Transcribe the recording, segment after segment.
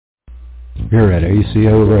here at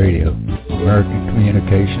ACO Radio, American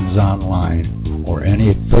Communications Online, or any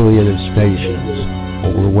affiliated stations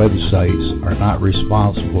or websites are not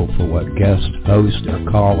responsible for what guest hosts or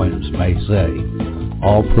call-ins may say.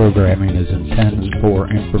 All programming is intended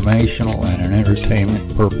for informational and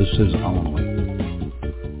entertainment purposes only.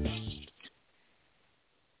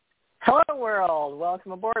 Hello, world.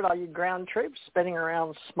 Welcome aboard, all you ground troops spinning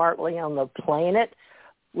around smartly on the planet.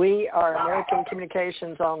 We are American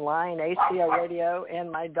Communications Online, ACO Radio, and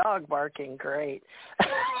my dog barking great.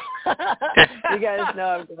 You guys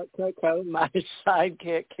know I've got Coco, my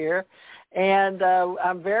sidekick here. And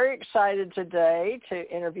I'm very excited today to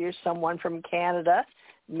interview someone from Canada,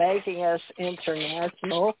 making us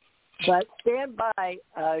international. But stand by,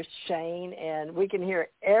 Shane, and we can hear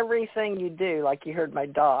everything you do, like you heard my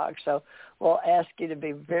dog. So we'll ask you to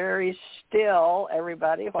be very still,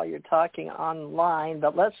 everybody, while you're talking online.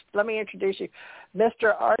 But let me introduce you.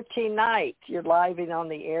 Mr. R.T. Knight, you're live and on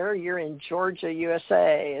the air. You're in Georgia,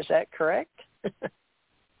 USA. Is that correct?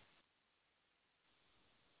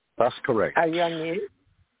 That's correct. Are you on mute?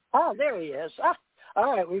 Oh, there he is. Ah,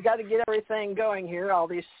 all right, we've got to get everything going here, all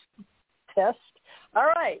these tests. All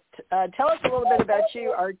right. Tell us a little bit about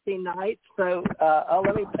you, R.T. Knight. So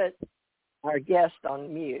let me put our guest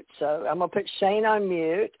on mute. So I'm going to put Shane on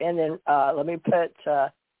mute, and then let me put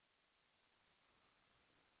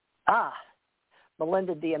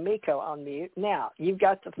Melinda D'Amico on mute. Now, you've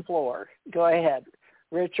got the floor. Go ahead.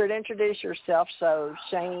 Richard, introduce yourself so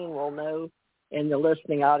Shane will know in the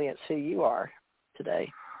listening audience who you are today.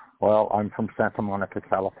 Well, I'm from Santa Monica,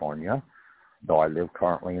 California, though I live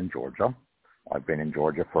currently in Georgia. I've been in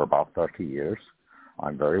Georgia for about 30 years.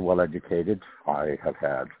 I'm very well educated. I have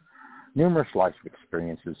had numerous life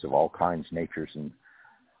experiences of all kinds, natures, and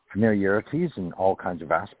familiarities and all kinds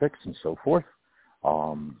of aspects and so forth.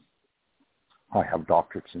 I have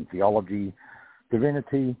doctorates in theology,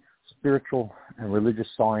 divinity, spiritual and religious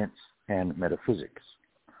science, and metaphysics.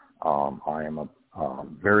 I am a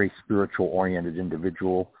very spiritual-oriented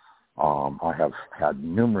individual. I have had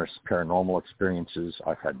numerous paranormal experiences.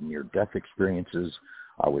 I've had near-death experiences.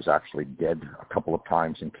 I was actually dead a couple of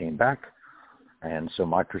times and came back. And so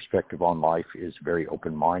my perspective on life is very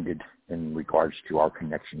open-minded in regards to our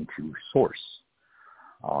connection to Source.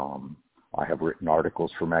 I have written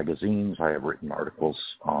articles for magazines. I have written articles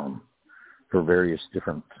for various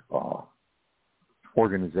different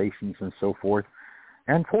organizations and so forth.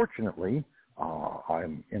 And fortunately,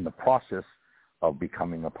 I'm in the process of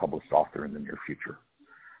becoming a published author in the near future.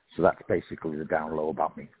 So that's basically the down low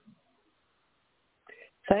about me.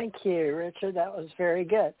 Thank you, Richard. That was very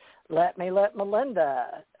good. Let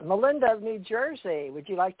Melinda of New Jersey, would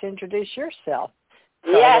you like to introduce yourself?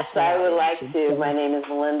 Yes, I would like to. My name is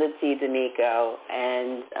Melinda T. D'Amico,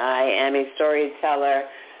 and I am a storyteller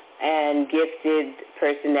and gifted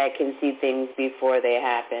person that can see things before they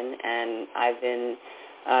happen. And I've been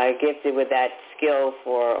gifted with that skill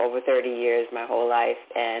for over 30 years, my whole life,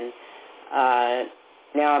 and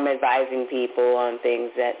now I'm advising people on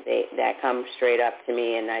things that come straight up to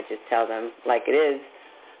me, and I just tell them like it is.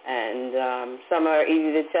 And some are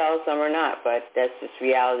easy to tell, some are not, but that's just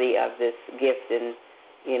reality of this gift and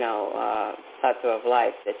plethora of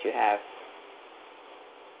life that you have.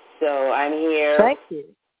 So I'm here. Thank you.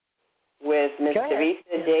 With Ms.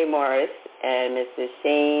 Teresa J. Morris and Mr.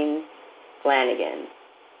 Shane Flannigan.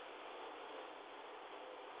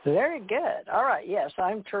 Very good. All right. Yes,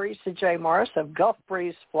 I'm Teresa J. Morris of Gulf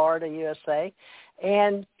Breeze, Florida, USA.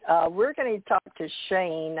 And we're going to talk to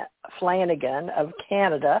Shane Flannigan of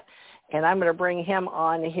Canada. And I'm going to bring him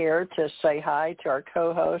on here to say hi to our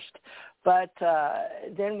co-host. But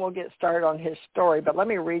then we'll get started on his story. But let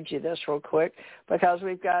me read you this real quick because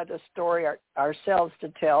we've got a story ourselves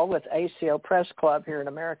to tell with ACO Press Club here in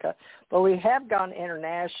America. But we have gone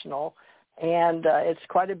international, and it's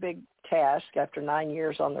quite a big task after 9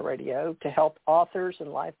 years on the radio to help authors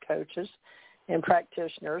and life coaches and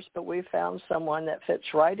practitioners, but we found someone that fits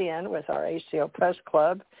right in with our ACO Press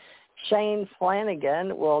Club. Shane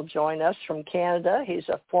Flannigan will join us from Canada. He's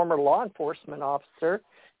a former law enforcement officer,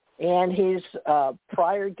 and he's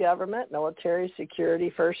prior government, military,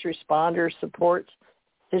 security, first responders support.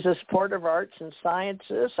 He's a supporter of arts and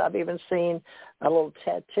sciences. I've even seen a little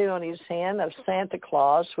tattoo on his hand of Santa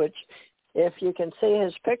Claus, which if you can see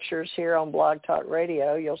his pictures here on Blog Talk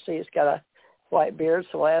Radio, you'll see he's got a white beard,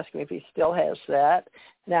 so we'll ask him if he still has that.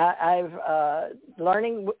 Now, I've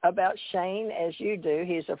learning about Shane as you do.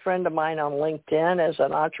 He's a friend of mine on LinkedIn as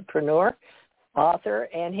an entrepreneur, author,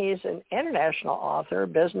 and he's an international author,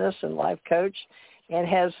 business and life coach, and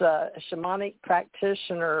has a shamanic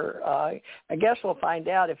practitioner. I guess we'll find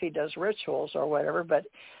out if he does rituals or whatever, but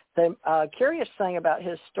The curious thing about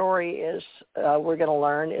his story is we're going to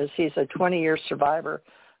learn is he's a 20-year survivor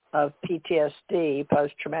of PTSD,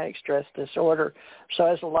 post-traumatic stress disorder. So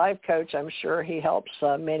as a life coach, I'm sure he helps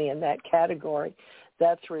many in that category.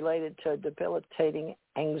 That's related to debilitating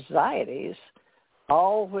anxieties,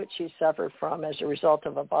 all which he suffered from as a result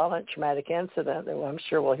of a violent traumatic incident that I'm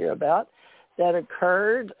sure we'll hear about that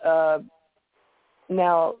occurred.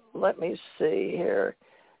 Now, let me see here.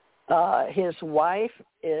 His wife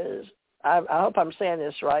is, I hope I'm saying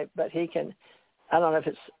this right, but he can, I don't know if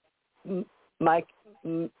it's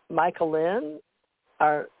Michael Lynn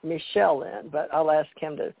or Michelle Lynn, but I'll ask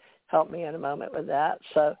him to help me in a moment with that.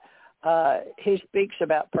 So he speaks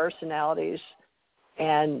about personalities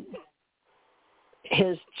and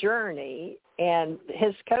his journey and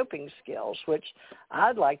his coping skills, which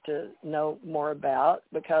I'd like to know more about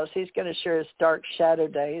because he's going to share his dark shadow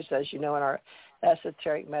days. As you know, in our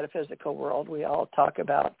esoteric metaphysical world, we all talk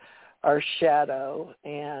about our shadow,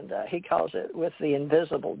 and he calls it with the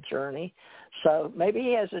invisible journey. So maybe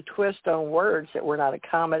he has a twist on words that we're not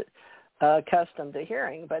accustomed to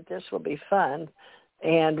hearing, but this will be fun.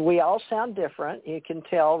 And we all sound different. You can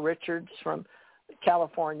tell Richard's from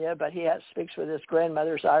California, but he speaks with his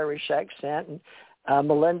grandmother's Irish accent. And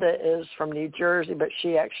Melinda is from New Jersey, but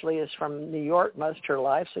she actually is from New York most of her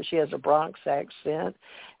life, so she has a Bronx accent.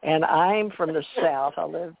 And I'm from the South. I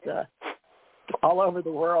lived all over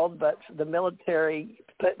the world, but the military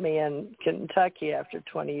put me in Kentucky after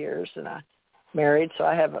 20 years, and I married, so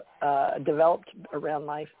I have developed around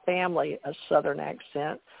my family a Southern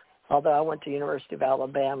accent, although I went to University of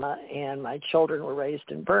Alabama, and my children were raised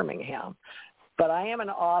in Birmingham. But I am an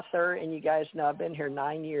author, and you guys know I've been here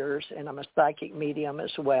 9 years, and I'm a psychic medium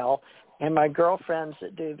as well. And my girlfriends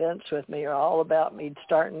that do events with me are all about me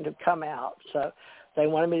starting to come out. So they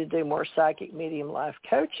wanted me to do more psychic medium life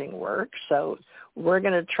coaching work. So we're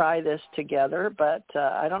going to try this together. But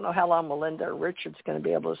I don't know how long Melinda or Richard's going to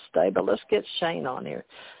be able to stay. But let's get Shane on here.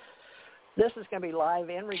 This is going to be live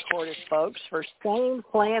and recorded, folks, for Shane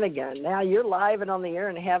Flannigan. Now, you're live and on the air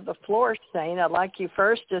and have the floor, Shane. I'd like you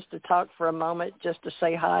first just to talk for a moment, just to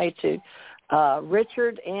say hi to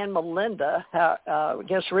Richard and Melinda. I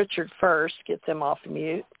guess Richard first, get them off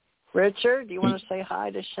mute. Richard, do you want to say hi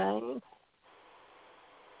to Shane?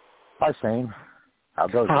 Hi, Shane. How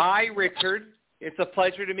goes it? Hi, Richard. It's a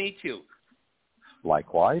pleasure to meet you.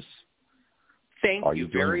 Likewise. Thank you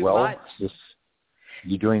very well much.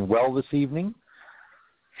 You doing well this evening?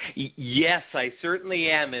 Yes, I certainly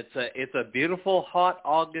am. It's a beautiful, hot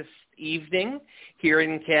August evening here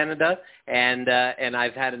in Canada, and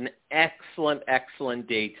I've had an excellent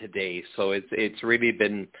day today. So it's really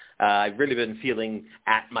been I've really been feeling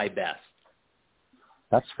at my best.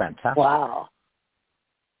 That's fantastic. Wow.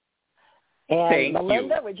 And Thank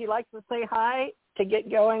Melinda, you. Would you like to say hi to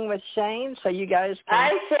get going with Shane so you guys can... Hi,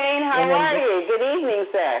 Shane. How are you? Good evening,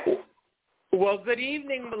 sir. Well, good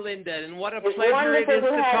evening, Melinda, and what a It's pleasure it is to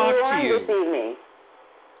talk to you. This evening.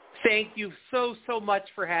 Thank you so much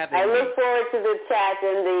for having me. I look forward to the chat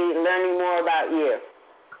and the learning more about you.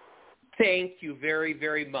 Thank you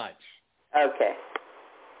very much. Okay.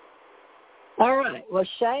 All right. Well,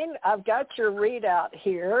 Shane, I've got your readout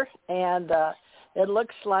here, and it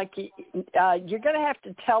looks like you're going to have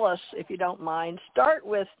to tell us, if you don't mind. Start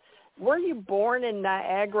with, were you born in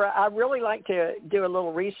Niagara? I really like to do a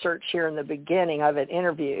little research here in the beginning of an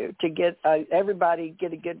interview to get everybody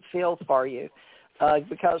get a good feel for you,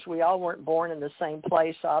 because we all weren't born in the same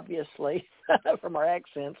place, obviously, from our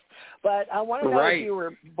accents. But I want to know if you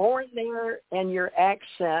were born there and your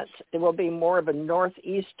accent, it will be more of a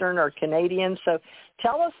northeastern or Canadian. So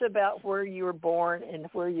tell us about where you were born and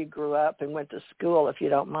where you grew up and went to school, if you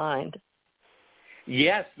don't mind.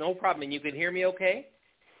 Yes, no problem. And you can hear me okay?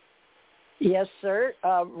 Yes, sir.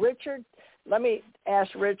 Richard, let me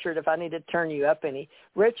ask Richard if I need to turn you up any.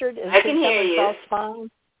 Richard, is I can hear you. Fine?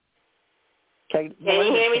 Okay. Can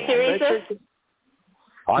you hear me, Teresa? Richard,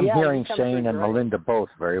 I'm hearing Shane and Melinda both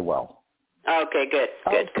very well. Okay, good.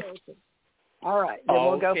 Okay. All right. Then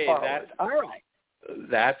we'll go forward. All right.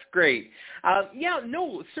 That's great.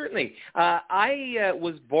 Certainly. I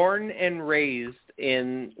was born and raised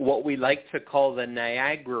in what we like to call the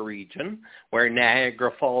Niagara region, where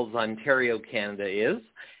Niagara Falls, Ontario, Canada is.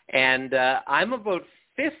 And I'm about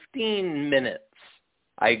 15 minutes.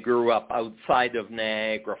 I grew up outside of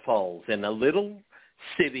Niagara Falls in a little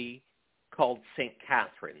city called St.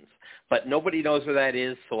 Catharines. But nobody knows where that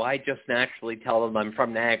is, so I just naturally tell them I'm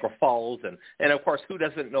from Niagara Falls. And of course, who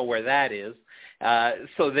doesn't know where that is?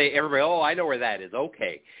 Everybody, I know where that is.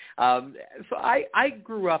 Okay. So I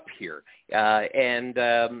grew up here, and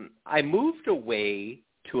I moved away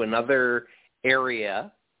to another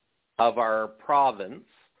area of our province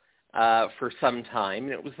for some time.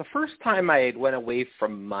 And it was the first time I had went away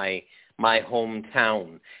from my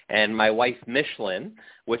hometown. And my wife Michelin,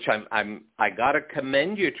 which I gotta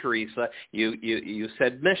commend you, Teresa. You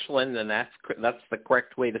said Michelin, and that's the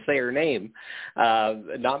correct way to say her name.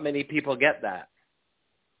 Not many people get that.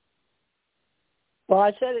 Well,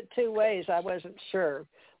 I said it two ways. I wasn't sure.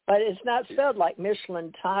 But it's not spelled like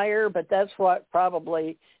Michelin tire, but that's what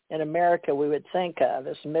probably in America we would think of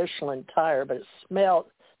as Michelin tire, but it's spelled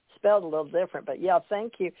a little different. But, yeah,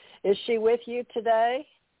 thank you. Is she with you today?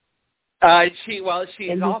 She's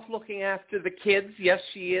off looking after the kids. Yes,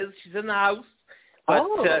 she is. She's in the house,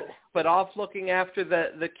 but off looking after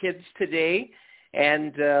the kids today.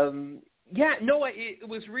 And it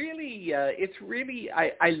was really. It's really.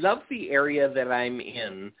 I love the area that I'm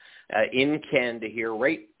in Canada here,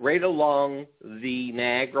 right along the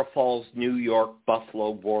Niagara Falls, New York,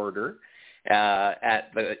 Buffalo border,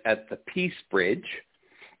 at the Peace Bridge,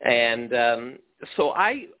 and so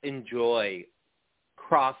I enjoy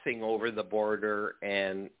crossing over the border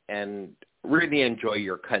and really enjoy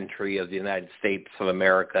your country of the United States of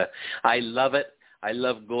America. I love it. I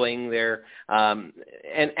love going there.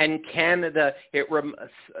 And Canada,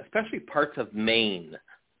 especially parts of Maine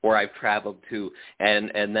where I've traveled to,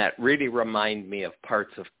 and that really remind me of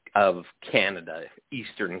parts of Canada,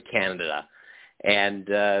 Eastern Canada. And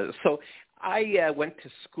so I went to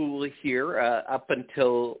school here up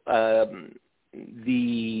until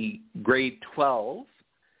the grade 12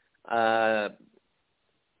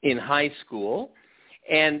 in high school,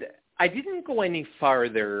 and I didn't go any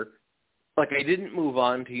farther. Like, I didn't move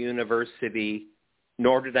on to university,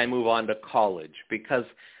 nor did I move on to college, because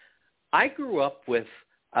I grew up with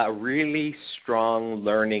a really strong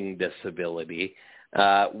learning disability,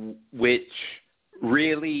 which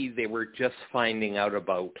really they were just finding out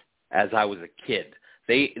about as I was a kid.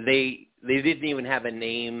 They didn't even have a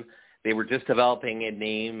name. They were just developing a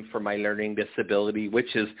name for my learning disability,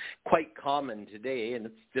 which is quite common today, and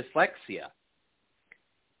it's dyslexia.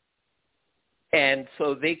 And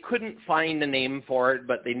so they couldn't find a name for it,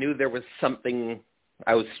 but they knew there was something.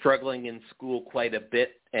 I was struggling in school quite a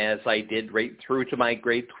bit, as I did right through to my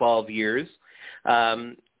grade 12 years.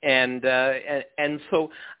 And so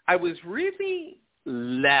I was really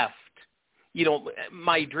left. You know,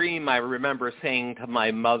 my dream, I remember saying to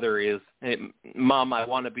my mother is, Mom, I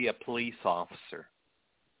want to be a police officer.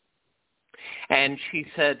 And she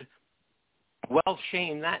said, well,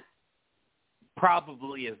 Shane, that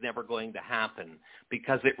probably is never going to happen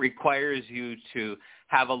because it requires you to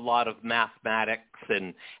have a lot of mathematics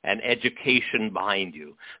and education behind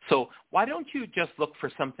you. So why don't you just look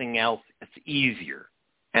for something else that's easier?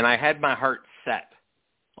 And I had my heart set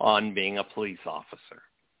on being a police officer.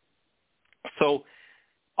 So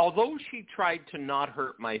although she tried to not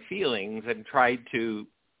hurt my feelings and tried to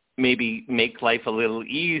maybe make life a little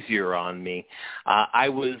easier on me, I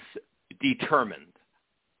was determined.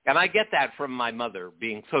 And I get that from my mother,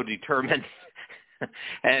 being so determined.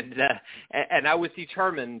 and I was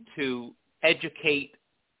determined to educate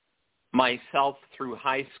myself through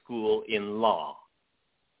high school in law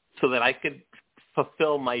so that I could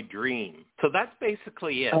fulfill my dream. So that's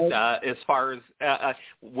basically it as far as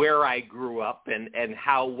where I grew up and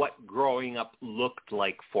what growing up looked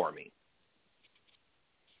like for me.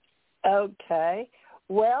 Okay.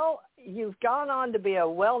 Well, you've gone on to be a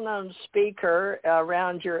well-known speaker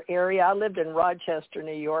around your area. I lived in Rochester,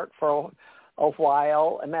 New York for a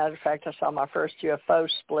while. As a matter of fact, I saw my first UFO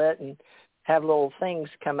split and have little things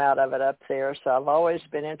come out of it up there. So I've always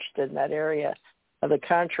been interested in that area of the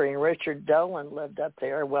country. And Richard Dolan lived up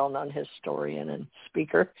there, a well-known historian and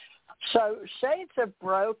speaker. So Shades of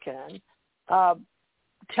Broken,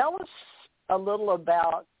 tell us a little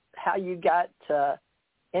about how you got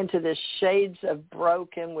into this Shades of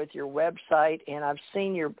Broken with your website, and I've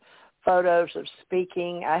seen your photos of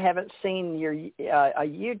speaking. I haven't seen your a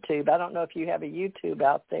YouTube. I don't know if you have a YouTube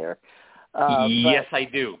out there. Yes, I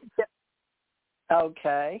do.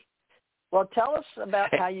 Okay. Well, tell us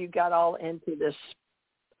about how you got all into this,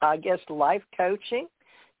 I guess, life coaching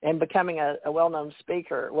and becoming a well-known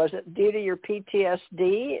speaker. Was it due to your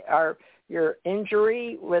PTSD or your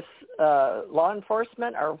injury with law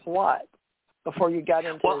enforcement or what? Before you got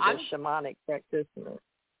into the shamanic practitioner?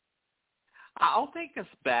 I'll take us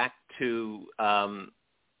back to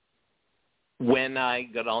when I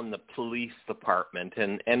got on the police department,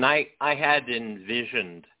 and I had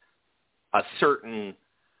envisioned a certain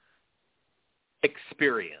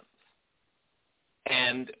experience,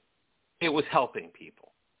 and it was helping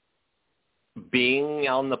people. Being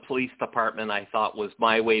on the police department, I thought, was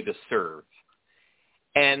my way to serve.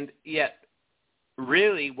 And yet,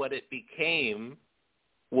 really what it became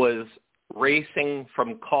was racing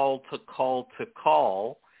from call to call to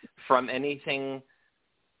call, from anything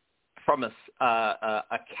from a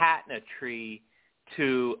cat in a tree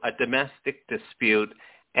to a domestic dispute.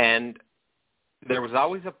 And there was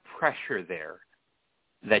always a pressure there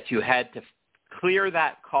that you had to clear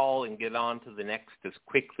that call and get on to the next as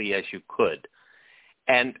quickly as you could.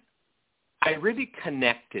 And I really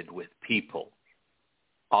connected with people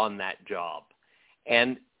on that job.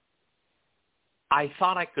 And I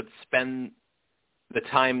thought I could spend the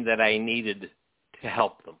time that I needed to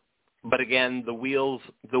help them. But again, the wheels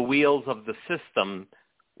of the system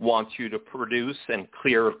want you to produce and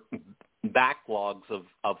clear backlogs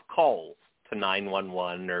of calls to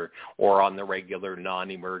 911 or on the regular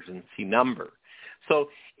non-emergency number. So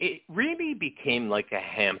it really became like a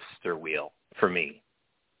hamster wheel for me.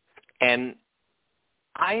 And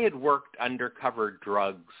I had worked undercover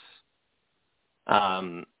drugs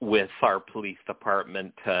with our police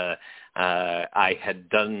department. I had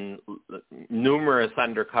done numerous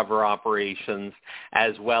undercover operations,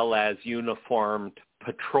 as well as uniformed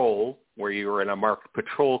patrol, where you were in a marked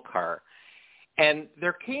patrol car. And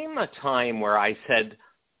there came a time where I said,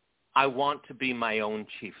 I want to be my own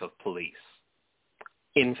chief of police.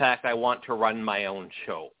 In fact, I want to run my own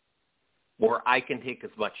show where I can take as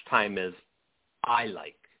much time as I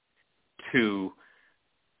like to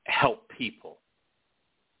help people.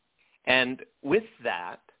 And with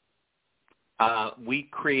that, we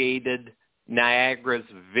created Niagara's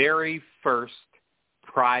very first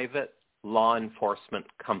private law enforcement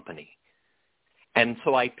company. And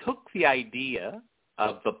so I took the idea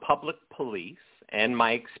of the public police and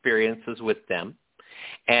my experiences with them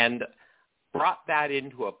and brought that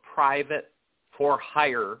into a private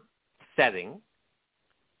for-hire setting.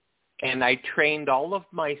 And I trained all of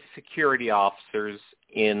my security officers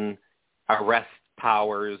in arrest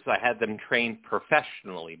powers. I had them trained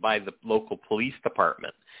professionally by the local police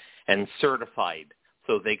department and certified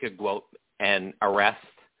so they could go out and arrest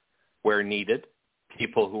where needed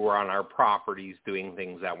people who were on our properties doing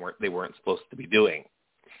things that they weren't supposed to be doing.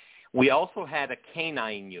 We also had a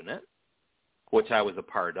canine unit, which I was a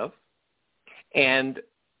part of. And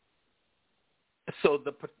so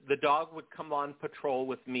the dog would come on patrol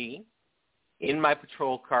with me in my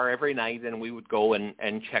patrol car every night, and we would go and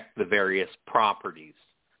check the various properties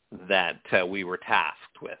that we were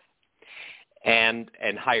tasked with and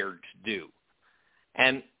hired to do.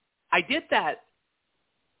 And I did that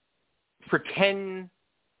for 10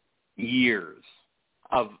 years.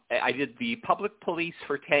 I did the public police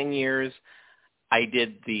for 10 years. I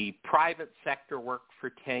did the private sector work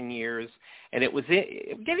for 10 years. And it was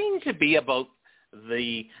getting to be about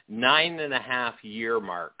the 9.5-year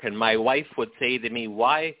mark. And my wife would say to me,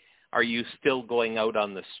 why are you still going out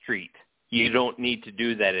on the street? You don't need to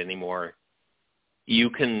do that anymore. You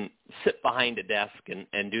can sit behind a desk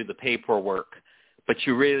and do the paperwork, but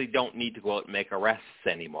you really don't need to go out and make arrests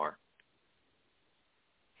anymore.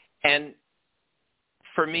 And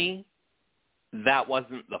for me, that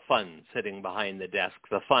wasn't the fun, sitting behind the desk.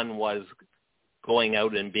 The fun was going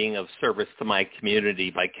out and being of service to my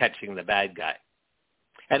community by catching the bad guy.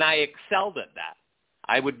 And I excelled at that.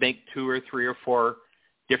 I would make 2 or 3 or 4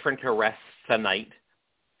 different arrests a night.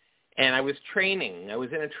 And I was training. I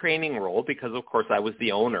was in a training role because, of course, I was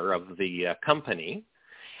the owner of the company.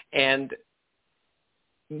 And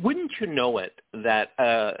wouldn't you know it, that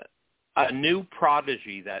a new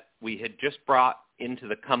prodigy that we had just brought into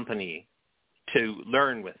the company to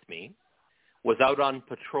learn with me was out on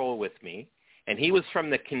patrol with me. And he was from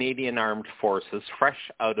the Canadian Armed Forces, fresh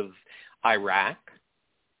out of Iraq.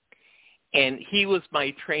 And he was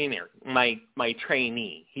my trainer, my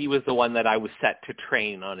trainee. He was the one that I was set to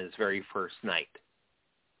train on his very first night.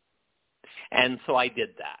 And so I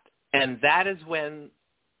did that. And that is when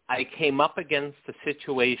I came up against a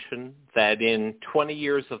situation that in 20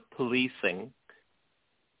 years of policing,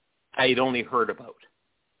 I had only heard about.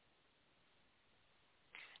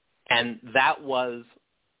 And that was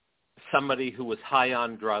somebody who was high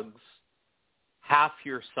on drugs, half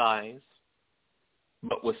your size,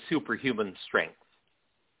 but with superhuman strength.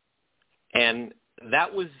 And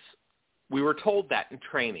that was, we were told that in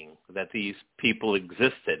training, that these people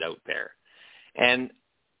existed out there. And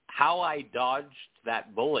how I dodged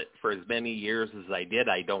that bullet for as many years as I did,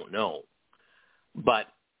 I don't know. But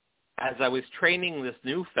as I was training this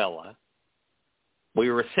new fella, we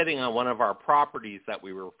were sitting on one of our properties that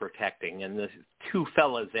we were protecting, and the 2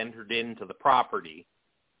 fellas entered into the property.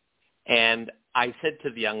 And I said to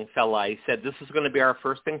the young fella, I said, this is going to be our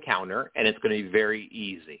first encounter, and it's going to be very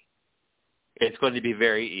easy. It's going to be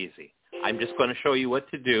very easy. I'm just going to show you what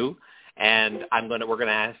to do, and we're going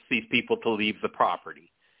to ask these people to leave the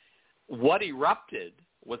property. What erupted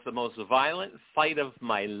was the most violent fight of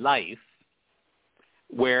my life,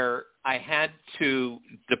 where I had to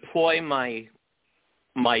deploy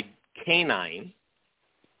my canine.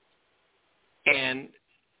 And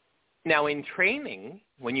now in training,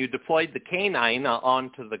 when you deployed the canine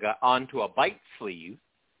onto a bite sleeve,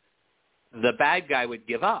 the bad guy would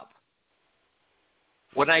give up.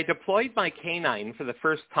 When I deployed my canine for the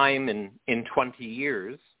first time in 20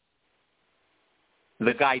 years,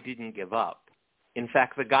 the guy didn't give up. In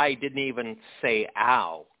fact, the guy didn't even say,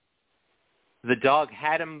 ow. The dog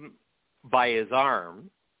had him by his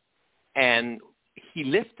arm, and he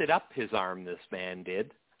lifted up his arm, this man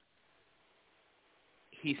did.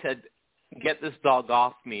 He said, get this dog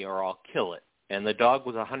off me or I'll kill it. And the dog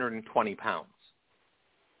was 120 pounds.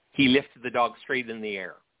 He lifted the dog straight in the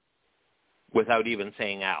air without even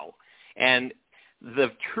saying ow. And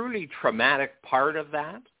the truly traumatic part of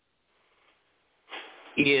that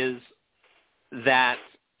is that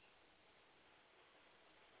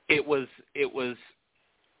it was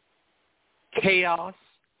chaos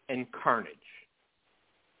and carnage.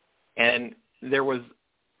 And there was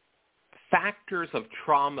factors of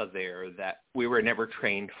trauma there that we were never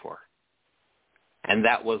trained for. And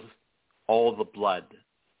that was all the blood.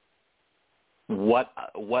 What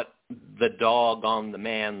the dog on the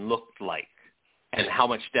man looked like and how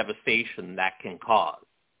much devastation that can cause.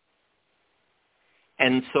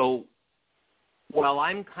 And so while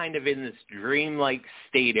I'm kind of in this dreamlike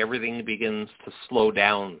state, everything begins to slow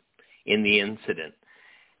down in the incident.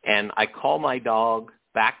 And I call my dog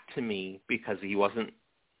back to me because he wasn't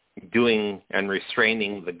doing and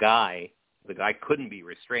restraining the guy. The guy couldn't be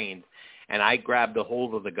restrained. And I grabbed a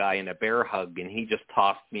hold of the guy in a bear hug, and he just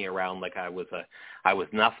tossed me around like I was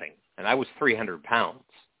nothing. And I was 300 pounds.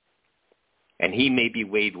 And he maybe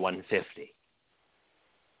weighed 150.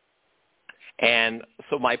 And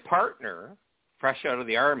so my partner, fresh out of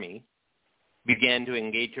the Army, began to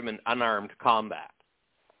engage him in unarmed combat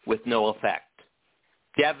with no effect.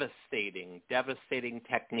 Devastating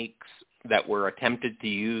techniques that were attempted to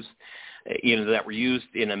use, that were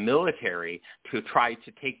used in a military to try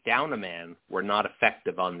to take down a man were not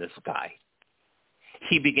effective on this guy.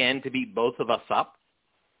 He began to beat both of us up,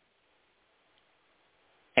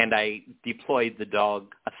 and I deployed the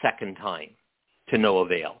dog a second time to no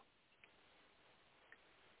avail.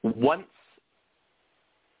 Once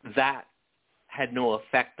that had no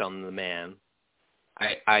effect on the man,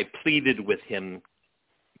 I pleaded with him,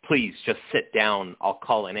 please just sit down. I'll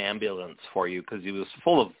call an ambulance for you, because he was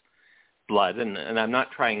full of blood. And I'm not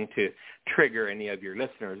trying to trigger any of your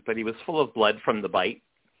listeners, but he was full of blood from the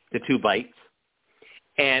 2 bites.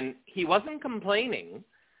 And he wasn't complaining,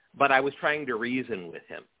 but I was trying to reason with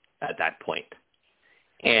him at that point.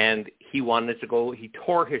 And he wanted to go. He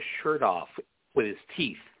tore his shirt off with his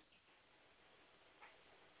teeth.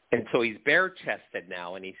 And so he's bare-chested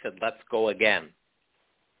now, and he said, let's go again.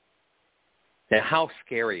 Now, how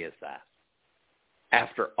scary is that?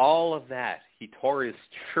 After all of that, he tore his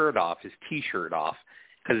shirt off, his T-shirt off,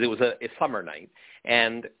 because it was a summer night.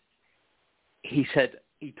 And he said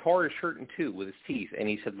he tore his shirt in 2 with his teeth, and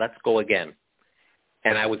he said, let's go again.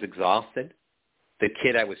 And I was exhausted. The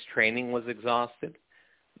kid I was training was exhausted.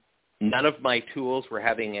 None of my tools were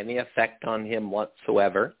having any effect on him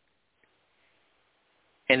whatsoever.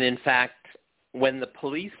 And in fact, when the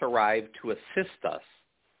police arrived to assist us,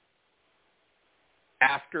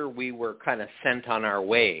 after we were kind of sent on our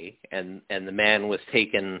way and the man was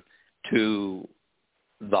taken to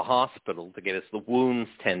the hospital to get his wounds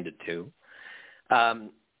tended to,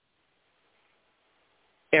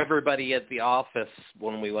 everybody at the office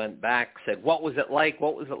when we went back said, what was it like?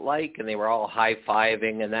 What was it like? And they were all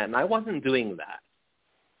high-fiving and that. And I wasn't doing that,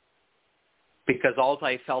 because all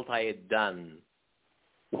I felt I had done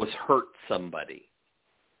was hurt somebody.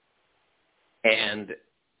 And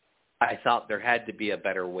I thought there had to be a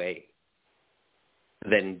better way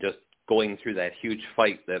than just going through that huge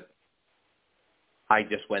fight that I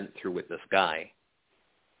just went through with this guy.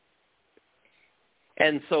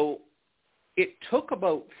 And so it took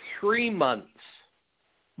about 3 months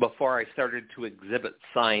before I started to exhibit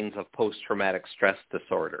signs of post-traumatic stress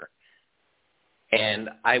disorder. And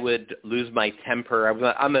I would lose my temper.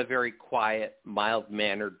 I'm a very quiet,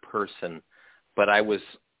 mild-mannered person, but I was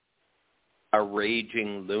a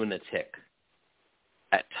raging lunatic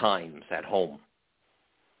at times at home.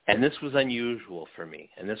 And this was unusual for me,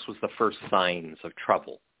 and this was the first signs of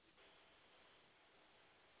trouble.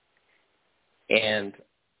 And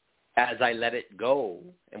as I let it go,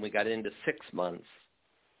 and we got into 6 months,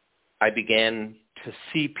 I began to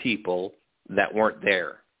see people that weren't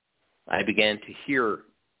there. I began to hear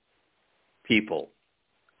people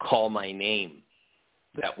call my name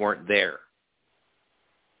that weren't there.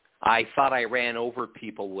 I thought I ran over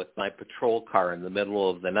people with my patrol car in the middle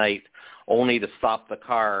of the night, only to stop the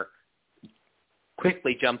car,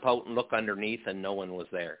 quickly jump out and look underneath, and no one was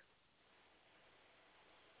there.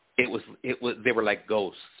 They were like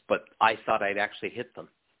ghosts, but I thought I'd actually hit them.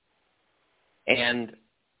 And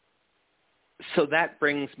so that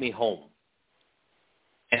brings me home.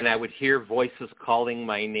 And I would hear voices calling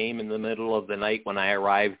my name in the middle of the night when I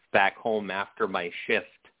arrived back home after my shift.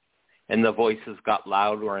 And the voices got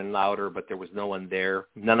louder and louder, but there was no one there.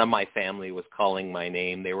 None of my family was calling my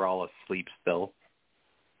name. They were all asleep still.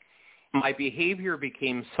 My behavior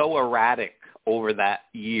became so erratic over that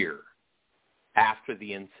year after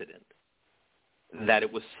the incident that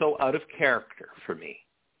it was so out of character for me.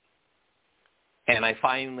 And I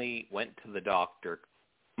finally went to the doctor.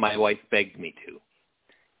 My wife begged me to.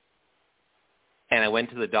 And I went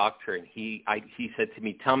to the doctor, and he said to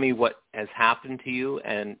me, tell me what has happened to you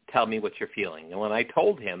and tell me what you're feeling. And when I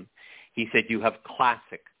told him, he said, you have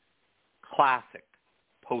classic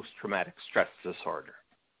post-traumatic stress disorder.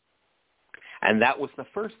 And that was the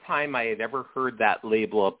first time I had ever heard that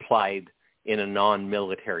label applied in a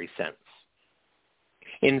non-military sense.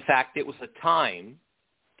 In fact, it was a time,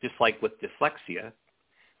 just like with dyslexia,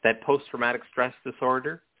 that post-traumatic stress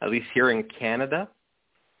disorder, at least here in Canada,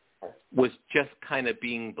 was just kind of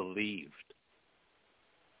being believed.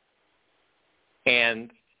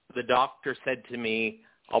 And the doctor said to me,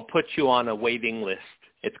 I'll put you on a waiting list.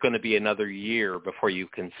 It's going to be another year before you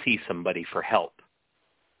can see somebody for help.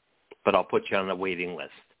 But I'll put you on a waiting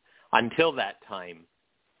list. Until that time,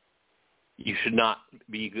 you should not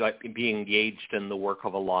be engaged in the work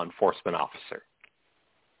of a law enforcement officer,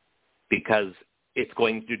 because it's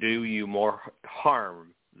going to do you more harm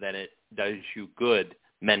than it does you good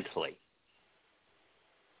mentally.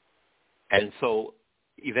 And so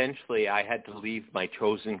eventually I had to leave my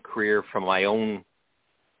chosen career for my own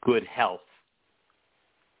good health.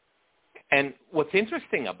 And what's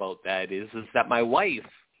interesting about that is that my wife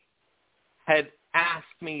had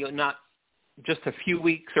asked me not just a few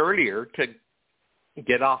weeks earlier to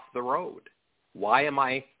get off the road. Why am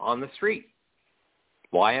I on the street?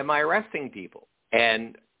 Why am I arresting people?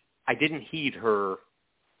 And I didn't heed her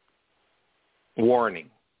warning.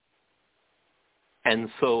 And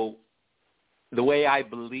so the way I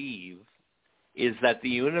believe is that the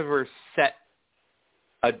universe set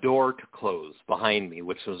a door to close behind me,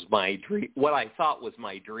 which was my dream, what I thought was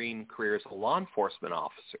my dream career as a law enforcement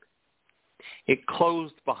officer. It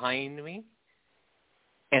closed behind me,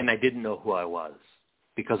 and I didn't know who I was,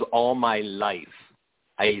 because all my life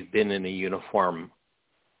I've been in a uniform.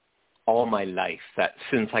 All my life, that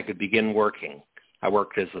since I could begin working. I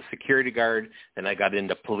worked as a security guard, then I got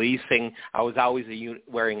into policing. I was always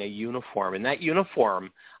wearing a uniform, and that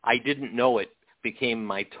uniform, I didn't know it, became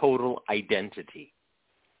my total identity.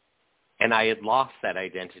 And I had lost that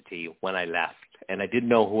identity when I left, and I didn't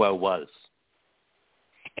know who I was.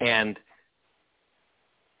 And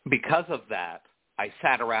because of that, I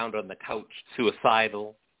sat around on the couch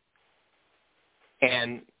suicidal,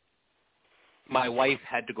 and my wife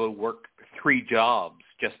had to go work 3 jobs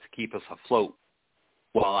just to keep us afloat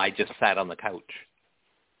while I just sat on the couch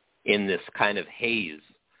in this kind of haze.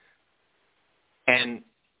 And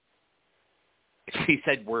she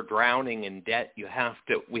said, we're drowning in debt.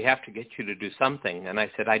 We have to get you to do something. And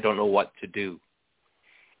I said, I don't know what to do.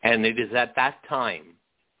 And it is at that time,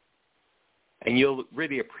 and you'll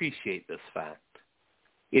really appreciate this fact,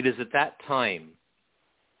 it is at that time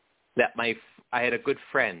that I had a good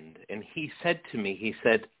friend, and he said to me, he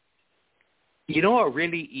said, you know a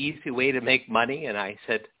really easy way to make money? And I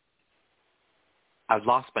said, I've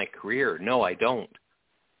lost my career. No, I don't.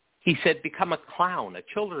 He said, become a clown, a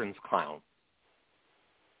children's clown.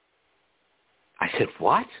 I said,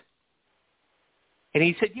 what? And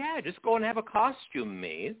he said, yeah, just go and have a costume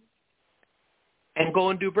made and go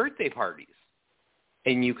and do birthday parties.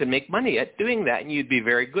 And you can make money at doing that, and you'd be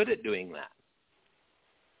very good at doing that.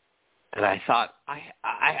 And I thought,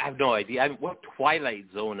 I have no idea. What twilight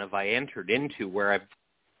zone have I entered into where I've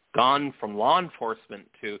gone from law enforcement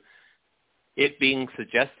to it being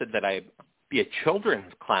suggested that I be a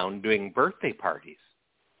children's clown doing birthday parties?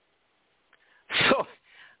 So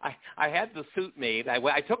I had the suit made.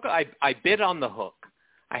 I bid on the hook.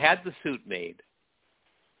 I had the suit made,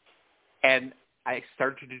 and I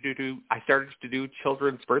started to do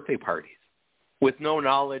children's birthday parties with no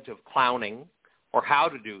knowledge of clowning or how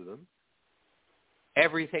to do them.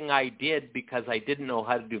 Everything I did, because I didn't know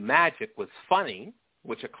how to do magic, was funny,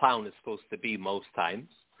 which a clown is supposed to be most times.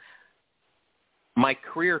 my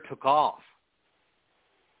career took off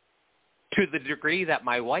to the degree that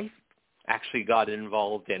my wife actually got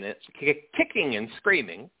involved in it, kicking and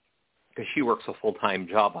screaming, because she works a full-time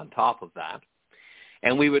job on top of that.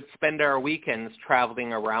 And we would spend our weekends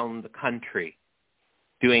traveling around the country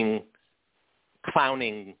doing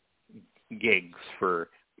clowning gigs for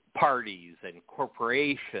parties and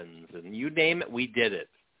corporations, and you name it, we did it.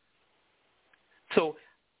 So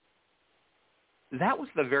that was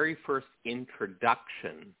the very first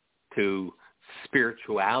introduction to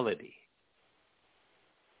spirituality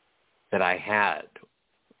that I had,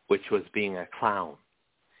 which was being a clown.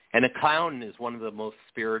 And a clown is one of the most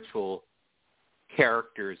spiritual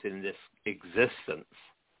characters in this existence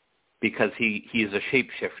because he's a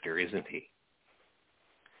shapeshifter, isn't he?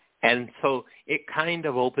 And so it kind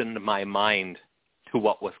of opened my mind to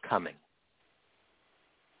what was coming.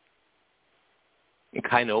 It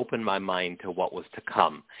kind of opened my mind to what was to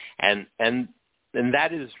come. And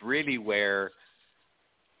that is really where,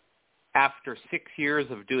 after 6 years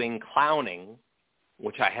of doing clowning,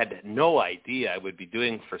 which I had no idea I would be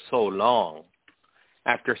doing for so long,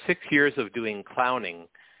 after 6 years of doing clowning,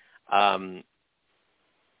 I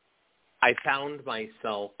found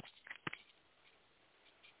myself,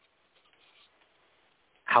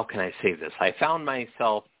 how can I say this? I found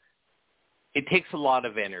myself, it takes a lot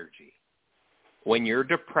of energy. When you're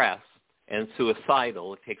depressed and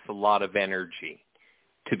suicidal, it takes a lot of energy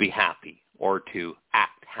to be happy or to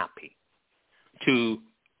act happy, to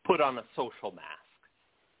put on a social mask.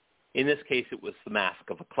 In this case, it was the mask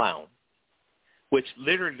of a clown, which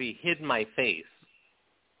literally hid my face.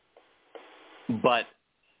 But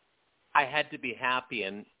I had to be happy,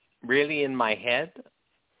 and really in my head,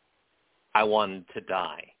 I wanted to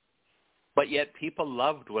die. But yet people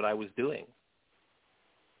loved what I was doing.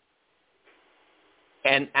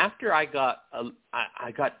 And after I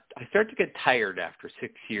started to get tired after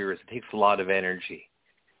 6 years. It takes a lot of energy.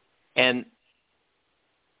 And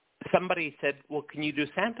somebody said, well, can you do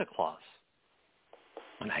Santa Claus?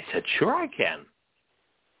 And I said, sure I can.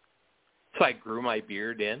 So I grew my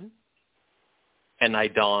beard in, and I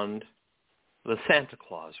donned the Santa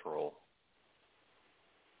Claus role.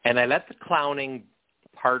 And I let the clowning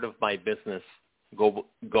part of my business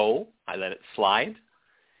go. I let it slide.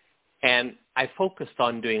 And I focused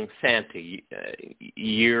on doing Santa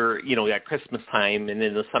at Christmas time, and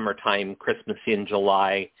in the summertime, Christmas in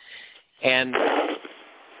July. And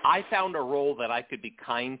I found a role that I could be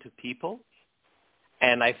kind to people,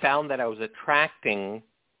 and I found that I was attracting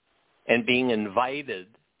and being invited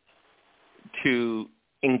to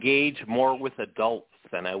engage more with adults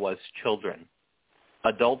than I was children.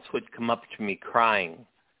 Adults would come up to me crying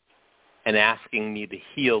and asking me to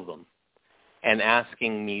heal them and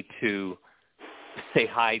asking me to say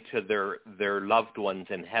hi to their loved ones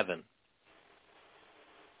in heaven.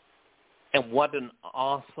 And what an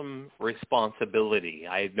awesome responsibility.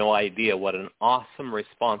 I had no idea what an awesome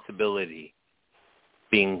responsibility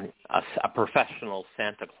being a professional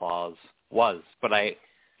Santa Claus was. But I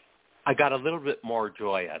got a little bit more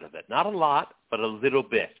joy out of it. Not a lot, but a little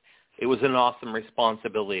bit. It was an awesome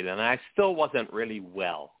responsibility, and I still wasn't really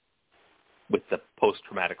well with the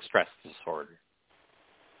post-traumatic stress disorder.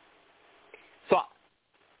 So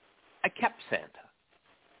I kept Santa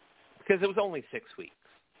because it was only 6 weeks.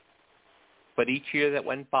 But each year that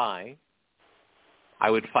went by, I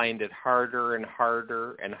would find it harder and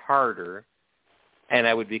harder and harder, and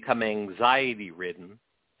I would become anxiety-ridden,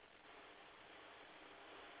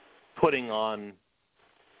 putting on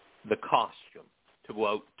the costume to go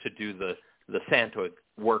out to do the Santa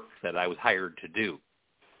work that I was hired to do.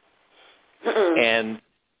 And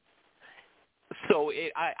so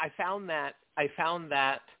I found that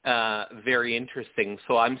very interesting.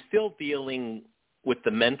 So I'm still dealing with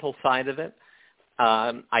the mental side of it.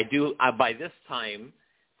 By this time,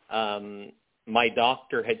 my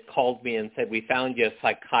doctor had called me and said, we found you a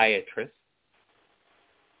psychiatrist.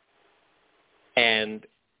 And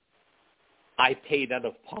I paid out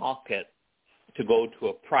of pocket to go to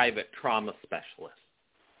a private trauma specialist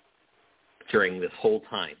during this whole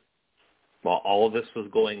time while all of this was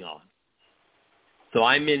going on. So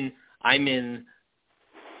I'm in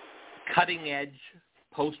cutting edge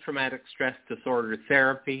post-traumatic stress disorder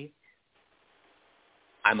therapy.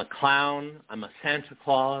 I'm a clown. I'm a Santa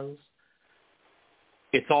Claus.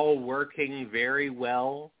 It's all working very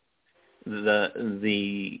well.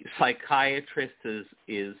 The psychiatrist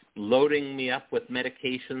is loading me up with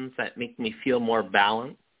medications that make me feel more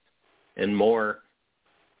balanced and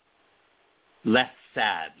less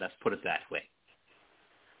sad. Let's put it that way.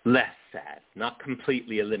 Less sad, not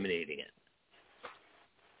completely eliminating it.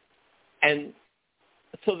 And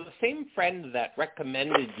so the same friend that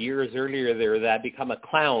recommended years earlier there that I become a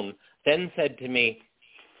clown then said to me,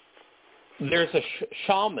 there's a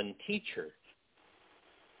shaman teacher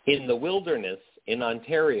in the wilderness in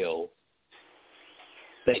Ontario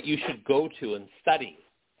that you should go to and study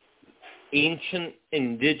ancient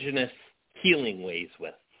indigenous healing ways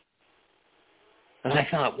with. And I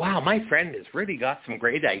thought, wow, my friend has really got some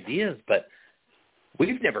great ideas, but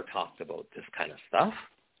we've never talked about this kind of stuff.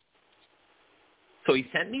 So he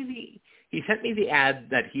sent me the ad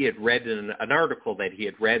that he had read in an article that he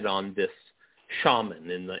had read on this shaman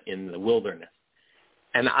in the wilderness.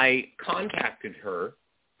 And I contacted her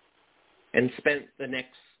and spent the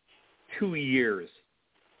next 2 years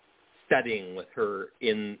studying with her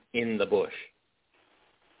in the bush,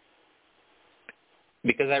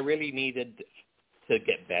 because I really needed to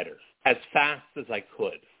get better as fast as I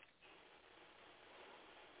could.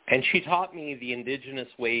 And she taught me the indigenous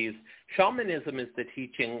ways. Shamanism is the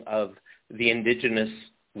teaching of the indigenous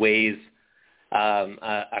ways.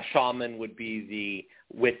 A shaman would be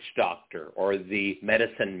the witch doctor or the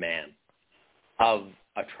medicine man of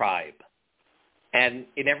a tribe. And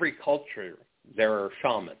in every culture, there are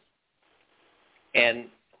shamans. And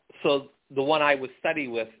so the one I would study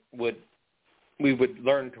with we would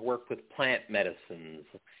learn to work with plant medicines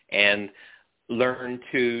and learn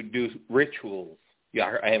to do rituals.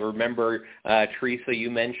 Yeah, I remember, Teresa, you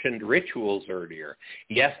mentioned rituals earlier.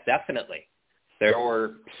 Yes, definitely. There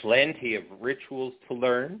were plenty of rituals to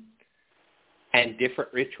learn and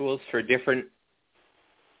different rituals for different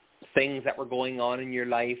things that were going on in your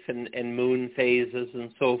life and moon phases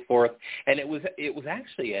and so forth. And it was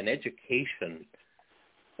actually an education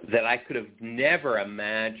that I could have never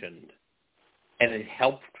imagined. And it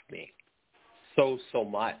helped me so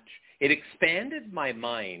much. It expanded my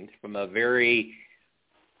mind from a very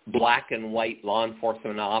black and white law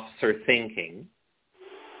enforcement officer thinking,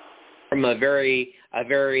 from a very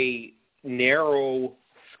narrow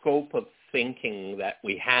scope of thinking that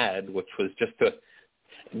we had, which was just to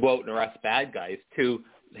go out and arrest bad guys, to,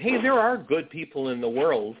 hey, there are good people in the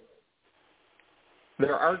world.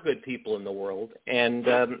 There are good people in the world, and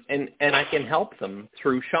I can help them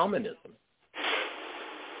through shamanism.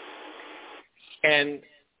 And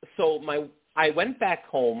so I went back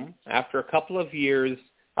home after a couple of years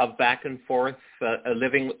of back and forth,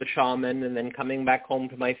 living with the shaman and then coming back home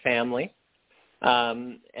to my family,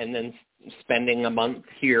 and then spending a month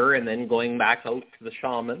here and then going back out to the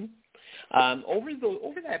shaman.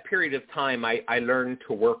 Over that period of time, I learned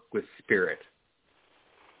to work with spirit.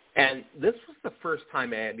 And this was the first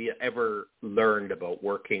time I had ever learned about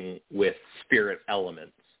working with spirit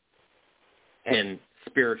elements and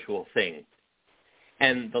spiritual things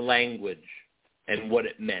and the language and what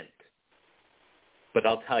it meant. But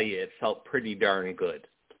I'll tell you, it felt pretty darn good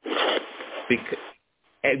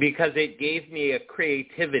because it gave me a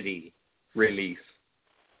creativity release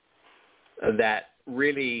that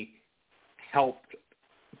really helped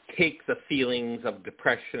take the feelings of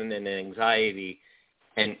depression and anxiety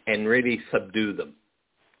and really subdue them.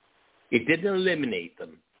 It didn't eliminate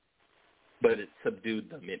them, but it subdued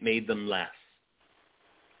them. It made them less.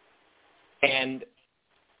 And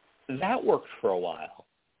that worked for a while.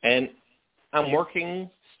 And I'm working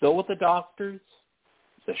still with the doctors,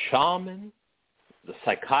 the shaman, the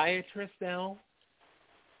psychiatrist now.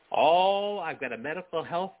 I've got a medical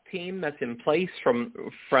health team that's in place from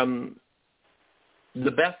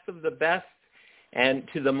the best of the best and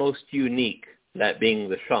to the most unique, that being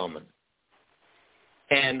the shaman.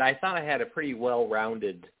 And I thought I had a pretty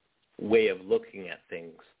well-rounded way of looking at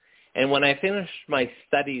things. And when I finished my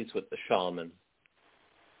studies with the shaman,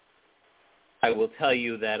 I will tell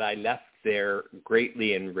you that I left there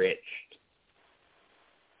greatly enriched.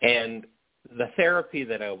 And the therapy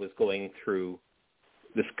that I was going through,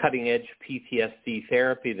 this cutting-edge PTSD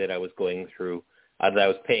therapy that I was going through, that I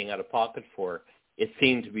was paying out of pocket for, it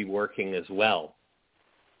seemed to be working as well.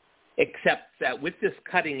 Except that with this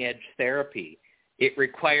cutting-edge therapy, it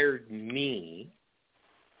required me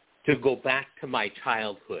to go back to my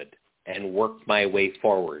childhood and work my way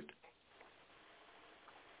forward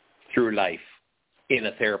through life in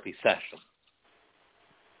a therapy session.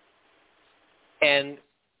 And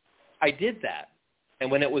I did that. And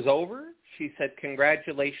when it was over, she said,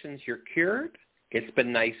 "Congratulations, you're cured. It's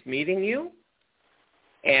been nice meeting you."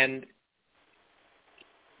 And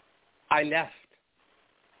I left.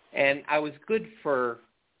 And I was good for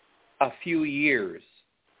a few years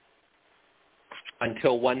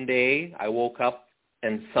until one day I woke up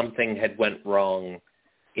and something had went wrong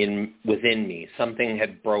within me. Something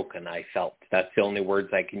had broken, I felt. That's the only words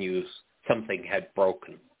I can use. Something had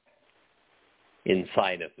broken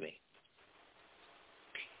inside of me.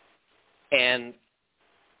 And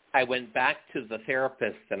I went back to the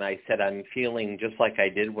therapist and I said, I'm feeling just like I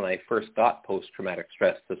did when I first got post-traumatic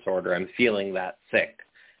stress disorder. I'm feeling that sick.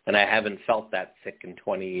 And I haven't felt that sick in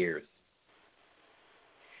 20 years.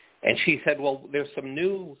 And she said, well, there's some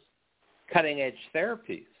new cutting-edge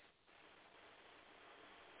therapies.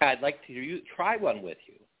 I'd like to try one with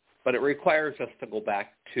you, but it requires us to go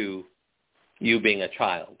back to you being a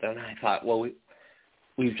child. And I thought, well,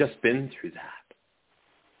 we've just been through that.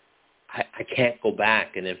 I can't go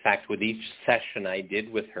back. And in fact, with each session I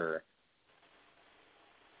did with her,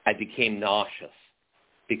 I became nauseous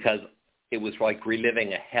because it was like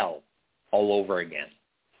reliving a hell all over again.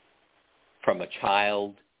 From a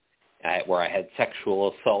child where I had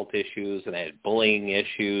sexual assault issues and I had bullying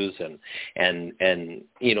issues and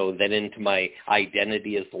you know, then into my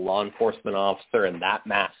identity as a law enforcement officer and that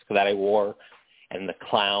mask that I wore and the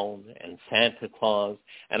clown and Santa Claus.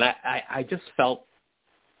 And I just felt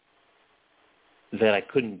that I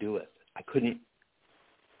couldn't do it. I couldn't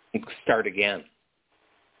start again.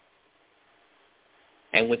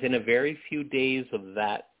 And within a very few days of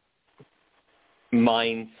that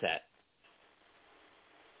mindset,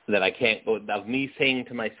 that I can't go, of me saying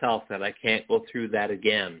to myself that I can't go through that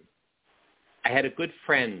again, I had a good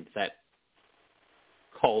friend that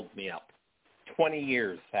called me up 20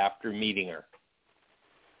 years after meeting her.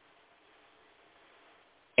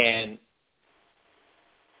 And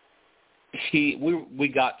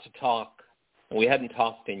we got to talk. We hadn't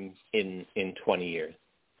talked in 20 years.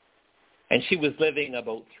 And she was living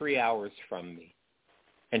about 3 hours from me.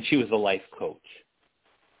 And she was a life coach.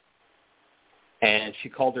 And she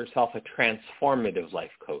called herself a transformative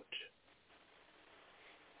life coach.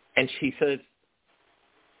 And she said,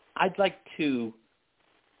 I'd like to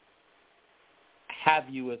have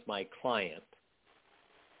you as my client.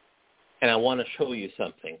 And I want to show you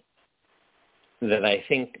something that I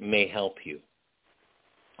think may help you.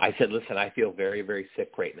 I said, listen, I feel very, very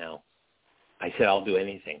sick right now. I said, I'll do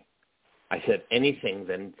anything. I said, anything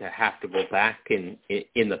than to have to go back in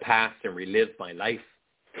the past and relive my life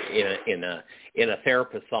in a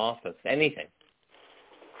therapist's office, anything.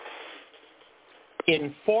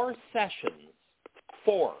 In 4 sessions,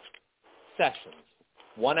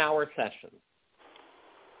 1-hour sessions,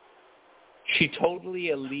 she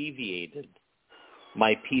totally alleviated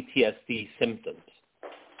my PTSD symptoms.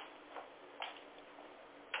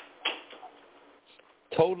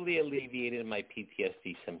 Totally alleviated my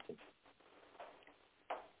PTSD symptoms.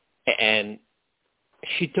 And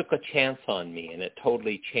she took a chance on me, and it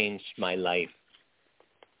totally changed my life.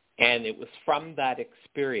 And it was from that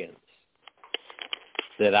experience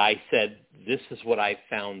that I said, this is what I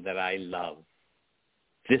found that I love.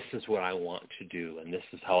 This is what I want to do, and this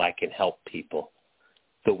is how I can help people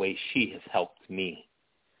the way she has helped me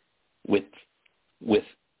with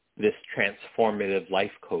this transformative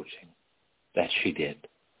life coaching that she did.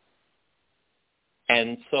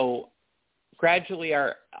 And so gradually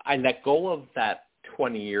I let go of that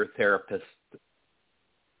 20-year therapist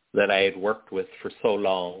that I had worked with for so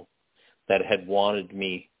long that had wanted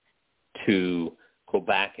me to go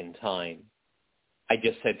back in time. I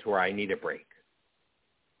just said to her, I need a break.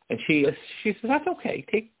 And she said, that's okay.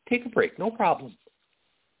 Take a break. No problem.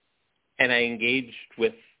 And I engaged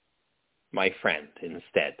with my friend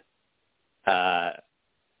instead,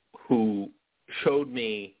 who showed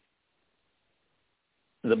me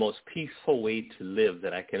the most peaceful way to live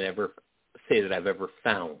that I can ever say that I've ever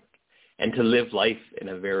found, and to live life in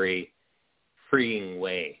a very freeing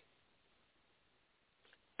way.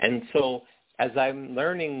 And so as I'm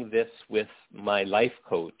learning this with my life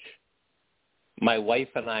coach, my wife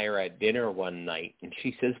and I are at dinner one night, and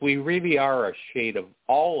she says, we really are a shade of,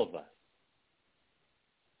 all of us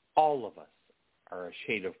are a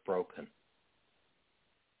shade of broken.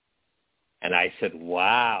 And I said,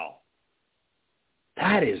 wow,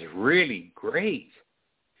 that is really great.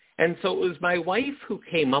 And so it was my wife who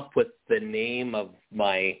came up with the name of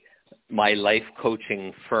my life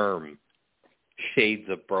coaching firm, Shades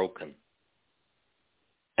of Broken.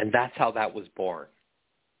 And that's how that was born.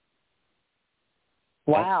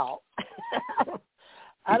 Wow.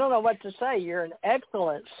 I don't know what to say. You're an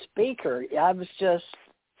excellent speaker. I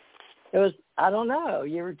don't know.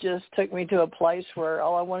 You just took me to a place where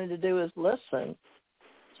all I wanted to do is listen.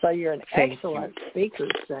 So you're an excellent speaker,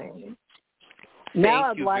 Shane.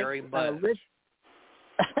 Thank you very much.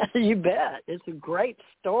 You bet. It's a great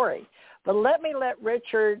story. But let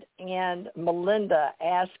Richard and Melinda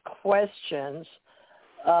ask questions.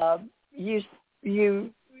 You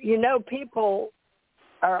know, people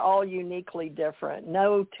are all uniquely different.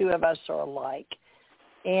 No two of us are alike.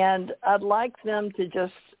 And I'd like them to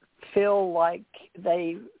just feel like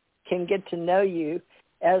they can get to know you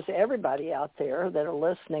as everybody out there that are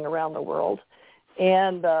listening around the world.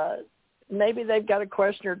 And maybe they've got a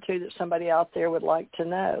question or two that somebody out there would like to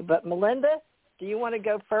know. But Melinda, do you want to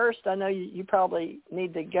go first? I know you probably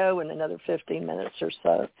need to go in another 15 minutes or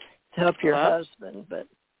so to help your husband. But,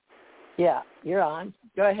 yeah, you're on.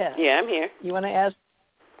 Go ahead. Yeah, I'm here. You want to ask?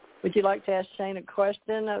 Would you like to ask Shane a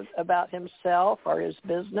question about himself or his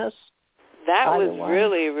business? That was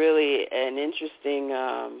really, really an interesting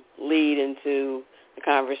lead into the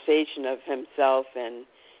conversation of himself and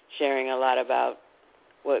sharing a lot about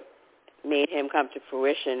what made him come to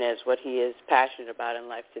fruition as what he is passionate about in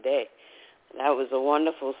life today. That was a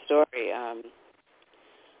wonderful story.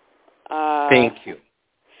 Thank you.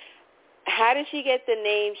 How did she get the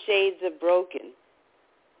name Shades of Broken?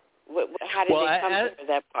 How did it come to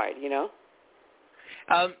that part, you know?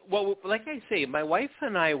 Well, like I say, my wife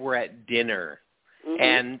and I were at dinner,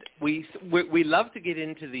 and we love to get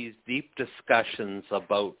into these deep discussions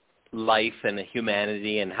about life and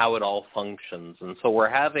humanity and how it all functions. And so we're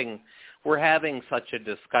having such a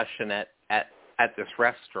discussion at this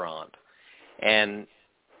restaurant. And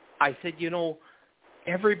I said, you know,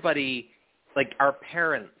 everybody, like our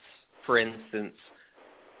parents, for instance,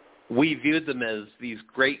 we viewed them as these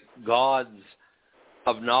great gods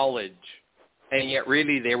of knowledge, and yet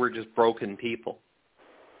really they were just broken people,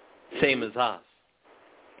 same as us.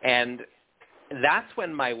 And that's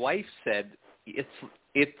when my wife said,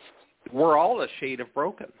 we're all a shade of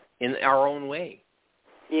broken in our own way.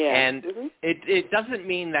 Yeah. And it doesn't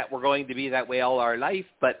mean that we're going to be that way all our life,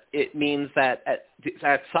 but it means that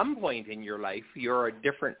at some point in your life, you're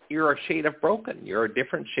a shade of broken. You're a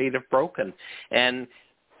different shade of broken. And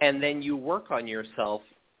then you work on yourself,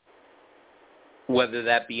 whether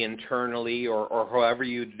that be internally or however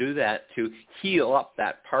you do that, to heal up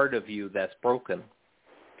that part of you that's broken.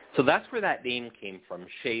 So that's where that name came from,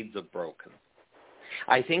 Shades of Broken.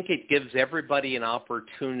 I think it gives everybody an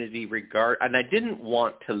opportunity and I didn't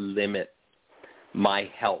want to limit my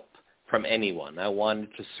help from anyone. I wanted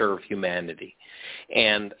to serve humanity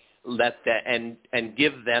and and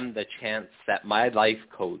give them the chance that my life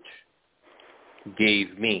coach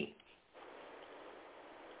gave me.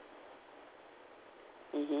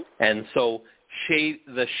 And so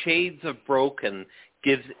the Shades of Broken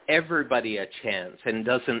gives everybody a chance and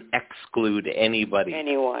doesn't exclude anybody.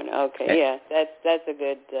 Anyone, okay, yeah, that's a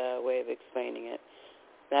good way of explaining it.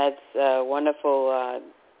 That's a wonderful,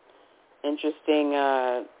 interesting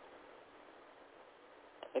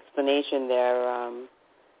explanation there.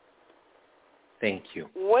 Thank you.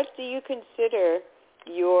 What do you consider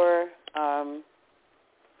your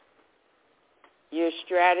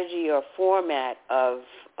strategy or format of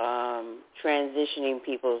transitioning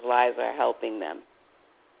people's lives or helping them?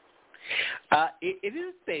 It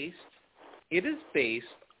is based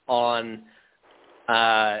on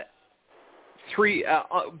three.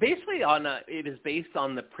 Basically, it is based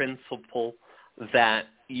on the principle that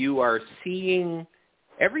you are seeing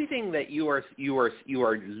everything that you are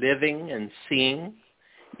living and seeing.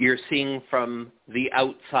 You're seeing from the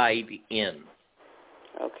outside in.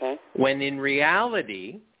 Okay. When in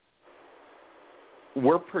reality,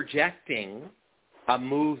 we're projecting a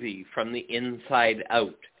movie from the inside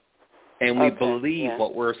out. And we believe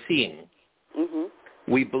what we're seeing.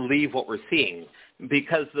 We believe what we're seeing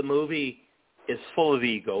because the movie is full of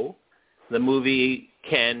ego. The movie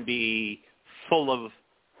can be full of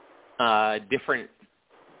different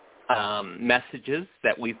messages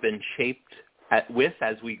that we've been shaped with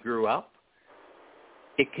as we grew up.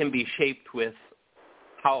 It can be shaped with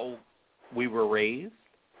how we were raised.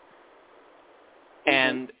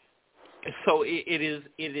 And so it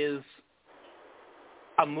is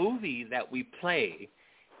a movie that we play.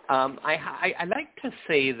 I like to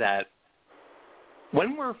say that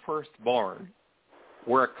when we're first born,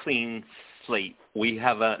 we're a clean slate. We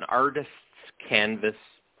have an artist's canvas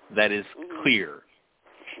that is clear.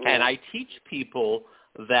 And I teach people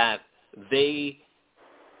that they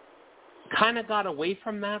kind of got away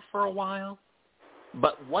from that for a while.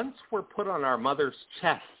 But once we're put on our mother's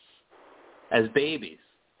chests as babies,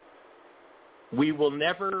 we will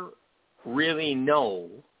never really know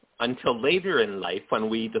until later in life when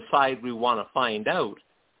we decide we want to find out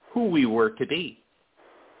who we were to be.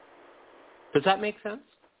 Does that make sense?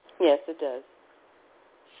 Yes, it does.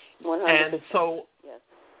 100%. And so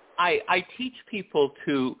I teach people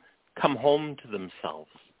to come home to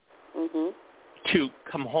themselves, to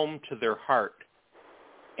come home to their heart.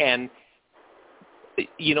 And,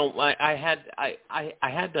 you know, I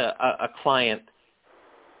had a client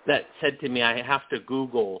that said to me, I have to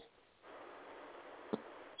Google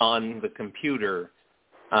on the computer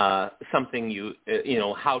something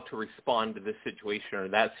how to respond to this situation or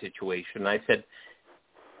that situation. And I said,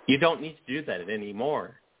 you don't need to do that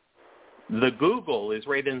anymore. The Google is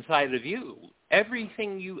right inside of you.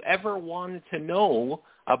 Everything you ever wanted to know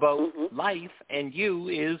about life and you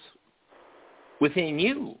is within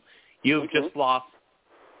you. You've just lost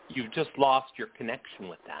your connection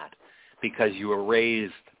with that because you were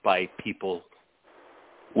raised by people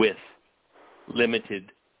with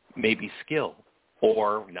limited maybe skill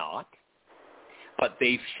or not, but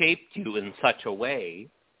they've shaped you in such a way,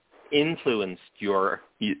 influenced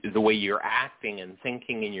the way you're acting and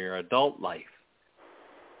thinking in your adult life,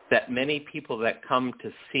 that many people that come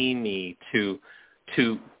to see me to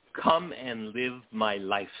come and live my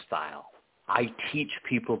lifestyle. I teach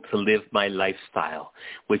people to live my lifestyle,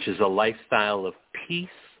 which is a lifestyle of peace,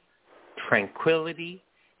 tranquility,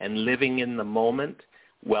 and living in the moment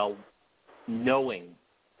while knowing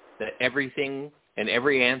that everything and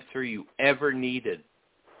every answer you ever needed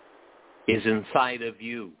is inside of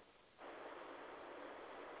you.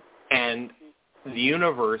 And the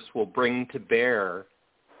universe will bring to bear,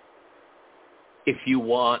 if you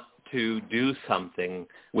want to do something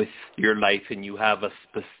with your life and you have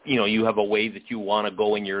a way that you want to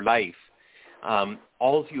go in your life,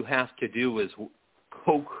 all you have to do is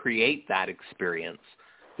co-create that experience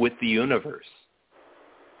with the universe.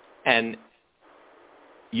 And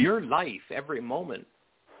your life, every moment,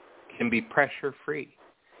 can be pressure-free.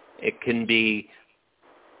 It can be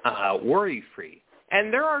worry-free.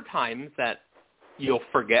 And there are times that you'll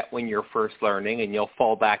forget when you're first learning and you'll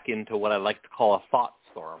fall back into what I like to call a thought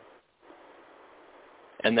storm.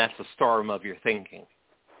 And that's a storm of your thinking.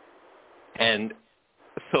 And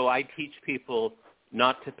so I teach people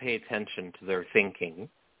not to pay attention to their thinking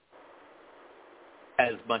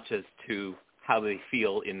as much as to how they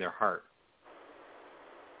feel in their heart.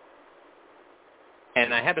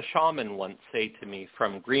 And I had a shaman once say to me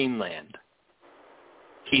from Greenland,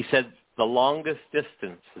 he said, the longest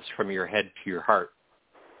distance is from your head to your heart.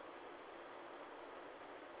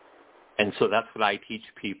 And so that's what I teach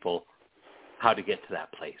people, how to get to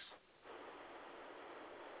that place.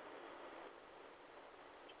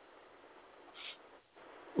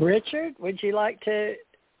 Richard, would you like to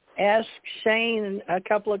ask Shane a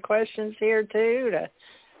couple of questions here too to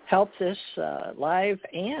help this live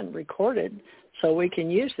and recorded so we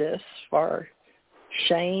can use this for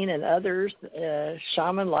Shane and others,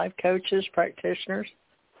 shaman, life coaches, practitioners,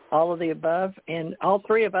 all of the above. And all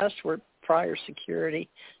three of us were prior security,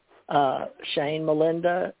 Shane,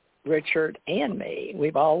 Melinda, Richard, and me.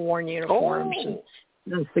 We've all worn uniforms and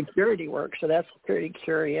done security work, so that's pretty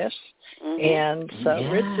curious. And so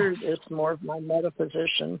Richard is more of my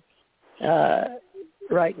metaphysician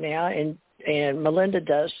right now, and Melinda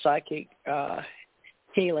does psychic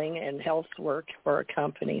healing and health work for a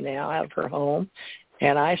company now out of her home.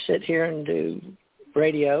 And I sit here and do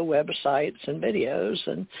radio, websites, and videos.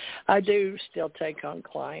 And I do still take on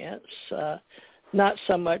clients, not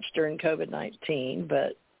so much during COVID-19,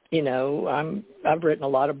 but, you know, I've written a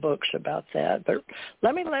lot of books about that. But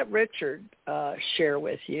let me let Richard share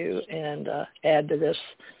with you and add to this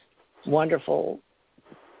wonderful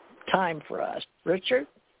time for us. Richard?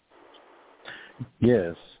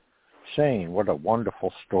 Yes. Shane, what a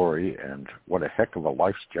wonderful story and what a heck of a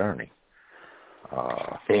life's journey.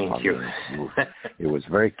 Thank you. It was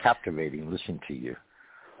very captivating listening to you.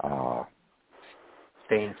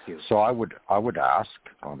 Thank you. So I would ask,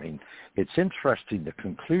 I mean, it's interesting the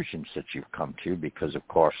conclusions that you've come to because, of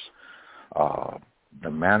course,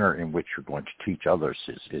 the manner in which you're going to teach others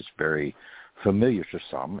is very familiar to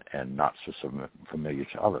some and not so familiar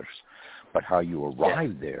to others. But how you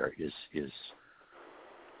arrive there is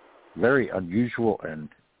very unusual and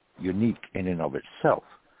unique in and of itself.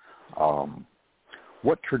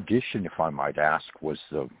 What tradition, if I might ask, was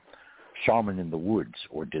the shaman in the woods,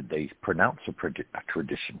 or did they pronounce a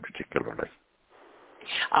tradition particularly?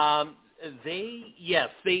 They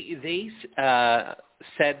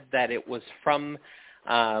said that it was from.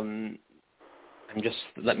 Let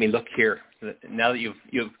me look here. Now that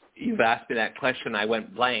you've asked me that question, I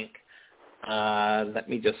went blank. Let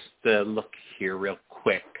me just look here real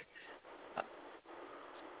quick.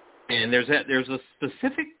 And there's a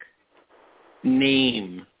specific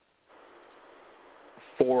name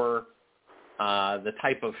for the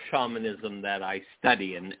type of shamanism that I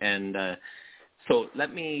study, and so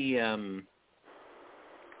let me.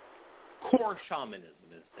 Core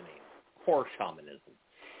shamanism is the name. Core shamanism,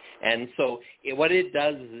 and so what it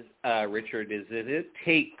does, Richard, is that it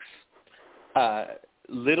takes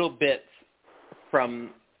little bits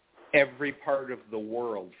from every part of the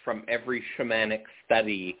world, from every shamanic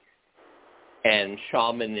study, and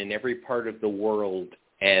shaman in every part of the world,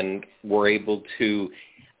 and were able to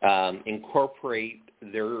incorporate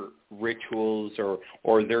their rituals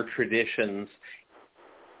or their traditions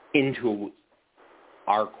into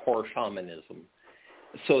our core shamanism,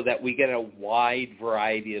 so that we get a wide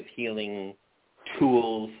variety of healing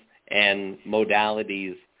tools and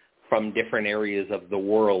modalities from different areas of the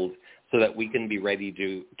world, so that we can be ready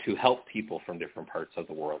to help people from different parts of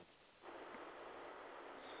the world.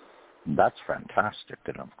 That's fantastic,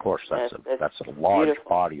 and of course that's a large beautiful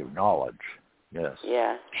body of knowledge. Yes.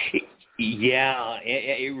 Yeah. Yeah,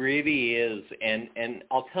 it really is, and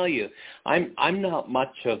I'll tell you, I'm not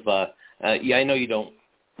much of a. I know you don't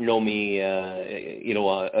know me,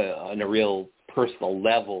 on a real personal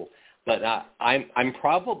level, but I'm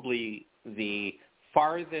probably the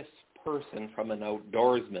farthest person from an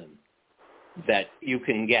outdoorsman that you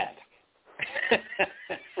can get.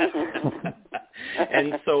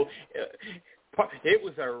 And so it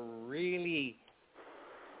was a really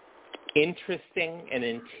interesting and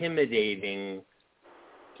intimidating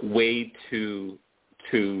way to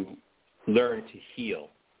learn to heal,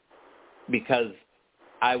 because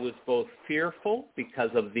I was both fearful because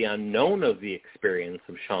of the unknown of the experience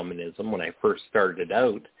of shamanism when I first started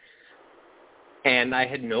out, and I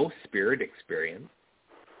had no spirit experience.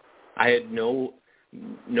 I had no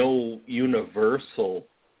universal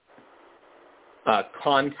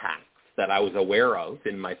contacts that I was aware of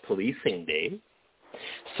in my policing days.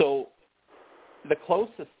 So the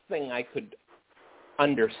closest thing I could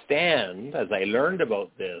understand as I learned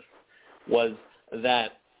about this was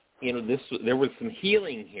that, there was some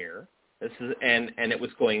healing here. And it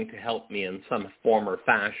was going to help me in some form or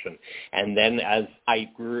fashion. And then as I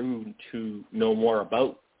grew to know more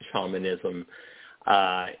about shamanism,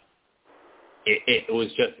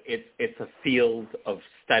 it's a field of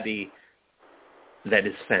study that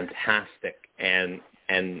is fantastic and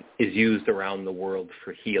is used around the world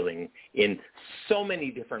for healing in so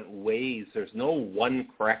many different ways. There's no one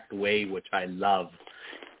correct way, which I love.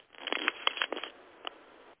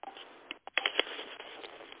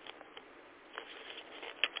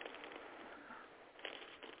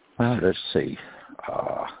 Let's see.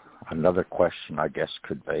 Another question, I guess,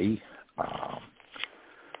 could be,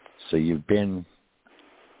 so you've been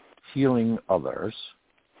healing others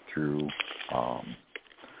through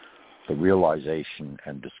the realization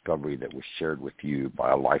and discovery that was shared with you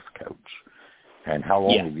by a life coach. And how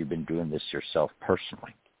long have you been doing this yourself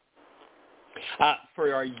personally?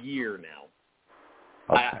 For a year now.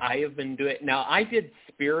 Okay. I have been doing. Now, I did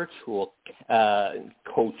spiritual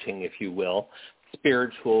coaching, if you will,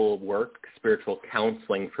 spiritual work, spiritual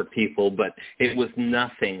counseling for people, but it was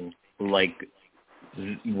nothing like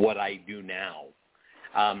what I do now.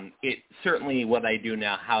 It certainly what I do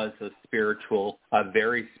now has a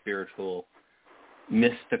very spiritual,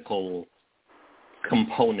 mystical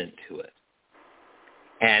component to it.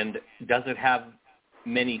 And does it have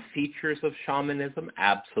many features of shamanism?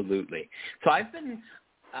 Absolutely. So I've been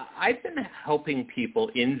helping people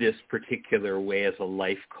in this particular way as a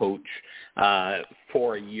life coach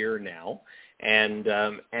for a year now, and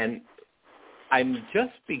I'm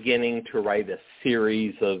just beginning to write a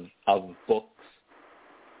series of books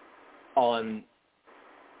on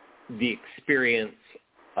the experience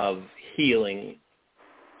of healing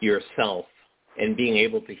yourself and being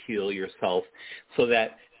able to heal yourself, so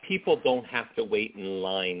that people don't have to wait in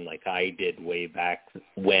line like I did way back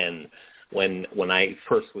when I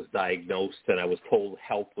first was diagnosed and I was told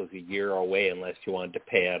help was a year away unless you wanted to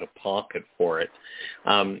pay out of pocket for it.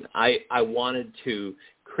 I wanted to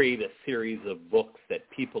create a series of books that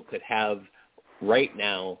people could have right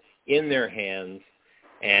now in their hands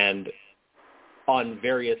and on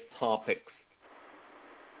various topics,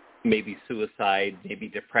 maybe suicide, maybe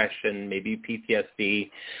depression, maybe PTSD,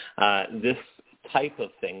 this type of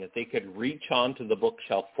thing that they could reach onto the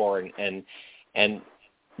bookshelf for and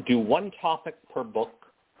do one topic per book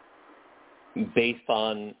based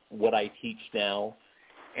on what I teach now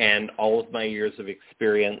and all of my years of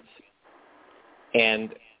experience.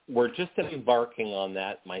 And we're just embarking on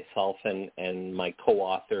that, myself and my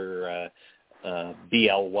co-author,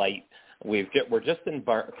 B.L. White. We're just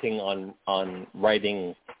embarking on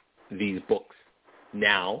writing these books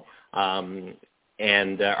now.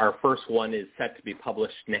 And our first one is set to be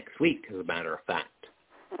published next week, as a matter of fact.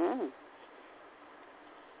 Mm.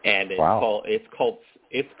 And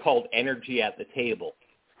it's called Energy at the Table,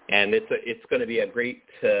 and it's going to be a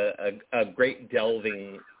great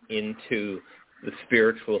delving into the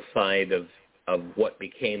spiritual side of what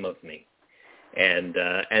became of me, and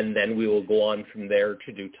then we will go on from there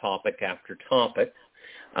to do topic after topic.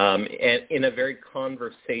 and in a very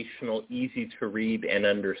conversational, easy to read and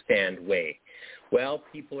understand way. Well,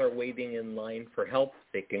 people are waiting in line for help.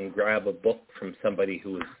 They can grab a book from somebody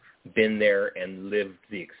who has been there and lived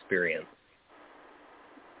the experience.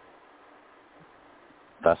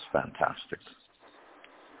 That's fantastic.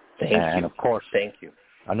 Thank you. Of course, thank you.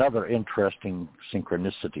 Another interesting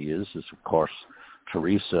synchronicity is of course,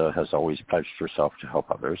 Teresa has always pledged herself to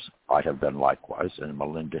help others. I have done likewise, and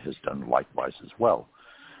Melinda has done likewise as well.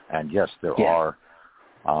 And yes, there are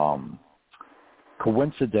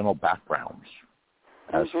coincidental backgrounds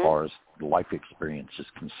as far as life experience is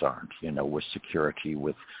concerned, with security,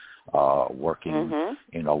 with working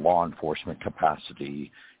in a law enforcement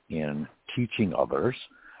capacity, in teaching others,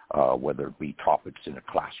 whether it be topics in a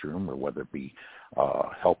classroom or whether it be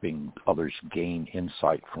helping others gain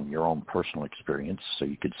insight from your own personal experience. So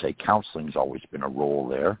you could say counseling's always been a role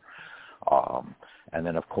there. And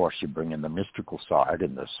then, of course, you bring in the mystical side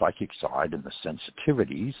and the psychic side and the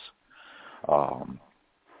sensitivities.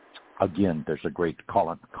 Again, there's a great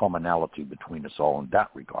commonality between us all in that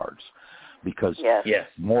regards, because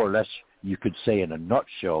more or less you could say in a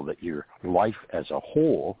nutshell that your life as a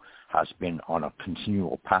whole has been on a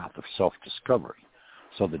continual path of self-discovery,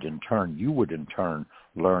 so that you would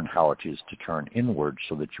learn how it is to turn inward,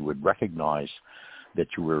 so that you would recognize that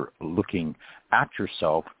you were looking at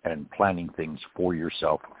yourself and planning things for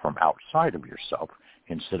yourself from outside of yourself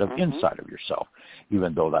instead of inside of yourself,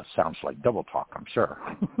 even though that sounds like double talk, I'm sure.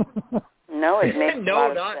 No, it makes a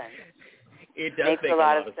lot of sense. It does make a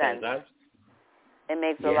lot of sense. It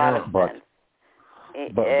makes a lot of sense.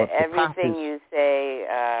 But everything you say,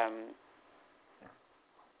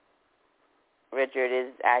 Richard,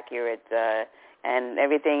 is accurate, and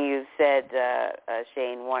everything you've said,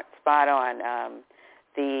 Shane, spot on.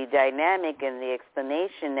 The dynamic and the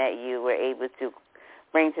explanation that you were able to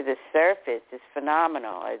bring to the surface is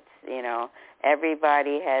phenomenal. It's,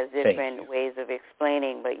 everybody has different ways of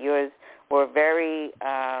explaining, but yours were very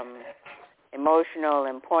emotional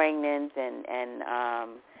and poignant and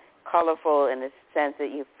colorful in the sense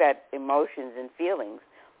that you fed emotions and feelings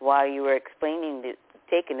while you were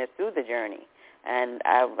taking us through the journey. And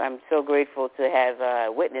I'm so grateful to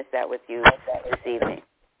have witnessed that with you this evening.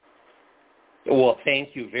 Well,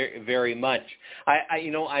 thank you very, very much.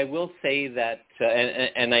 I will say that,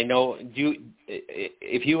 and I know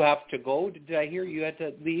if you have to go, did I hear you had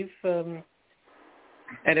to leave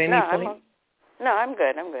at any point? No, I'm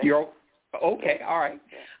good. You're okay. All right.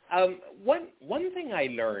 One thing I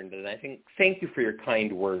learned, and I think, thank you for your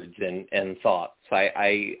kind words and thoughts.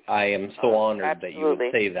 I am so honored that you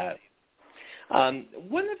would say that.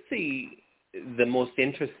 One of the most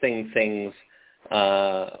interesting things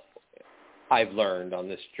I've learned on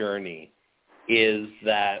this journey is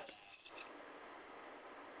that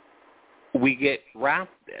we get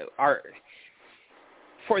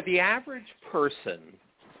for the average person,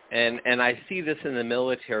 and I see this in the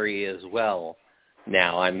military as well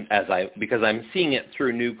now, because I'm seeing it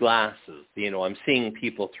through new glasses. I'm seeing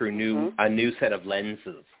people through a new set of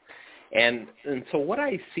lenses. And so what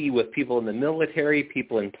I see with people in the military,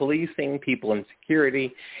 people in policing, people in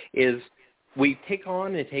security, is we take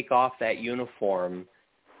on and take off that uniform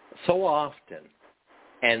so often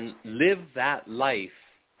and live that life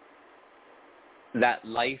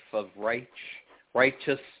of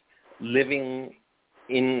righteous living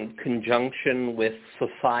in conjunction with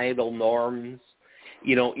societal norms.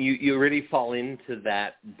 You really fall into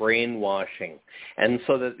that brainwashing. And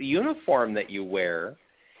so that the uniform that you wear,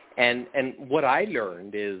 and what I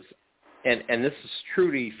learned is, and this is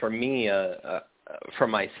truly for me, for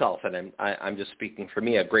myself, and I'm just speaking for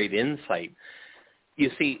me, a great insight.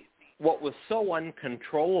 You see, what was so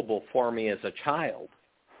uncontrollable for me as a child,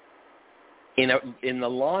 in the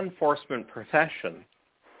law enforcement profession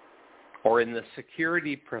or in the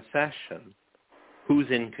security profession, who's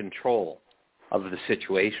in control of the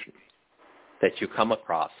situation that you come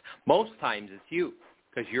across? Most times it's you,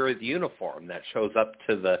 because you're the uniform that shows up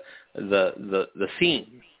to the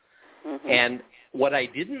scene. And what I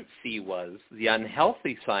didn't see was the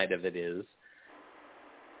unhealthy side of it is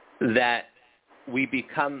that we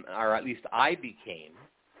become, or at least I became,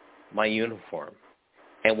 my uniform.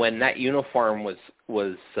 And when that uniform was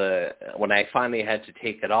when I finally had to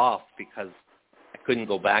take it off because I couldn't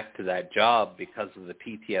go back to that job because of the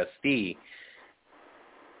PTSD,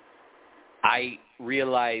 I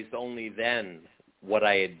realized only then what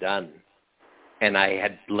I had done. And I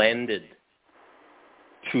had blended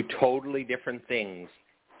two totally different things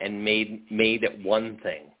and made it one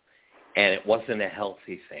thing. And it wasn't a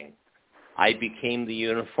healthy thing. I became the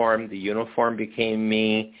uniform became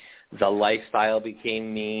me, the lifestyle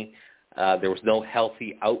became me, There was no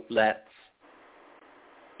healthy outlets.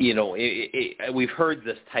 You know, we've heard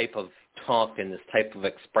this type of talk and this type of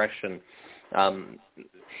expression.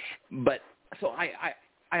 But so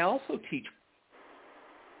I also teach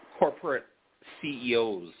corporate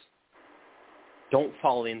CEOs, don't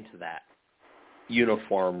fall into that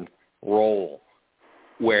uniform role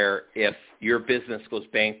where if your business goes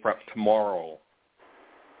bankrupt tomorrow,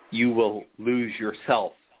 you will lose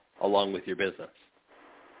yourself along with your business.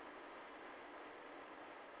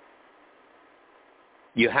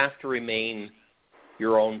 You have to remain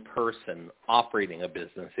your own person operating a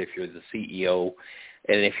business if you're the CEO.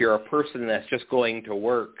 And if you're a person that's just going to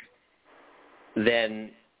work,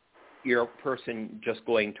 then you're a person just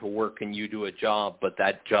going to work and you do a job, but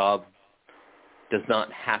that job does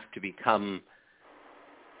not have to become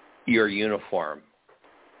your uniform.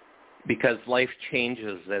 Because life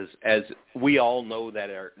changes, as we all know that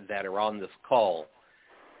are on this call.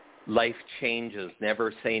 Life changes.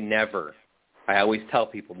 Never say never. I always tell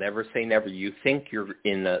people, never say never. You think you're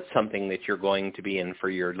in something that you're going to be in for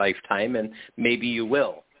your lifetime, and maybe you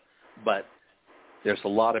will. But there's a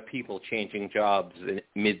lot of people changing jobs in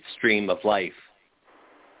midstream of life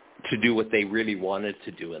to do what they really wanted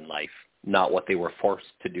to do in life, not what they were forced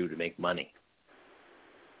to do to make money.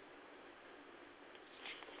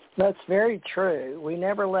 That's very true. We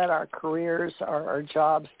never let our careers or our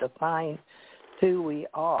jobs define who we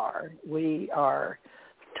are. We are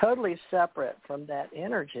totally separate from that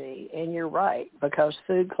energy. And you're right, because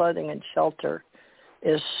food, clothing, and shelter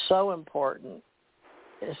is so important,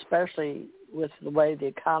 especially with the way the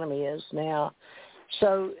economy is now.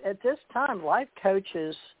 So at this time, life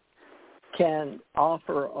coaches can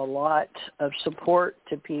offer a lot of support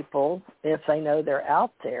to people if they know they're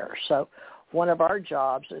out there. So one of our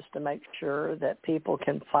jobs is to make sure that people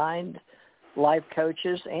can find life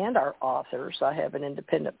coaches and our authors. I have an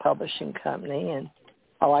independent publishing company, and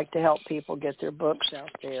I like to help people get their books out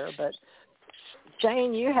there. But,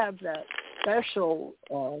 Jane, you have that special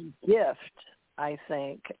gift, I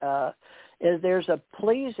think, is there's a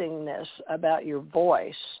pleasingness about your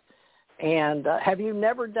voice. And have you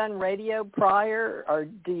never done radio prior, or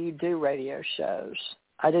do you do radio shows?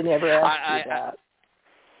 I didn't ever ask you that.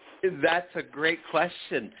 That's a great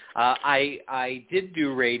question. I did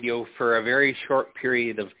do radio for a very short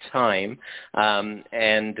period of time, and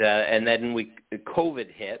then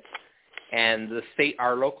COVID hit, and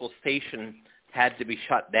our local station had to be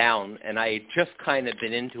shut down, and I had just kind of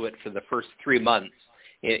been into it for the first 3 months.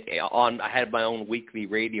 I had my own weekly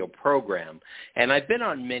radio program, and I've been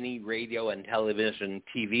on many radio and television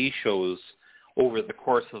TV shows over the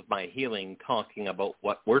course of my healing, talking about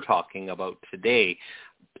what we're talking about today,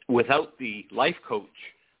 without the life coach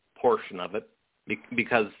portion of it,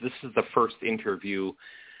 because this is the first interview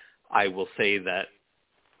I will say that,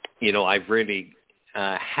 you know, I've really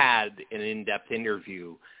had an in-depth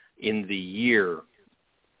interview in the year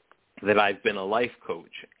that I've been a life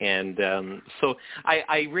coach. And so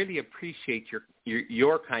I really appreciate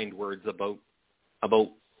your kind words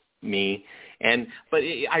about me. But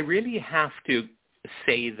I really have to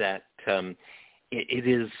say that it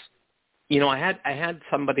is, you know, I had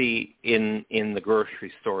somebody in the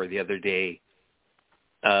grocery store the other day,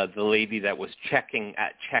 the lady that was checking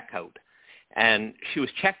at checkout, and she was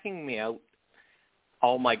checking me out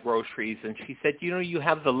all my groceries, and she said, you know, you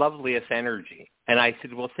have the loveliest energy. And I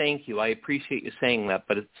said, well, thank you. I appreciate you saying that,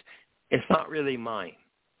 but it's not really mine.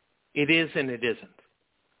 It is and it isn't.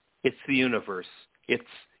 It's the universe.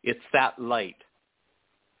 It's that light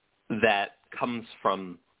that comes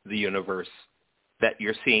from the universe that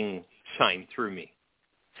you're seeing shine through me.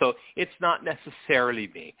 So it's not necessarily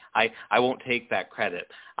me. I won't take that credit.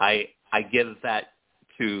 I give that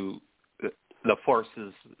to the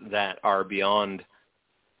forces that are beyond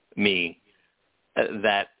me,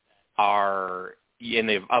 that are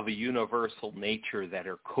of a universal nature, that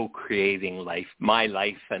are co-creating life, my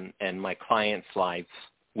life and my clients' lives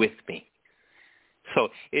with me. So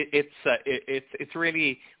it's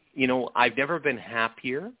really, you know, I've never been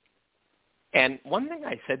happier. And one thing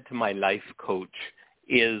I said to my life coach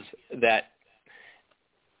is that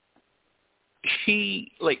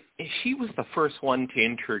she was the first one to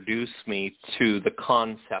introduce me to the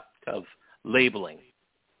concept of labeling.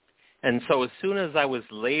 And so as soon as I was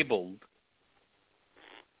labeled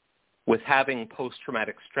with having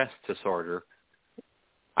post-traumatic stress disorder,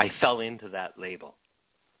 I fell into that label.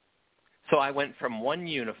 So I went from one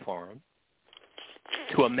uniform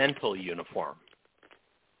to a mental uniform.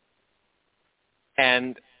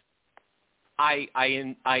 And I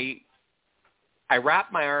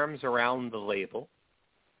wrapped my arms around the label.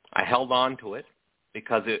 I held on to it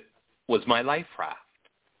because it was my life raft.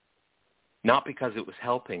 not because it was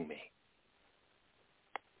helping me.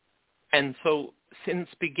 And so since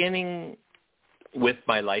beginning with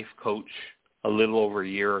my life coach a little over a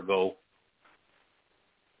year ago,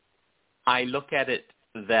 I look at it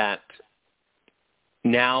that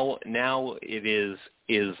now it is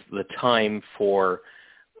the time for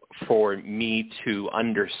me to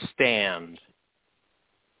understand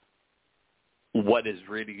what is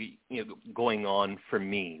really going on for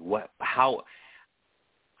me. How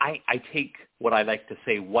I take what I like to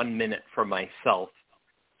say 1 minute for myself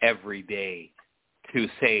every day to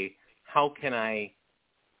say, how can I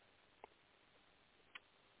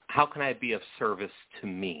be of service to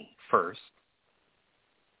me first,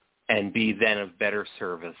 and be then of better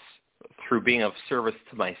service through being of service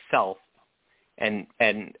to myself, and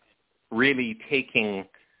really taking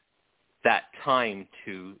that time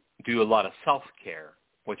to do a lot of self-care,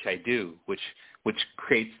 which I do, which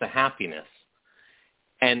creates the happiness.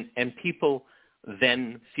 And people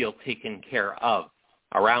then feel taken care of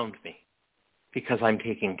around me because I'm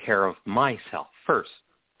taking care of myself first.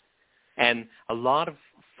 And a lot of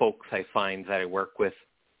folks I find that I work with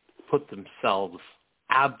put themselves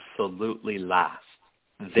absolutely last.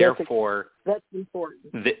 Therefore, that's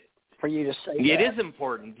important for you to say. It that. is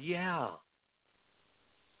important, yeah.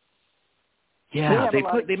 Yeah,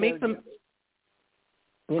 they make them.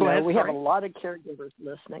 We have a lot of caregivers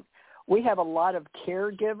listening. We have a lot of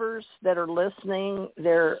caregivers that are listening.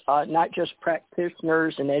 They're not just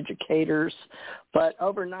practitioners and educators, but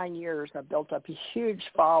over 9 years I've built up a huge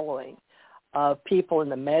following of people in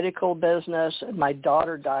the medical business. My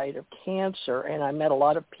daughter died of cancer, and I met a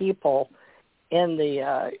lot of people in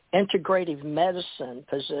the integrative medicine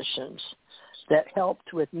positions that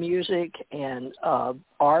helped with music and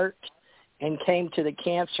art, and came to the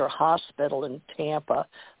cancer hospital in Tampa,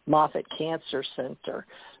 Moffitt Cancer Center.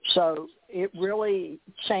 So it really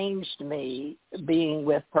changed me being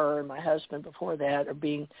with her and my husband before that, or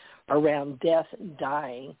being around death and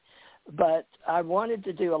dying. But I wanted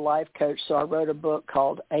to do a life coach, so I wrote a book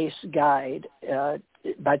called Ace Guide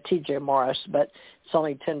by T.J. Morris, but it's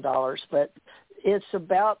only $10. But it's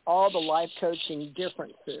about all the life coaching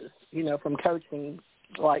differences, from coaching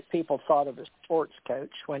like people thought of as sports coach.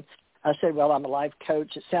 When I said, well, I'm a life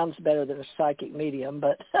coach, it sounds better than a psychic medium,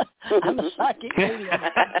 but I'm a psychic medium.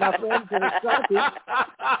 My friends are psychics.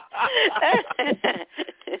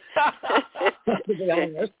 To be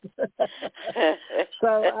honest. So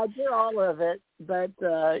I do all of it, but,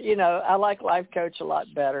 I like life coach a lot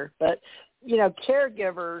better. But,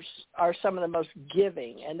 caregivers are some of the most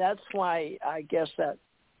giving, and that's why I guess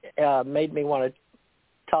that made me want to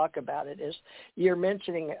talk about it, is you're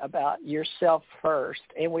mentioning about yourself first.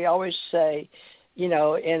 And we always say, in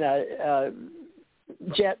a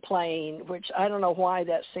jet plane, which I don't know why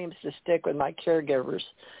that seems to stick with my caregivers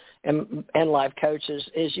and life coaches,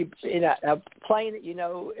 is in a plane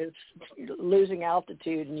that is losing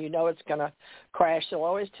altitude and it's going to crash. They'll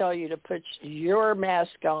always tell you to put your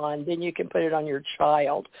mask on, then you can put it on your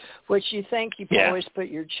child, which you think you can always put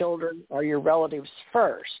your children or your relatives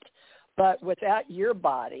first. But without your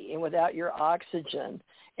body and without your oxygen,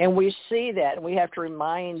 and we see that, and we have to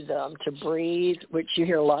remind them to breathe, which you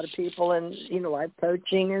hear a lot of people in, life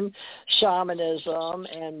coaching and shamanism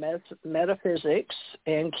and metaphysics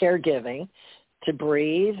and caregiving, to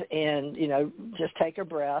breathe and, just take a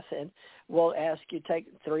breath. And we'll ask you to take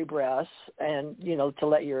 3 breaths and, to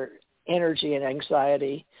let your energy and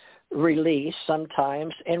anxiety release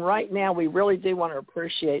sometimes. And right now we really do want to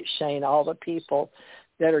appreciate, Shane, all the people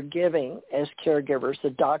that are giving as caregivers,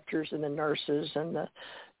 the doctors and the nurses and the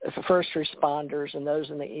first responders and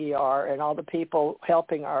those in the ER and all the people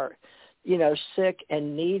helping our, sick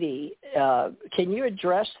and needy. Can you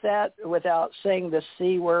address that without saying the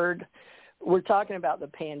C word? We're talking about the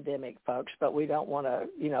pandemic, folks, but we don't want to,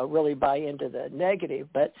 really buy into the negative.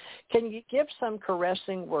 But can you give some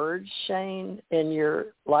caressing words, Shane, in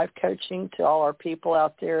your life coaching to all our people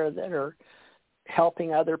out there that are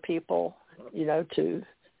helping other people, to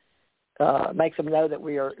make them know that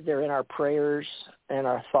they're in our prayers and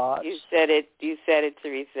our thoughts? You said it,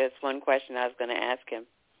 Teresa. That's one question I was going to ask him.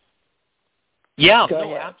 Yeah,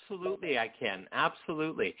 no, absolutely I can.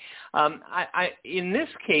 Absolutely. I in this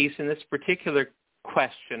case, in this particular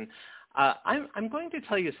question, I'm going to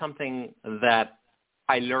tell you something that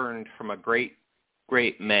I learned from a great,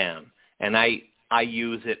 great man, and I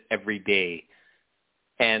use it every day.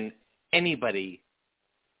 And anybody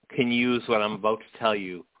can use what I'm about to tell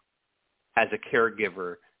you as a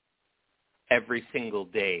caregiver every single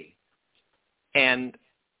day. And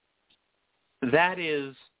that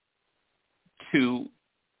is to,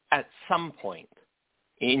 at some point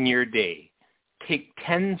in your day, take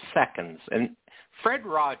 10 seconds. And Fred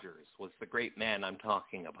Rogers was the great man I'm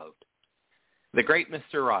talking about, the great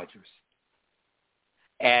Mr. Rogers.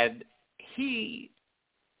 And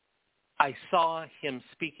I saw him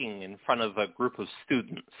speaking in front of a group of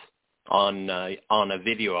students on a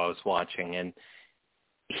video I was watching, and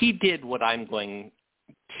he did what I'm going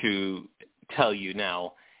to tell you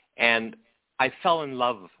now, and I fell in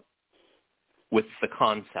love with the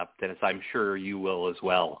concept, as I'm sure you will as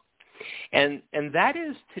well. And that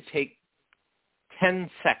is to take 10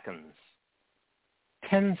 seconds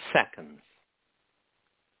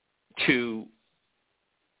to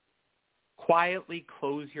quietly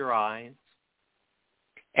close your eyes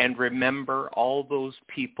and remember all those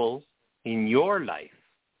people in your life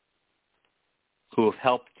who have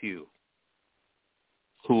helped you,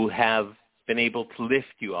 who have been able to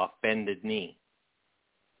lift you off bended knee,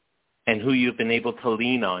 and who you've been able to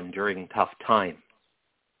lean on during tough times.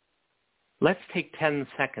 Let's take 10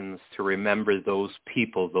 seconds to remember those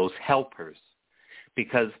people, those helpers,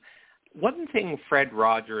 because one thing Fred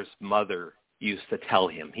Rogers' mother used to tell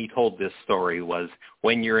him, he told this story, was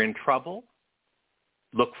when you're in trouble,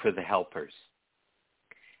 look for the helpers.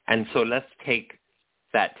 And so let's take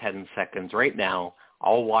that 10 seconds right now.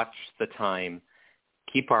 I'll watch the time,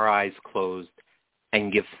 keep our eyes closed,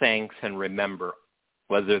 and give thanks and remember,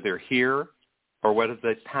 whether they're here or whether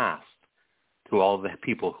they've passed, to all the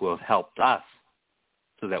people who have helped us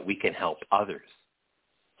so that we can help others.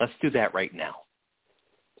 Let's do that right now.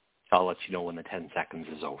 I'll let you know when the 10 seconds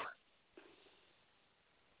is over.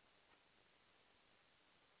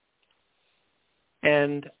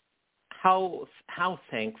 And how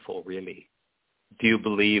thankful, really, do you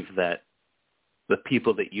believe that the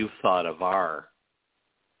people that you've thought of are,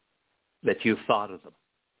 that you've thought of them,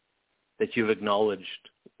 that you've acknowledged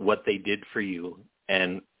what they did for you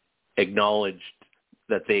and acknowledged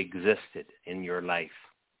that they existed in your life?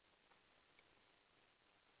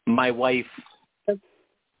 My wife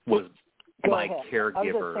was my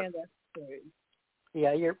caregiver.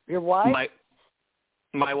 Yeah, your wife?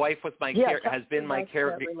 My wife was has been my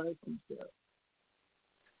caregiver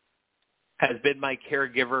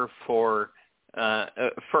for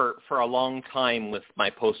a long time with my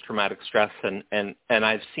post-traumatic stress, and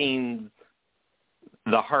I've seen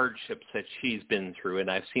the hardships that she's been through,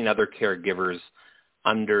 and I've seen other caregivers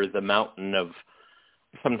under the mountain of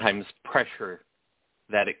sometimes pressure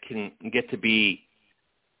that it can get to be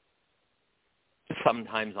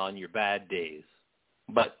sometimes on your bad days.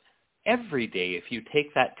 But every day, if you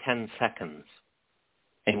take that 10 seconds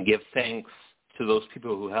and give thanks to those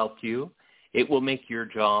people who helped you, it will make your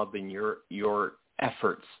job and your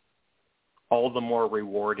efforts all the more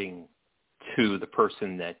rewarding to the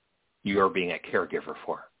person that you are being a caregiver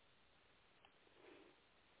for.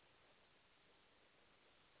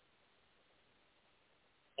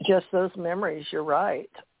 Just those memories, you're right.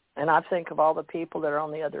 And I think of all the people that are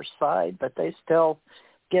on the other side, but they still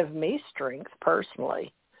give me strength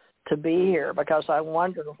personally to be here, because I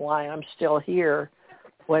wonder why I'm still here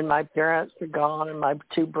when my parents are gone and my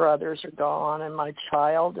two brothers are gone and my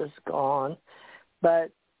child is gone.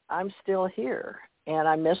 But I'm still here, and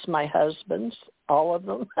I miss my husbands, all of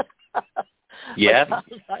them. Yes.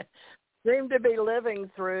 I seem to be living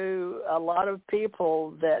through a lot of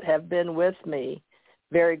people that have been with me,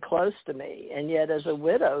 very close to me, and yet as a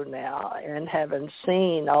widow now and having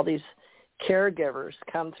seen all these caregivers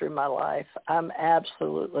come through my life, I'm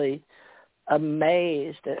absolutely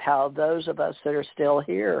amazed at how those of us that are still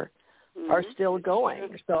here are still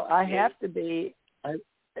going. So I have to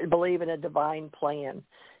believe in a divine plan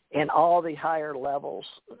in all the higher levels,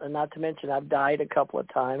 and not to mention I've died a couple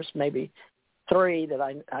of times, maybe 3 that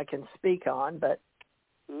I can speak on, but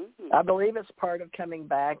I believe it's part of coming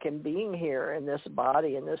back and being here in this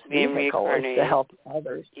body, in this vehicle, is to help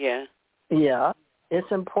others. Yeah. Yeah. It's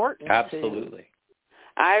important. Absolutely.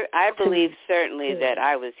 I believe certainly that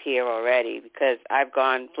I was here already, because I've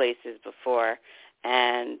gone places before,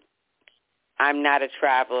 and I'm not a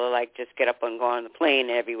traveler, like just get up and go on the plane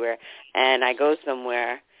everywhere. And I go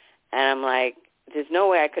somewhere, and I'm like, there's no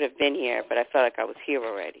way I could have been here, but I felt like I was here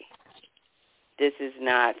already. This is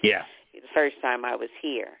not the first time I was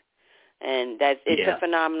here. And it's a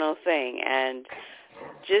phenomenal thing. And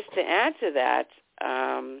just to add to that,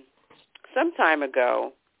 some time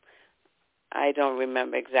ago, I don't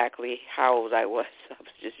remember exactly how old I was. I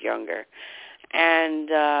was just younger. And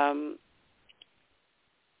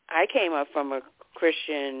I came up from a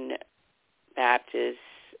Christian Baptist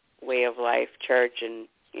way of life, church, and,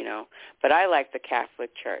 but I like the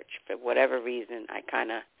Catholic Church. For whatever reason,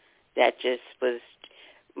 that just was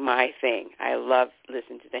my thing. I love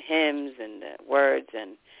listening to the hymns and the words,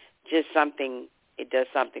 and just something, it does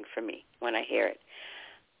something for me when I hear it.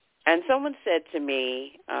 And someone said to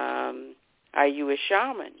me, are you a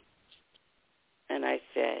shaman? And I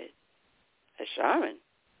said, a shaman?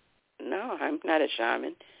 No, I'm not a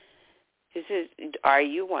shaman. He says, are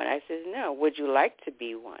you one? I said, no. Would you like to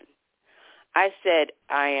be one? I said,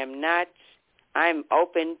 I am not. I'm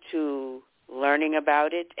open to learning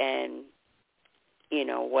about it and,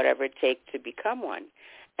 whatever it takes to become one.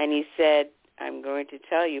 And he said, I'm going to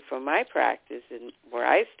tell you from my practice and where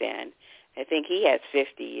I stand, I think he has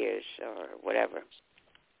 50 years or whatever.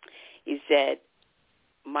 He said,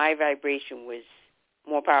 my vibration was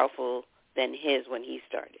more powerful than his when he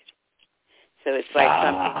started. So it's like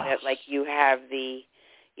something that, like, you have the,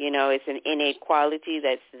 it's an innate quality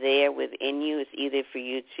that's there within you. It's either for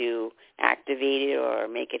you to activate it or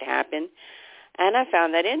make it happen. And I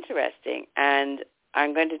found that interesting. And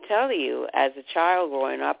I'm going to tell you, as a child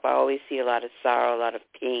growing up, I always see a lot of sorrow, a lot of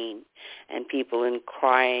pain, and people in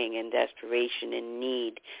crying and desperation and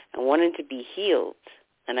need and wanting to be healed.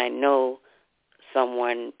 And I know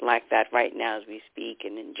someone like that right now as we speak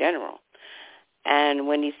and in general. And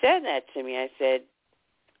when he said that to me, I said,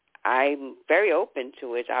 I'm very open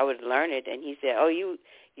to it. I would learn it. And he said, oh,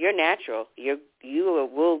 you're natural. You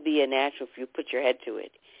will be a natural if you put your head to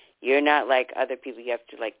it. You're not like other people. You have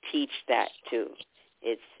to, like, teach that too.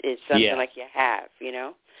 It's something like you have,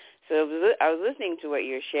 So I was listening to what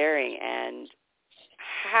you're sharing, and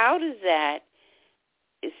how does that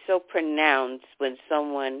is so pronounced when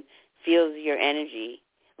someone feels your energy?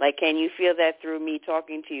 Like, can you feel that through me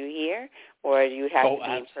talking to you here, or you would have to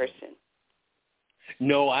be in person?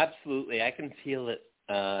 No, absolutely. I can feel it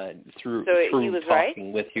through he was talking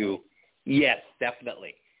right? with you. Yes,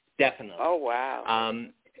 definitely. Oh, wow.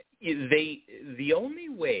 The only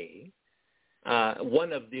way,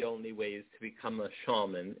 one of the only ways to become a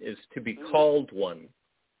shaman is to be called one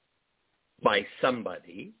by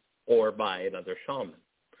somebody or by another shaman.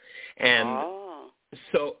 And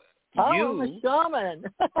so I'm a shaman.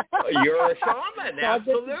 You're a shaman,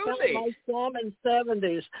 absolutely. My shaman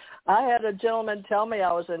 70s. I had a gentleman tell me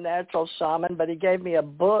I was a natural shaman, but he gave me a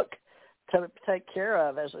book to take care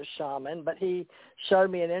of as a shaman, but he showed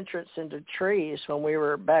me an entrance into trees when we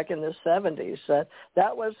were back in the 70s.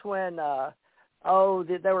 That was when,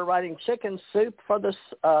 they were writing Chicken Soup for the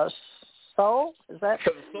Soul? Is that?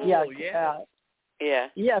 For the Soul, yeah.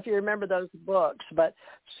 Yeah, if you remember those books. But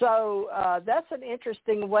so that's an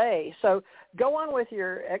interesting way. So go on with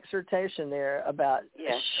your exhortation there about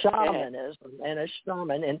shamanism and a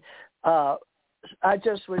shaman. And I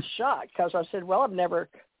just was shocked because I said, well, I've never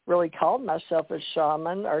really called myself a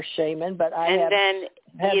shaman or shaman, but I have. And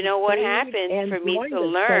then, you know what happened for me to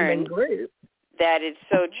learn that it's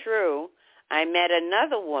so true? I met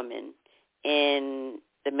another woman in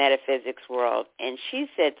the metaphysics world, and she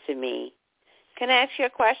said to me, can I ask you a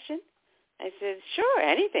question? I said, sure,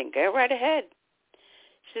 anything. Go right ahead.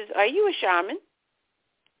 She says, are you a shaman?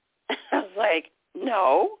 I was like,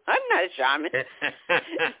 no, I'm not a shaman.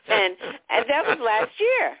 and that was last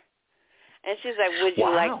year. And she's like,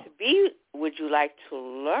 would you like to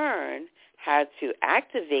learn how to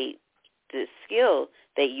activate the skill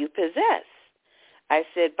that you possess? I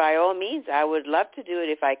said, by all means, I would love to do it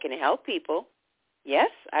if I can help people. Yes,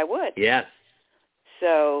 I would. Yes.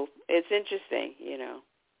 So it's interesting,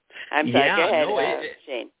 I'm sorry, go ahead,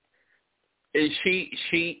 Shane.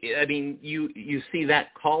 She. I mean, you see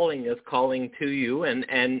that calling is calling to you,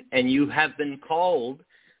 and you have been called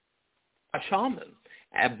a shaman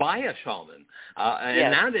by a shaman,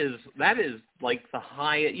 and that is like the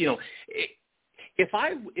highest. If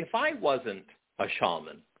I wasn't a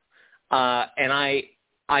shaman, and I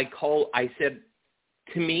said,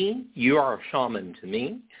 to me, you are a shaman. To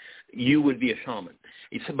me, you would be a shaman.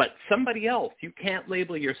 But somebody else, you can't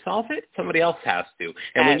label yourself it. Somebody else has to.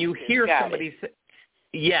 And when you hear somebody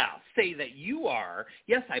say that you are,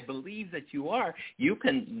 yes, I believe that you are, you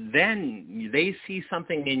can then, they see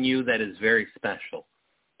something in you that is very special.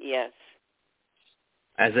 Yes.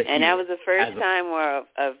 And that was the first time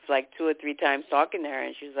of like 2 or 3 times talking to her,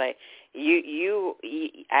 and she was like, you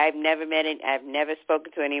I've never met it, I've never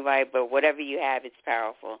spoken to anybody, but whatever you have, it's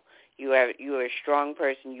powerful. You are a strong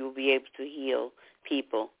person. You'll be able to heal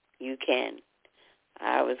people. You can.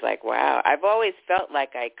 I was like, wow. I've always felt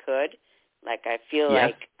like I could. Like I feel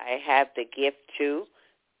like I have the gift too.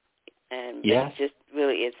 And it's just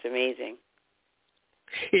really, it's amazing.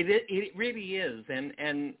 It really is.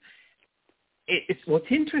 And it's what's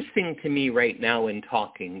interesting to me right now in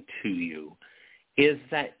talking to you is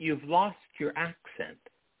that you've lost your accent.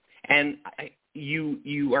 And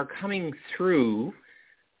you are coming through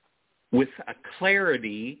with a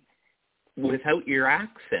clarity without your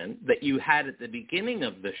accent that you had at the beginning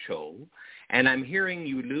of the show, and I'm hearing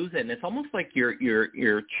you lose it, and it's almost like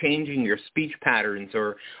you're changing your speech patterns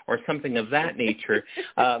or something of that nature.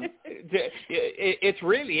 It's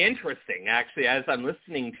really interesting, actually, as I'm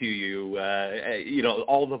listening to you.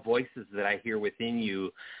 All the voices that I hear within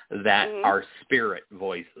you that are spirit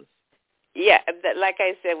voices. Yeah, like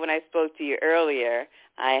I said when I spoke to you earlier,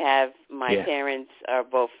 I have my parents are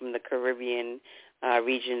both from the Caribbean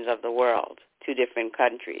regions of the world, 2 different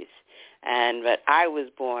countries. But I was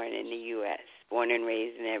born in the U.S., born and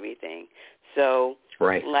raised and everything. So,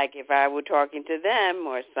 like if I were talking to them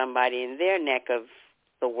or somebody in their neck of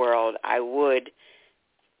the world, I would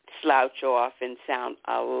slouch off and sound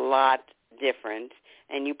a lot different,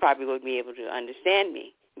 and you probably would be able to understand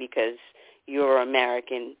me because you're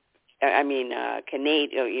American.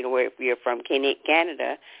 Canadian, where you're from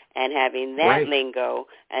Canada, and having that lingo,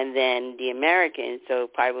 and then the American, so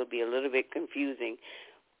it probably would be a little bit confusing.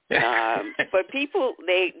 But people,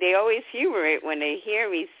 they always humor it when they hear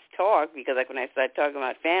me talk, because like when I start talking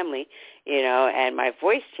about family, and my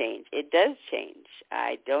voice change, it does change.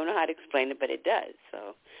 I don't know how to explain it, but it does.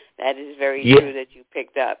 So that is very true that you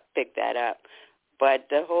picked that up. But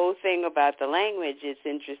the whole thing about the language is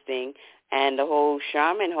interesting, and the whole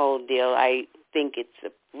shaman whole deal, I think it's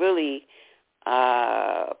a really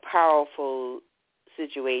powerful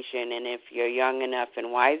situation, and if you're young enough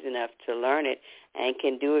and wise enough to learn it and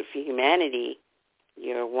can do it for humanity,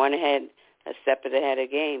 you're a step ahead of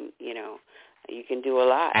game. You can do a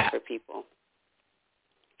lot for people.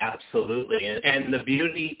 Absolutely, and the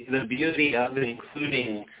beauty of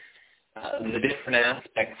including the different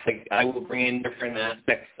aspects, like I will bring in different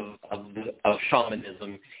aspects of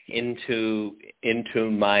shamanism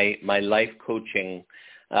into my life coaching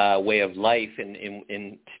way of life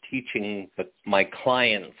in teaching my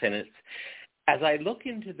clients. And it's, as I look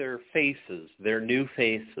into their faces, their new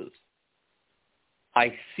faces,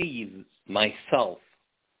 I see myself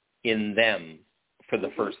in them for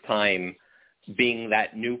the first time, being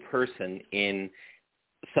that new person in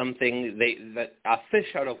something that a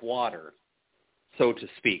fish out of water, so to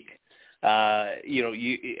speak.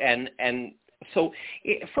 So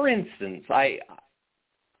for instance,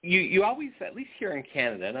 you always, at least here in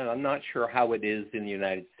Canada, and I'm not sure how it is in the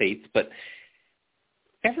United States, but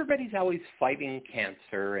everybody's always fighting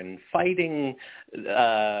cancer and fighting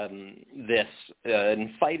this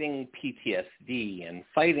and fighting PTSD and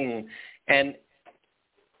fighting, and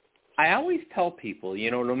I always tell people,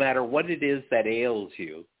 no matter what it is that ails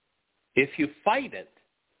you, if you fight it,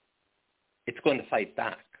 it's going to fight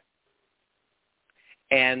back.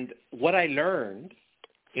 And what I learned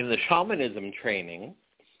in the shamanism training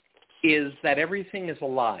is that everything is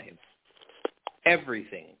alive.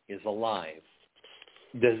 Everything is alive.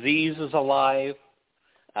 Disease is alive.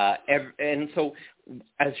 And so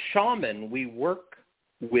as shaman, we work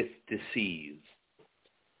with disease.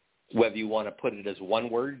 Whether you want to put it as one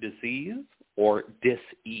word, disease, or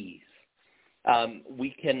dis-ease.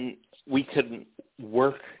 We can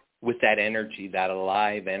work with that energy, that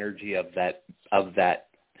alive energy of that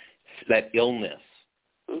illness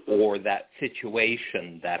or that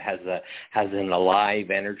situation that has an alive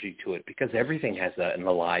energy to it, because everything has an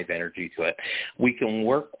alive energy to it. We can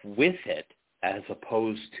work with it as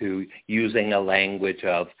opposed to using a language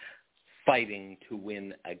of fighting to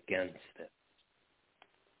win against it.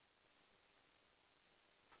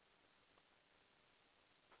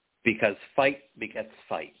 Because fight begets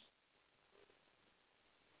fight.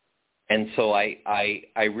 And so I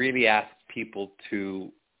really ask people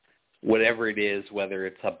to, whatever it is, whether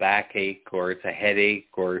it's a backache or it's a headache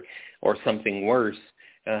or something worse,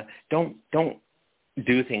 don't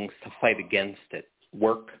do things to fight against it.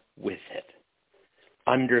 Work with it.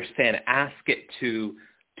 Understand. Ask it to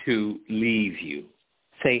leave you.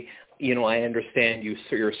 Say, I understand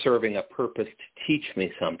you're serving a purpose to teach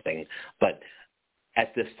me something, but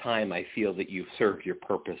at this time, I feel that you've served your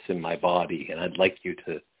purpose in my body, and I'd like you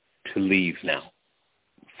to leave now,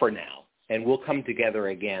 for now. And we'll come together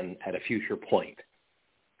again at a future point.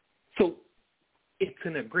 So it's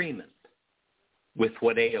an agreement with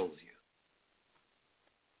what ails you.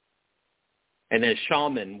 And as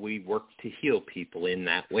shaman, we work to heal people in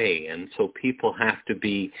that way. And so people have to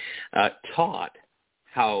be taught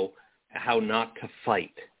how not to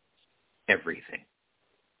fight everything.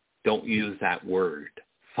 Don't use that word,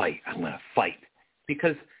 fight. I'm going to fight.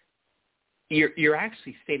 Because you're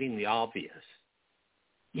actually stating the obvious.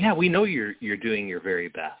 Yeah, we know you're doing your very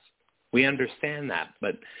best. We understand that,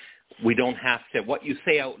 but we don't have to. What you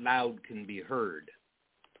say out loud can be heard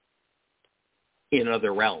in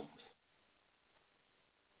other realms.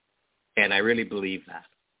 And I really believe that.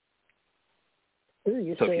 So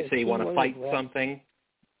if you say you want to fight something,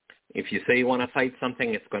 it's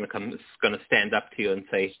going to stand up to you and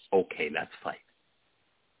say, okay, let's fight.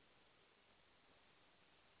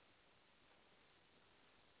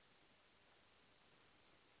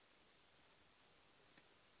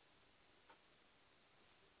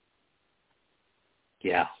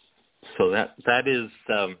 Yeah. So that is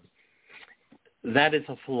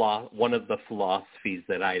one of the philosophies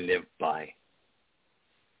that I live by.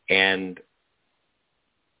 And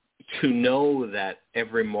to know that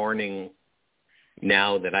every morning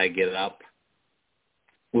now that I get up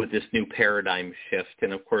with this new paradigm shift,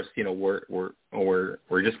 and of course, we're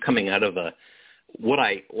just coming out of what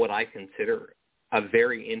I consider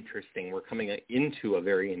we're coming into a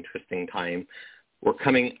very interesting time. We're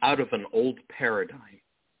coming out of an old paradigm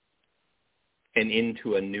and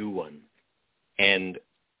into a new one. And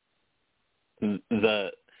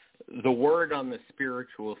the word on the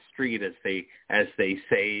spiritual street, as they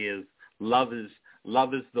say, is love is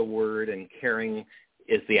the word and caring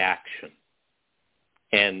is the action.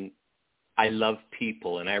 And I love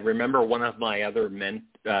people. And I remember one of my other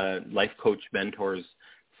life coach mentors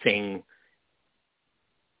saying,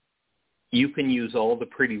 you can use all the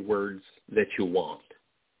pretty words that you want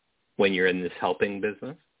when you're in this helping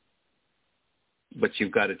business, but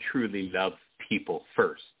you've got to truly love people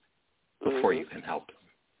first before you can help them.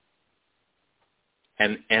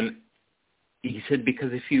 And he said,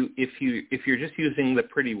 because if you're just using the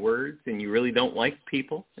pretty words and you really don't like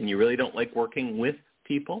people and you really don't like working with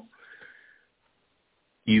people,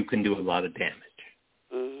 you can do a lot of damage.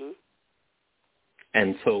 Mm-hmm.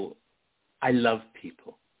 And so I love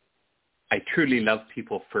people. I truly love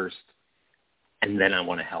people first, and then I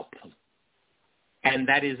want to help them. And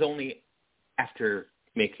that is only after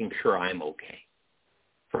making sure I'm okay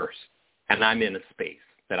first. And I'm in a space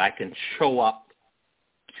that I can show up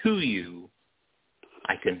to you.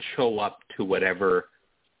 I can show up to whatever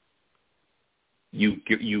you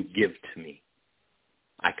give to me.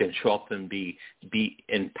 I can show up and be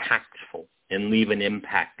impactful and leave an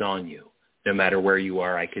impact on you. No matter where you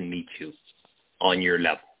are, I can meet you on your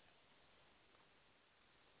level.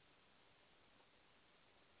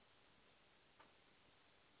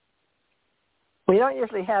 We don't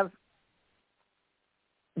usually have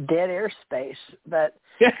dead air space, but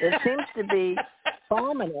it seems to be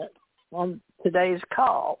prominent on today's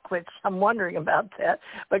call, which I'm wondering about that,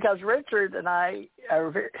 because Richard and I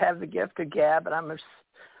have the gift of gab, and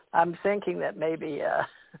I'm thinking that maybe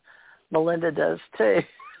Melinda does too.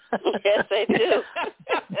 Yes, I do.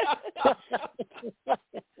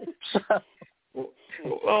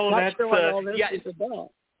 That's sure what all this is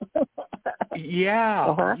about.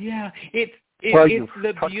 Yeah. It's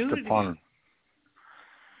the beauty.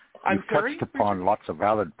 You've touched upon lots of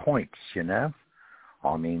valid points,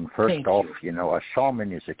 I mean, first off, a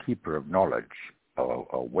shaman is a keeper of knowledge, a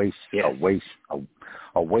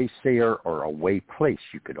waysayer or a way place,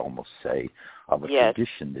 you could almost say, of a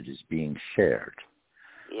tradition that is being shared.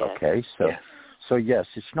 Yes. Okay, so yes,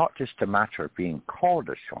 it's not just a matter of being called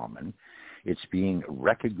a shaman, it's being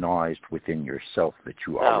recognized within yourself that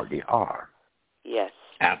you already are. Yes.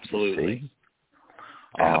 Absolutely.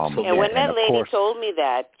 Absolutely. And when that lady told me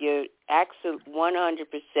that, you're actually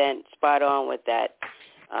 100% spot on with that.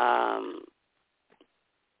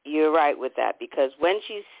 You're right with that, because when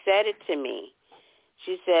she said it to me,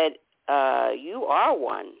 she said, you are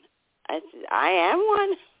one. I said, I am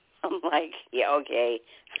one? I'm like, yeah, okay.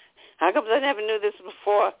 How come I never knew this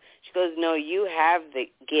before? She goes, no, you have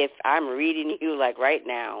the gift. I'm reading you like right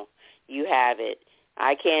now. You have it.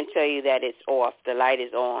 I can't tell you that it's off. The light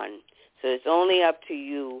is on. So it's only up to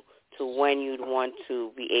you to when you'd want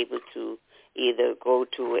to be able to either go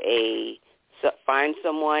to find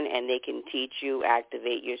someone and they can teach you,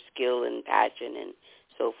 activate your skill and passion and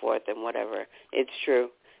so forth and whatever. It's true.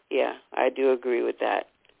 Yeah, I do agree with that.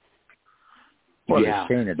 Well, as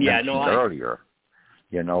Shane had mentioned earlier,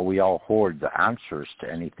 we all hoard the answers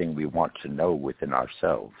to anything we want to know within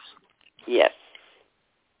ourselves. Yes.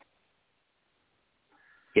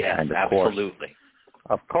 Yes, and absolutely.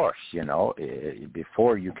 Of course,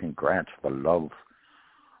 before you can grant the love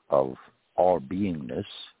of all beingness,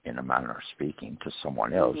 in a manner of speaking, to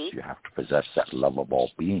someone else, you have to possess that love of all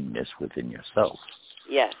beingness within yourself.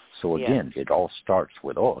 Yes. So again, it all starts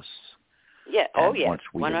with us. Yeah. And once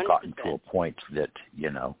we have gotten to a point that,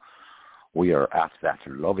 we are at that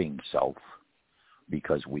loving self,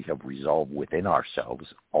 because we have resolved within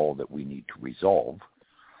ourselves all that we need to resolve,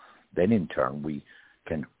 then in turn we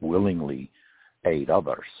can willingly aid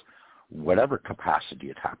others, whatever capacity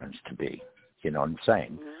it happens to be. You know what I'm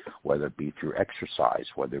saying? Whether it be through exercise,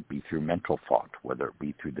 whether it be through mental thought, whether it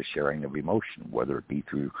be through the sharing of emotion, whether it be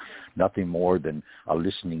through nothing more than a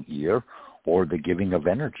listening ear or the giving of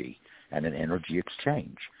energy and an energy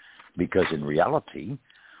exchange. Because in reality,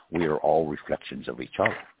 we are all reflections of each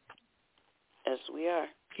other. Yes, we are.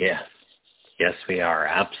 Yes. Yes, we are.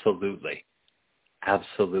 Absolutely.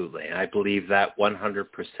 Absolutely. I believe that 100%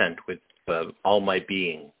 with all my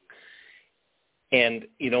being. And,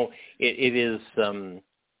 you know, it is,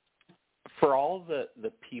 for all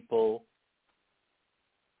the people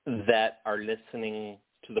that are listening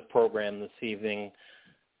to the program this evening,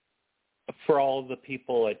 for all the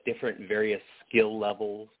people at different various skill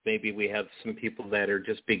levels, maybe we have some people that are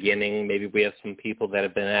just beginning, maybe we have some people that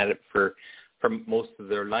have been at it for most of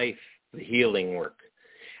their life, the healing work.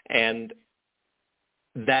 And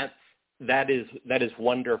that is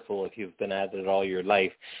wonderful if you've been at it all your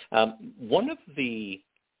life. One of the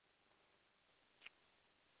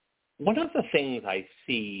things I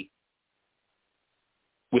see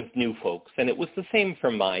with new folks, and it was the same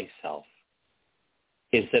for myself,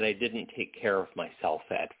 is that I didn't take care of myself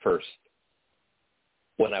at first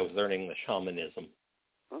when I was learning the shamanism.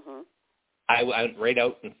 Mm-hmm. I went right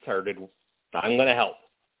out and started, I'm going to help.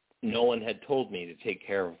 No one had told me to take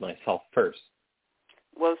care of myself first.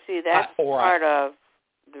 Well, see, that's part of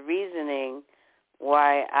the reasoning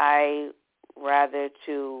why I rather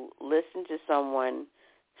to listen to someone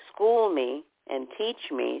school me and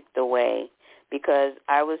teach me the way, because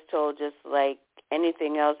I was told, just like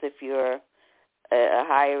anything else, if you're a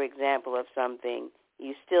higher example of something,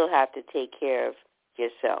 you still have to take care of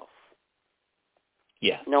yourself.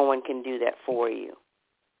 Yeah. No one can do that for you.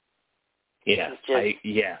 Yeah. It's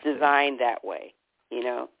just designed that way, you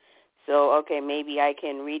know. So, okay, maybe I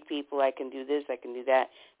can read people, I can do this, I can do that,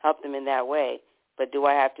 help them in that way. But do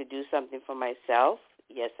I have to do something for myself?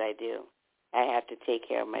 Yes, I do. I have to take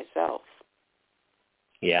care of myself.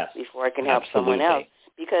 Yes. Before I can help someone else.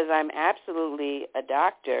 Because I'm absolutely a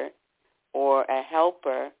doctor or a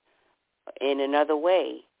helper in another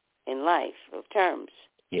way in life of terms.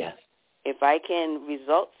 Yes. If I can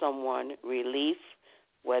result someone relief,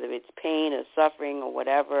 whether it's pain or suffering or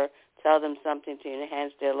whatever, tell them something to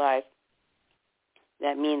enhance their life,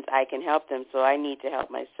 that means I can help them. So I need to help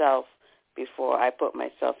myself before I put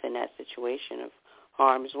myself in that situation of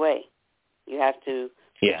harm's way. You have to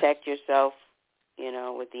protect yourself, you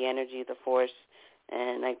know, with the energy, the force,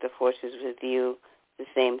 and like the force is with you, the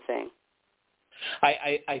same thing.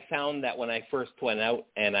 I found that when I first went out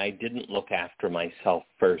and I didn't look after myself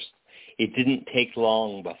first, it didn't take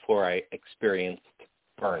long before I experienced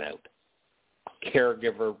burnout,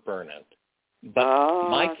 caregiver burnout. But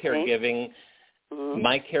my caregiving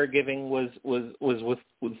was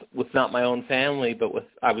with not my own family, but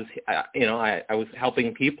I was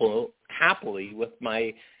helping people happily with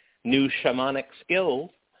my new shamanic skills,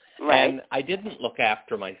 and I didn't look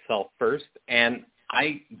after myself first, and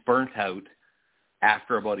I burnt out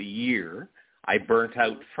after about a year. I burnt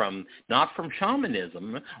out not from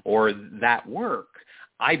shamanism or that work.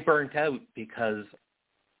 I burnt out because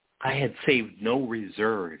I had saved no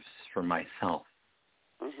reserves for myself.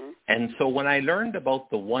 Mm-hmm. And so when I learned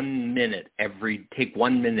about the 1 minute take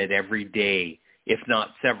 1 minute every day, if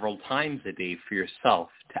not several times a day for yourself,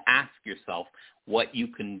 to ask yourself what you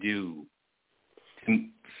can do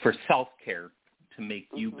for self-care to make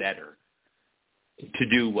you better, to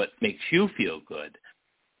do what makes you feel good,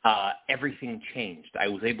 everything changed. I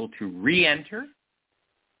was able to re-enter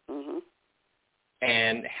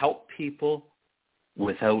and help people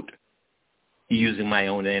without using my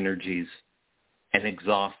own energies and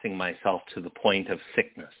exhausting myself to the point of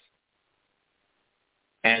sickness.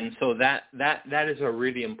 And so that is a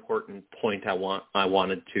really important point I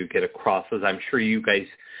wanted to get across, as I'm sure you guys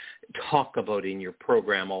talk about in your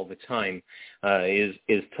program all the time, is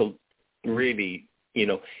to really, you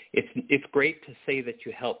know, it's great to say that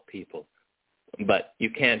you help people, but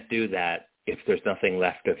you can't do that if there's nothing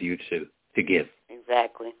left of you to give.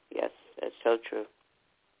 Exactly. Yes, that's so true.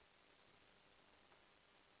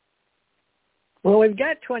 Well, we've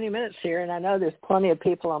got 20 minutes here, and I know there's plenty of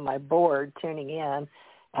people on my board tuning in.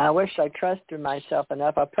 I wish I trusted myself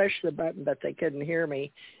enough. I pushed the button, but they couldn't hear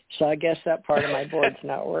me, so I guess that part of my board's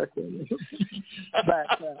not working. But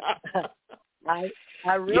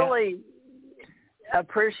I really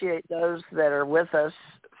appreciate those that are with us,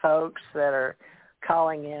 folks that are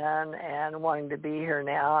calling in and wanting to be here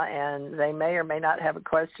now, and they may or may not have a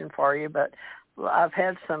question for you, but I've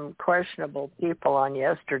had some questionable people on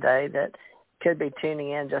yesterday that could be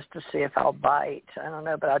tuning in just to see if I'll bite. I don't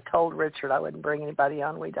know, but I told Richard I wouldn't bring anybody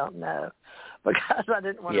on we don't know, because I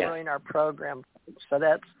didn't want to ruin our program. So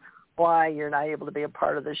that's why you're not able to be a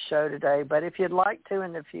part of the show today. But if you'd like to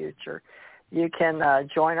in the future, you can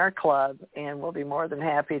join our club, and we'll be more than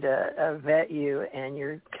happy to vet you and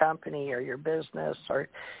your company or your business or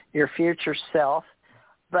your future self.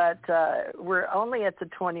 But we're only at the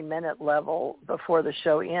 20-minute level before the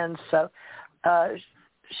show ends. So,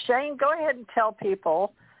 Shane, go ahead and tell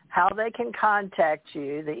people how they can contact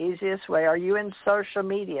you, the easiest way. Are you in social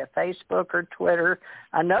media, Facebook or Twitter?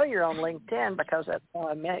 I know you're on LinkedIn because that's how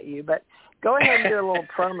I met you, but go ahead and do a little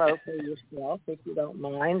promo for yourself if you don't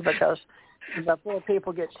mind, because before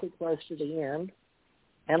people get too close to the end,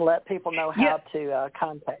 and let people know how to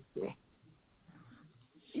contact you.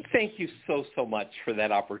 Thank you so much for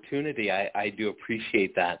that opportunity. I do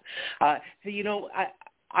appreciate that. I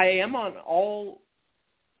am on all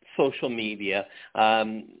social media.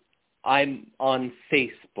 I'm on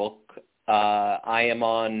Facebook. I am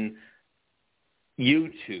on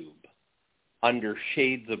YouTube under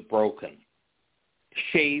Shades of Broken.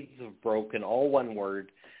 Shades of Broken, all one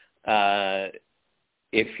word.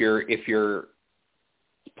 If you're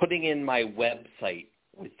putting in my website,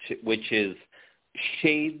 which is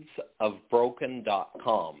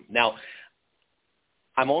shadesofbroken.com. Now,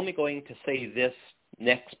 I'm only going to say this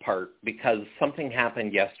next part because something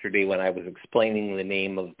happened yesterday when I was explaining the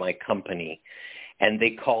name of my company, and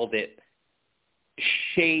they called it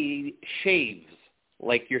shaves,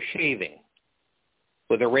 like you're shaving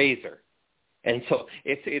with a razor. And so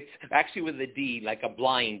it's actually with a D, like a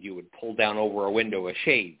blind you would pull down over a window, a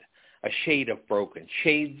shade of broken.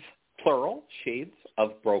 Shades, plural,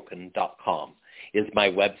 shadesofbroken.com is my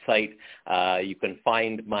website. You can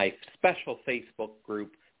find my special Facebook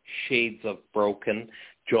group, Shades of Broken.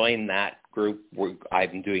 Join that group.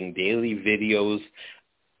 I'm doing daily videos.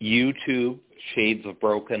 YouTube, Shades of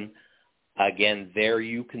Broken. Again, there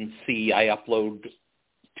you can see I upload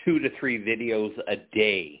 2 to 3 videos a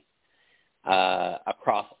day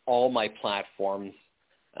across all my platforms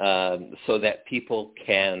so that people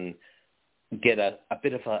can get a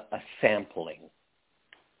bit of a sampling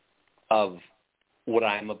of what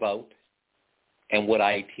I'm about and what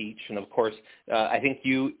I teach. And, of course, I think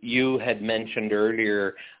you had mentioned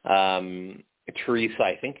earlier, Teresa,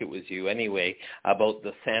 I think it was you anyway, about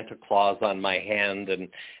the Santa Claus on my hand and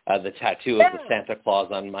the tattoo of the Santa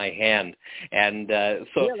Claus on my hand. And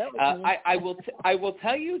I will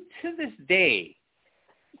tell you, to this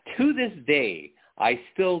day, I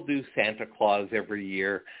still do Santa Claus every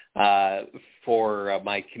year for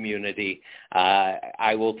my community.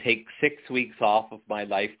 I will take 6 weeks off of my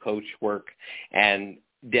life coach work and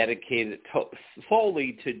dedicate it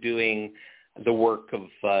solely to doing the work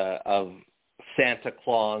of Santa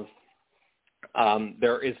Claus.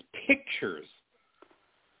 There is pictures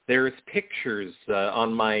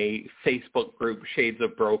on my Facebook group, Shades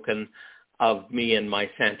of Broken, of me in my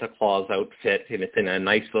Santa Claus outfit, and it's in a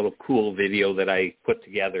nice little cool video that I put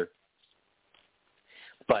together.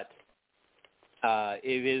 But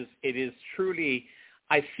it is truly,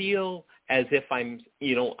 I feel as if I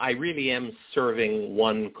really am serving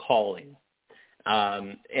one calling,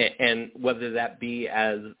 and whether that be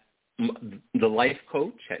as the life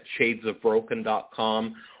coach at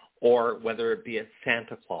shadesofbroken.com, or whether it be a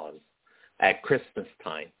Santa Claus at Christmas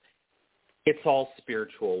time. It's all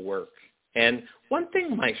spiritual work. And one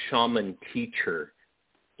thing my shaman teacher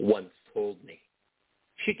once told me,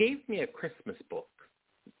 she gave me a Christmas book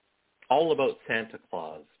all about Santa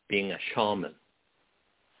Claus being a shaman.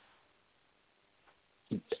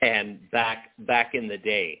 And back in the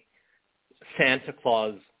day, Santa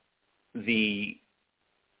Claus, the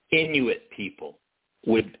Inuit people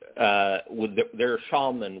their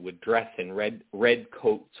shaman would dress in red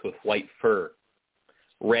coats with white fur,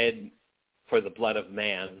 red for the blood of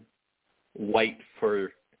man, white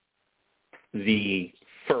for the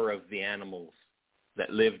fur of the animals that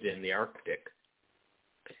lived in the Arctic.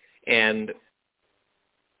 And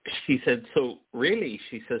she said, so really,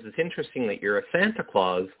 she says, it's interesting that you're a Santa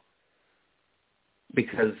Claus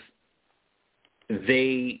because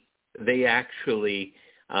they actually,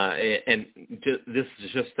 this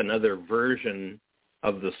is just another version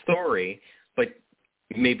of the story, but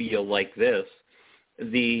maybe you'll like this.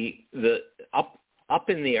 The up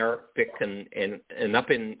in the Arctic and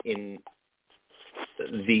up in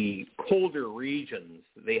the colder regions,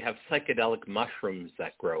 they have psychedelic mushrooms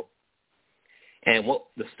that grow. And what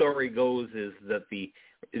the story goes is that the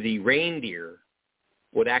reindeer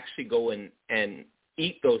would actually go and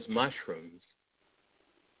eat those mushrooms,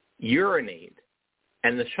 urinate,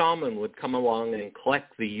 and the shaman would come along and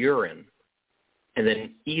collect the urine and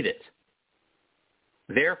then eat it,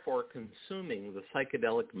 therefore consuming the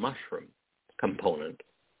psychedelic mushroom component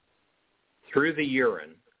through the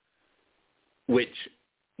urine which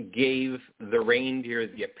gave the reindeer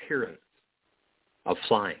the appearance of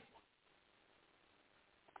flying.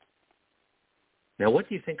 Now, what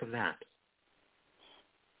do you think of that?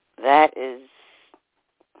 That is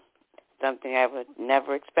something I would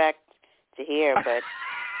never expect to hear, but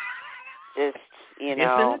just,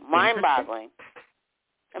 mind-boggling.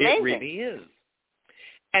 Amazing. It really is.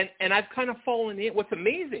 And I've kind of fallen in. What's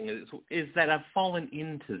amazing is that I've fallen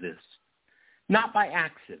into this, not by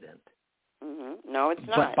accident. Mm-hmm. No, it's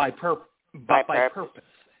not. But by purpose.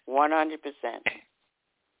 100%.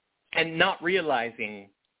 And not realizing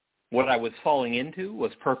what I was falling into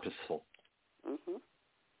was purposeful. Mm-hmm.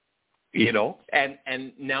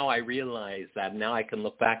 And now I realize that. Now I can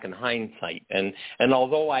look back in hindsight, and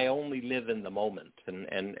although I only live in the moment,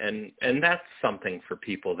 and that's something for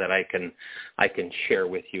people that I can share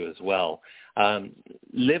with you as well. I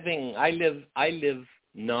live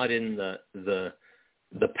not in the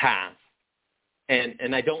past,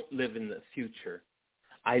 and I don't live in the future.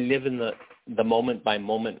 I live in the moment by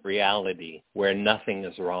moment reality where nothing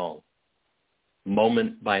is wrong.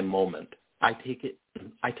 Moment by moment. I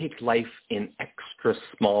take life in extra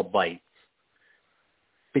small bites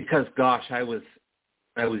because, gosh, I was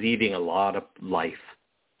eating a lot of life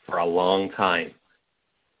for a long time,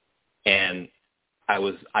 and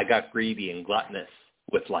I got greedy and gluttonous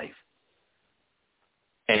with life,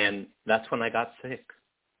 and that's when I got sick.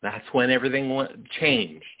 That's when everything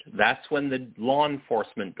changed. That's when the law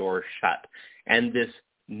enforcement door shut, and this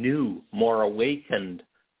new, more awakened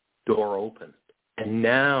door opened, and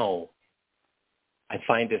now I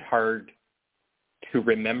find it hard to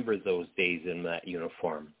remember those days in that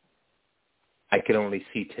uniform. I can only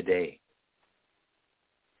see today.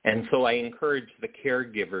 And so I encourage the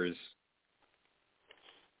caregivers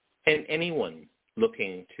and anyone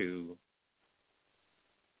looking to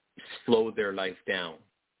slow their life down.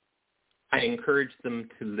 I encourage them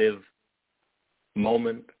to live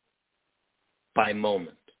moment by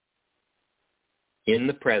moment in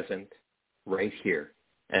the present, right here.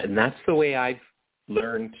 And that's the way I've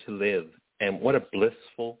learned to live. And what a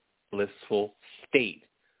blissful, blissful state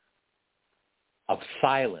of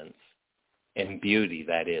silence and beauty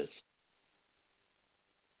that is.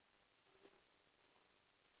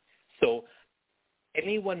 So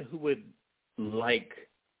anyone who would like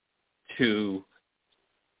to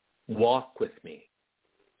walk with me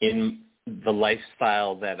in the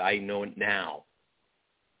lifestyle that I know now,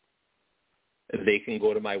 they can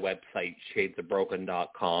go to my website,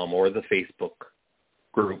 shadesofbroken.com, or the Facebook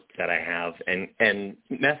group that I have, and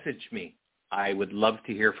message me. I would love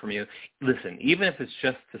to hear from you. Listen, even if it's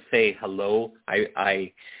just to say hello,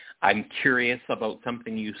 I'm curious about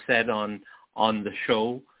something you said on the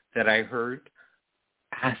show that I heard.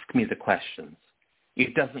 Ask me the questions.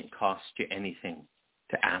 It doesn't cost you anything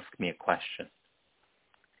to ask me a question.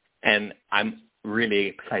 And I'm really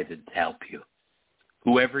excited to help you.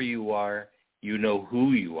 Whoever you are, you know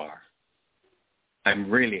who you are.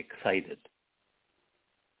 I'm really excited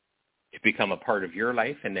to become a part of your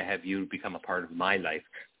life and to have you become a part of my life,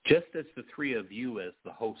 just as the three of you as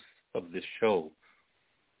the hosts of this show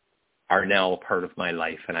are now a part of my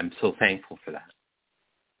life, and I'm so thankful for that.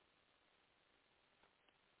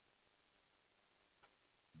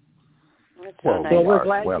 Well, nice. we're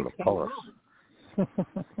glad well, you of came course.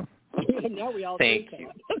 No, we all Thank do you.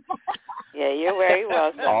 Yeah, you're very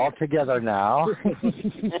welcome. All together now.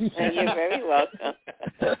 You're very welcome.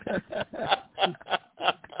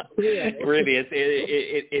 Really,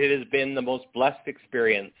 it has been the most blessed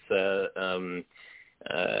experience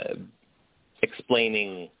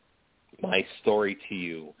explaining my story to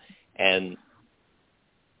you and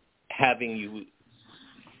having you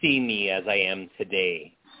see me as I am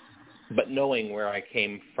today, but knowing where I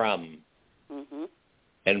came from Mm-hmm.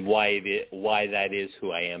 and why that is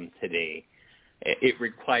who I am today. It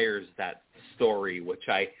requires that story, which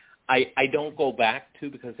I don't go back to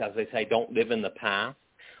because, as I say, I don't live in the past.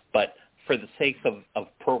 But for the sake of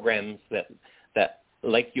programs that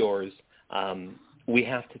like yours, we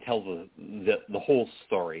have to tell the whole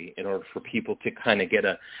story in order for people to kind of get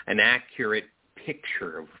an accurate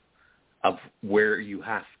picture of where you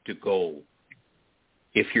have to go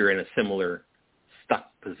if you're in a similar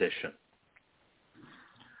stuck position.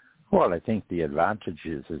 Well, I think the advantage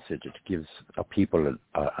is that it gives people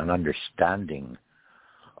an understanding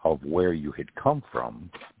of where you had come from,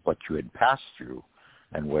 what you had passed through,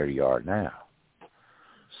 and where you are now.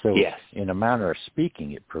 So, yes, in a manner of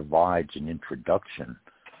speaking, it provides an introduction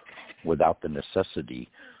without the necessity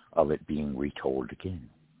of it being retold again.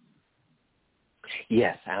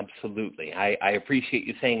 Yes, absolutely. I appreciate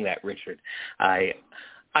you saying that, Richard. I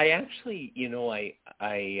actually,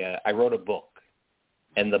 I wrote a book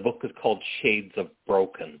and the book is called Shades of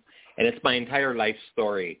Broken. And it's my entire life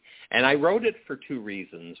story. And I wrote it for two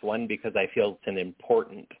reasons. One, because I feel it's an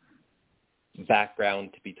important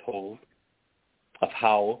background to be told of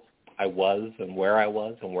how I was and where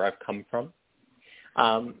I've come from.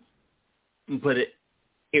 But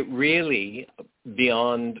it really,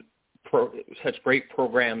 beyond such great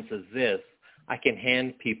programs as this, I can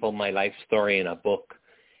hand people my life story in a book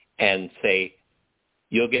and say,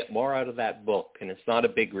 you'll get more out of that book. And it's not a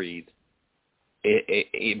big read.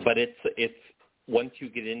 But it's once you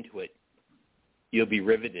get into it, you'll be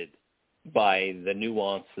riveted by the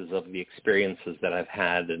nuances of the experiences that I've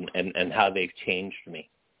had and how they've changed me.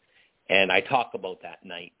 And I talk about that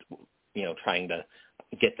night, trying to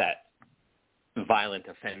get that violent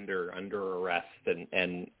offender under arrest,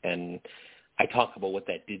 and I talk about what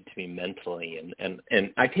that did to me mentally, and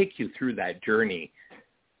I take you through that journey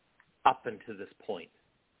up until this point.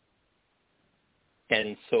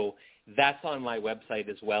 And so that's on my website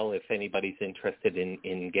as well. If anybody's interested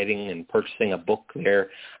in getting and purchasing a book there,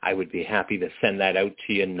 I would be happy to send that out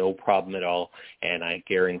to you, no problem at all. And I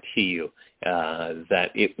guarantee you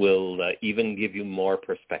that it will even give you more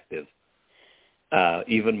perspective,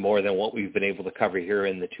 even more than what we've been able to cover here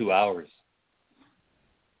in the 2 hours.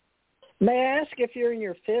 May I ask if you're in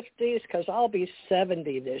your 50s? Because I'll be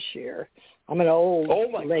 70 this year. I'm an old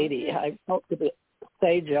lady. God. I hope to be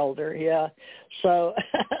Sage Elder, yeah. So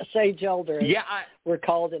Sage Elder, yeah, we're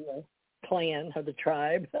called in the clan of the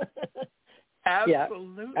tribe.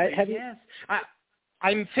 Absolutely, yes.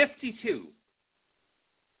 I'm 52.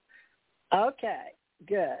 Okay,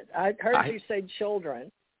 good. I heard you say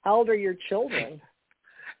children. How old are your children?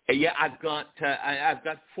 Yeah, I've got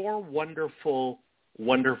 4 wonderful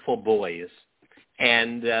boys,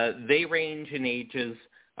 and they range in ages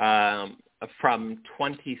from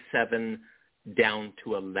 27 down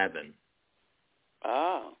to 11.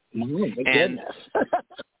 Oh, my goodness.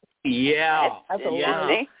 That's a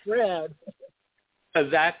long spread.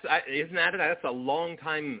 Isn't that? That's a long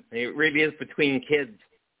time. It really is between kids.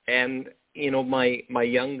 And my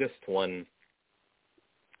youngest one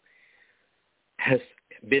has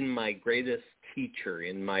been my greatest teacher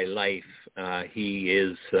in my life. He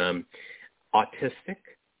is autistic,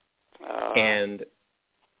 and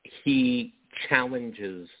he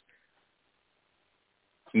challenges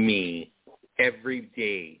me every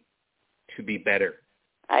day to be better.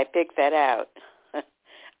 I picked that out.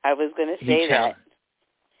 I was going to say that.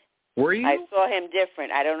 Were you? I saw him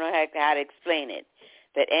different. I don't know how to explain it.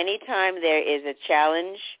 That anytime there is a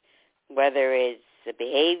challenge, whether it's a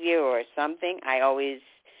behavior or something, I always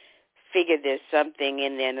figure there's something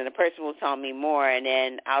in there, and then the person will tell me more, and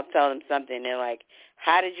then I'll tell them something, and they're like,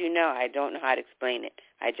 how did you know? I don't know how to explain it.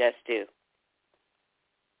 I just do.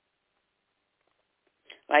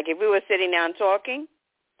 Like if we were sitting down talking,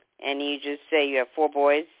 and you just say you have 4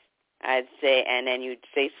 boys, I'd say, and then you'd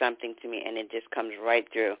say something to me, and it just comes right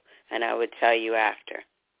through, and I would tell you after.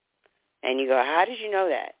 And you go, how did you know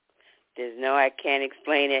that? There's no, I can't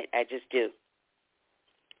explain it. I just do.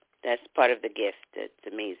 That's part of the gift. It's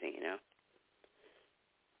amazing,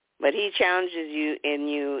 But he challenges you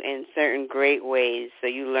in certain great ways, so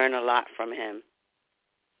you learn a lot from him.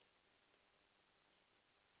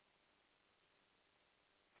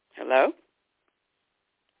 Hello?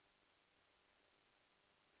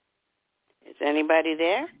 Is anybody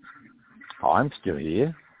there? Oh, I'm still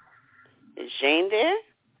here. Is Shane there?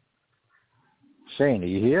 Shane, are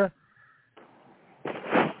you here?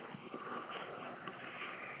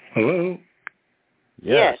 Hello?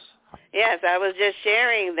 Yes. Yes, I was just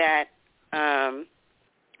sharing that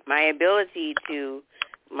my ability to,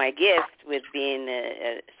 my gift with being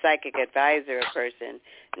a psychic advisor, a person,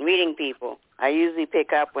 and reading people. I usually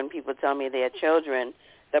pick up when people tell me they're children,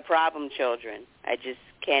 the problem children. I just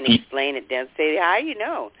can't explain it. They'll say, how do you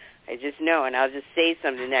know? I just know, and I'll just say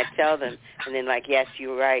something and I tell them, and then like, yes,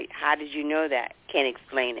 you're right. How did you know that? Can't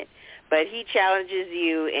explain it. But he challenges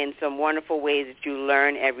you in some wonderful ways that you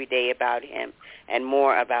learn every day about him and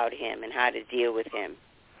more about him and how to deal with him.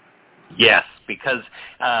 Yes, because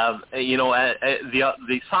the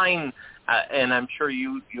sign, and I'm sure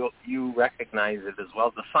you recognize it as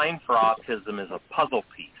well. The sign for autism is a puzzle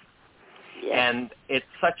piece, and it's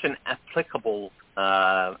such an applicable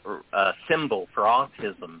symbol for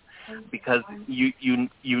autism because you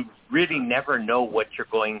really never know what you're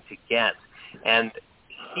going to get. And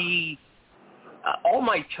all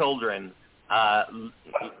my children,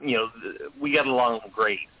 we get along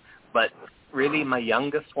great, but really my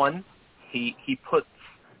youngest one, he puts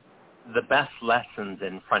the best lessons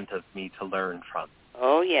in front of me to learn from.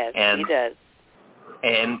 Oh yes, he does.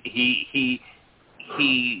 And he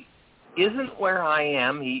isn't where I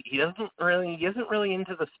am. He isn't really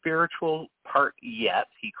into the spiritual part yet.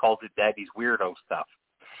 He calls it Daddy's weirdo stuff.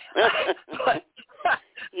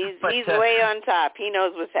 He's way on top. He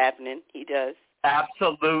knows what's happening. He does.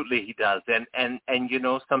 Absolutely, he does. And you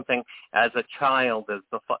know something, as a child,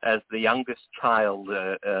 as the youngest child,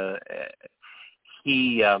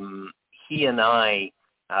 he and I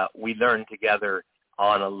we learn together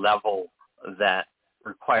on a level that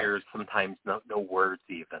requires sometimes no words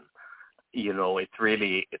even. You know, it's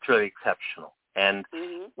really exceptional. And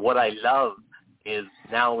what I love is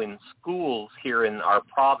now in schools here in our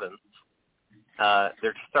province,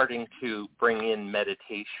 they're starting to bring in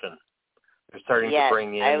meditation. They're starting to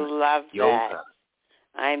bring in I love yoga.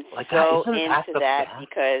 That. I'm so into that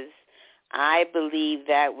because I believe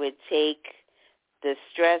that would take the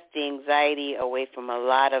stress, the anxiety away from a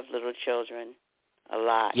lot of little children. A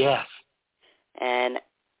lot. Yes. And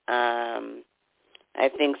I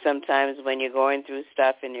think sometimes when you're going through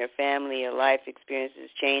stuff in your family, your life experiences,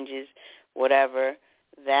 changes, whatever,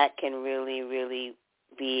 that can really, really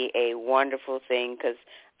be a wonderful thing because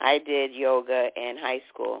I did yoga in high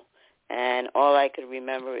school, and all I could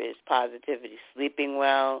remember is positivity, sleeping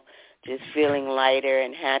well, just feeling lighter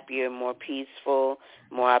and happier, more peaceful,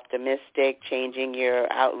 more optimistic, changing your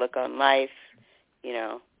outlook on life, you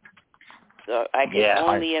know. So I can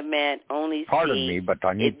only see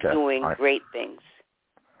it doing great things.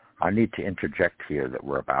 I need to interject here that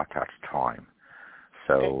we're about out of time.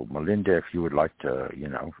 So, Melinda, if you would like to,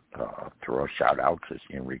 throw a shout-out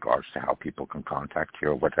in regards to how people can contact you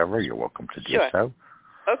or whatever, you're welcome to do so.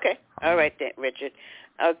 Okay. All right, then, Richard.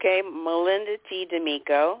 Okay, Melinda T.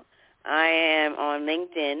 D'Amico. I am on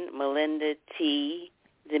LinkedIn, Melinda T.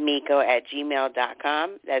 D'Amico at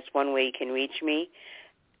gmail.com. That's one way you can reach me.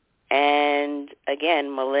 And,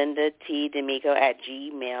 again, Melinda T. D'Amico at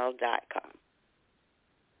gmail.com.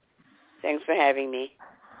 Thanks for having me.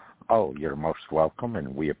 Oh, you're most welcome,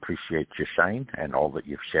 and we appreciate you, Shane, and all that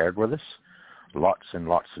you've shared with us. Lots and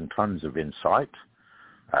lots and tons of insight.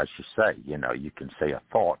 As you say, you can say a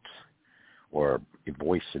thought or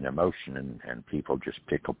voice an emotion, and people just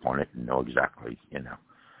pick up on it and know exactly,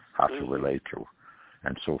 how to relate to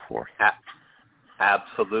and so forth.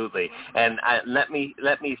 Absolutely. And let me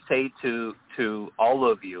say to all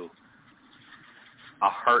of you a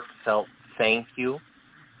heartfelt thank you.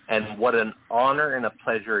 And what an honor and a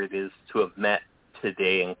pleasure it is to have met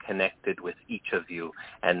today and connected with each of you.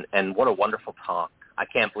 And what a wonderful talk. I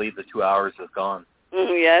can't believe the 2 hours have gone.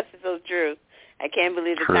 Yes, it's so true. I can't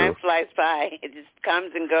believe the time flies by. It just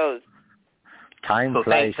comes and goes. Time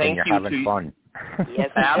flies when you're having fun. Yes,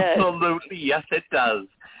 it Absolutely. Yes, it does.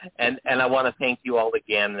 And I want to thank you all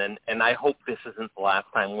again, and I hope this isn't the last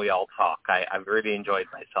time we all talk. I've really enjoyed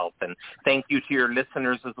myself, and thank you to your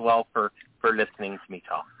listeners as well for listening to me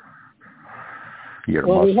talk. You're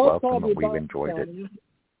most welcome, and we've enjoyed it.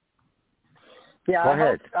 Yeah, Go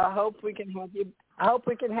ahead. I hope we can have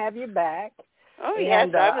you back. Oh yes,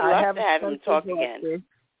 I would love to have you talk again.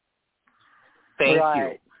 Thank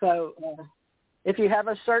you. So, if you have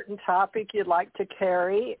a certain topic you'd like to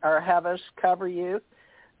carry or have us cover you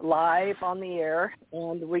live on the air,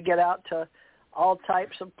 and we get out to all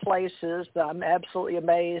types of places. I'm absolutely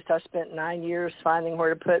amazed. I spent 9 years finding where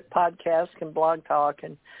to put podcasts and blog talk,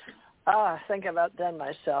 and I think I've outdone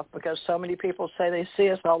myself because so many people say they see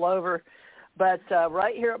us all over. But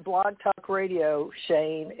right here at Blog Talk Radio,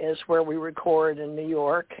 Shane, is where we record in New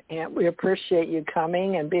York, and we appreciate you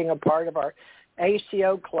coming and being a part of our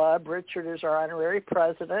ACO club. Richard is our honorary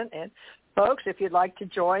president, and folks, if you'd like to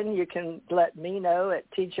join, you can let me know at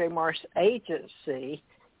TJ Morris Agency,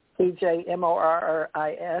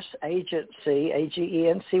 TJMORRIS Agency,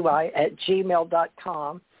 AGENCY, at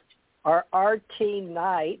gmail.com, or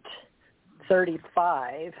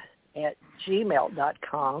RTKnight35 at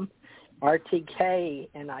gmail.com,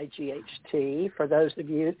 RTKNIGHT, for those of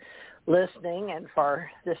you listening, and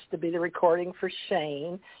for this to be the recording for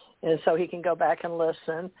Shane, and so he can go back and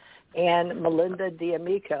listen. And Melinda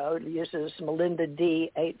D'Amico uses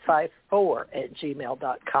melindad854 at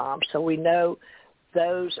gmail.com. So we know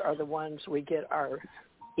those are the ones we get our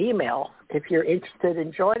email. If you're interested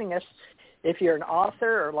in joining us, if you're an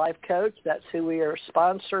author or life coach, that's who we are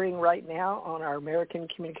sponsoring right now on our American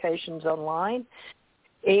Communications Online.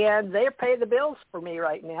 And they pay the bills for me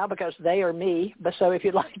right now because they are me. But so if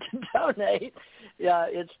you'd like to donate,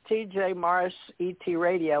 it's TJ Morris ET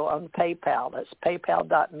Radio on PayPal. That's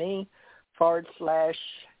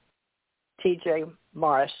paypal.me/TJ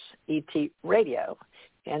Morris ET Radio.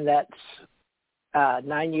 And that's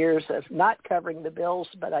 9 years of not covering the bills,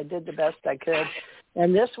 but I did the best I could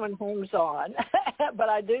and this one hangs on. But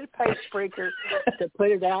I do pay Spreaker to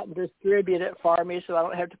put it out and distribute it for me so I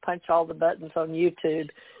don't have to punch all the buttons on YouTube,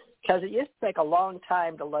 because it used to take a long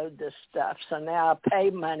time to load this stuff. So now I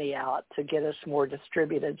pay money out to get us more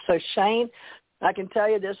distributed. So, Shane, I can tell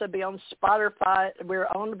you this will be on Spotify. We're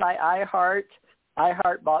owned by iHeart.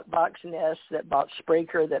 iHeart bought Voxnest, that bought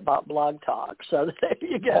Spreaker, that bought Blog Talk. So there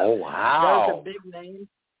you go. Oh, wow. Those are big names.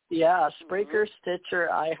 Yeah, Spreaker, Stitcher,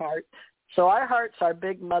 iHeart. So iHeart's our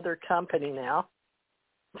big mother company now.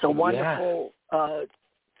 It's a wonderful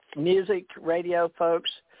music radio, folks.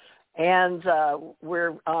 And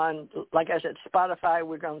we're on, like I said, Spotify.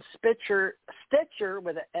 We're on Stitcher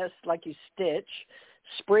with an S like you stitch,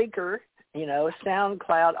 Spreaker,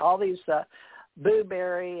 SoundCloud, all these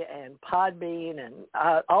Blueberry and Podbean and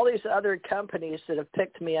all these other companies that have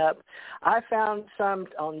picked me up. I found some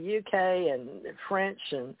on UK and French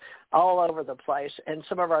and all over the place. And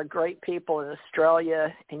some of our great people in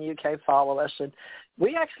Australia and UK follow us. And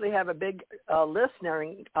we actually have a big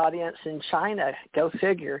listening audience in China. Go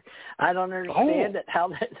figure. I don't understand it, how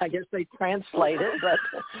that, I guess they translate it, but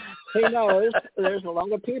who knows? There's a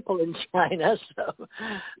lot of people in China, so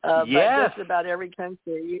but just about every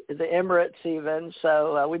country, the Emirates even.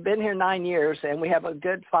 So we've been here 9 years, and we have a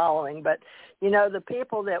good following. But the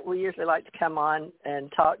people that we usually like to come on and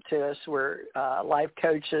talk to us were life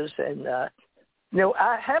coaches, and I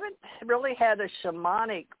haven't really had a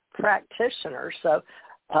shamanic practitioner so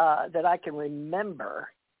that I can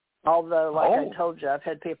remember, although like I told you, I've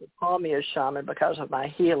had people call me a shaman because of my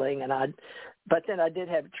healing, but then I did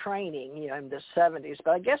have training in the 70s,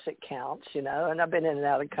 but I guess it counts, and I've been in and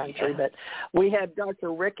out of the country. But we have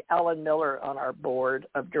Dr. Rick Allen Miller on our board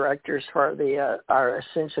of directors for our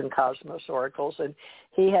Ascension Cosmos Oracles, and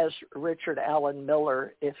he has Richard Allen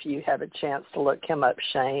Miller, if you have a chance to look him up,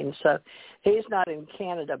 Shane. So he's not in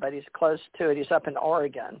Canada, but he's close to it. He's up in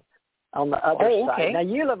Oregon on the other side. Now,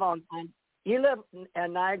 you live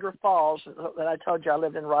in Niagara Falls, that I told you I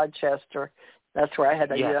lived in Rochester. That's where I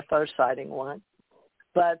had a UFO sighting once.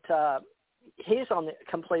 But he's on the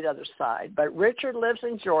complete other side. But Richard lives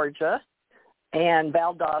in Georgia and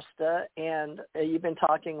Valdosta, and you've been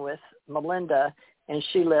talking with Melinda, and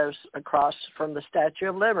she lives across from the Statue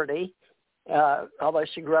of Liberty, although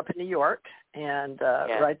she grew up in New York, and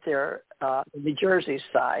right there on the New Jersey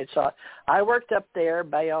side. So I worked up there,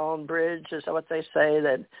 Bayonne Bridge is what they say,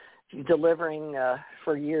 that delivering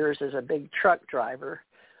for years as a big truck driver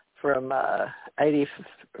from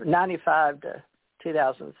 95 to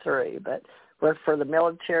 2003. But worked for the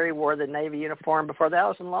military, wore the Navy uniform. Before that, I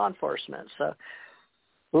was in law enforcement. So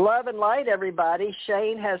love and light, everybody.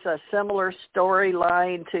 Shane has a similar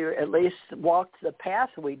storyline to at least walk the path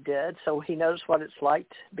we did, so he knows what it's like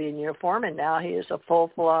to be in uniform, and now he is a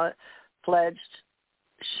full-fledged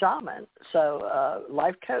shaman. So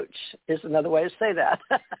life coach is another way to say that.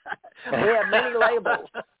 We have many labels.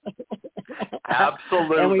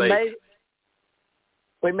 Absolutely. And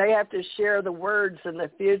we may have to share the words in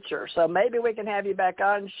the future. So maybe we can have you back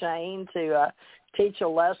on, Shane, to teach a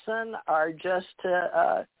lesson or just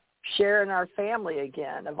to share in our family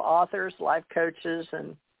again of authors, life coaches,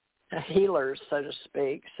 and healers, so to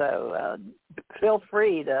speak. So feel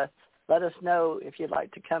free to let us know if you'd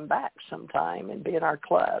like to come back sometime and be in our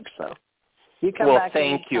club. So you come back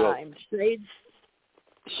anytime.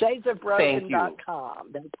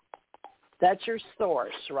 Shadesofbroken.com. That's your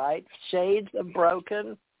source, right?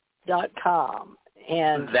 Shadesofbroken.com.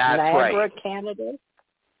 And that's Niagara, right. Canada?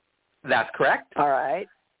 That's correct. All right.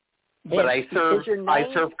 But I serve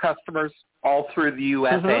customers all through the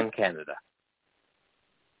U.S. and Canada.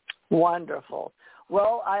 Wonderful.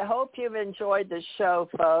 Well, I hope you've enjoyed the show,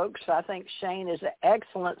 folks. I think Shane is an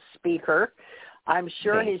excellent speaker. I'm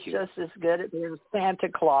sure he's just as good at being Santa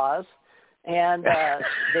Claus and the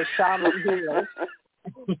shaman healer.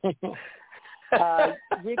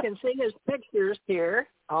 You can see his pictures here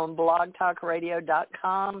on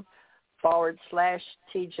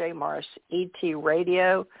blogtalkradio.com/TJ Morris ET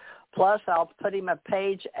Radio. Plus, I'll put him a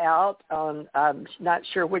page out on, I'm not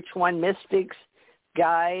sure which one, Mystics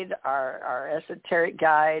Guide, our Esoteric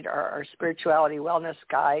Guide, or our Spirituality Wellness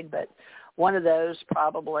Guide, but one of those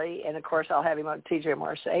probably. And, of course, I'll have him on TJ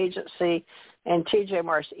Morris Agency and TJ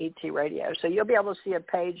Morris ET Radio. So you'll be able to see a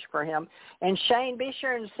page for him. And, Shane, be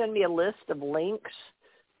sure and send me a list of links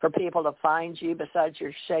for people to find you besides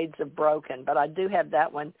your Shades of Broken. But I do have that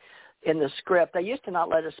one in the script. They used to not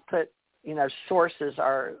let us put, sources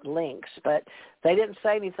or links, but they didn't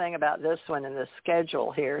say anything about this one in the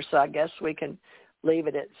schedule here. So I guess we can leave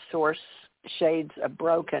it at source Shades of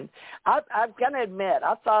Broken. I'm going to admit,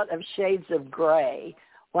 I thought of Shades of Gray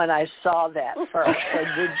when I saw that first. So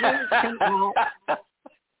did you come out?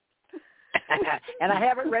 And I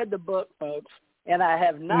haven't read the book, folks, and I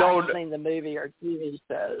have not seen the movie or TV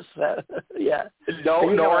shows. So, yeah.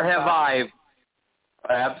 Nor have I.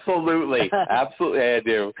 Absolutely. Absolutely I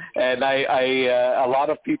do. And I a lot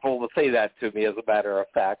of people will say that to me, as a matter of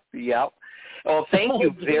fact. Yep. Well, thank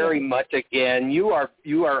you very much again. You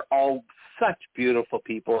are all such beautiful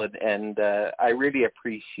people, and I really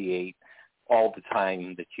appreciate all the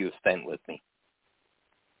time that you spent with me.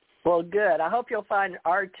 Well, good. I hope you'll find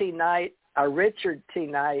R.T. Knight, Richard T.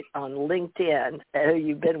 Knight on LinkedIn, who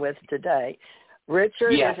you've been with today.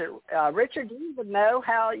 Richard, yes. Richard, do you even know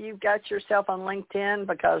how you got yourself on LinkedIn?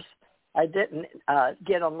 Because I didn't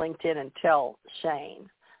get on LinkedIn until Shane.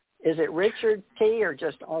 Is it Richard T. or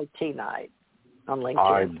just R.T. Knight on LinkedIn?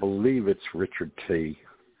 I believe it's Richard T.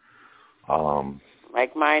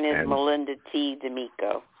 Like mine is Melinda T.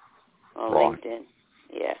 D'Amico on LinkedIn.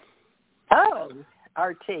 Yeah. Oh,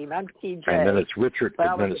 our team. I'm TJ. And then it's Richard.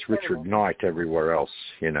 And then it's Richard Knight everywhere else.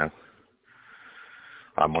 You know,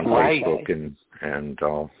 I'm on Facebook and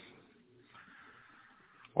all.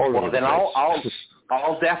 Well, then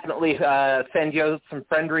I'll definitely send you some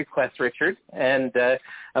friend requests, Richard, and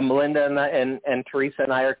Melinda and Teresa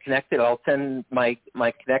and I are connected. I'll send my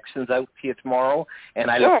connections out to you tomorrow, and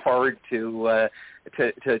I look forward to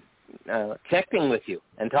connecting with you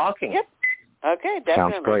and talking. Yep. Okay,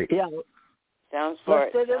 definitely. Sounds great. Yeah. Sounds good.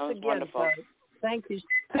 Let's do this Sounds again. wonderful. So thank you.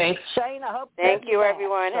 Thanks. Shane, I hope. Thank you,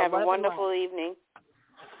 everyone. Have a wonderful evening.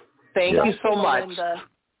 Thank you so much.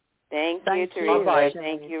 Thank you, Teresa. Bye-bye.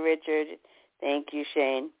 Thank you, Richard. Thank you,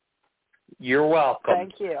 Shane. You're welcome.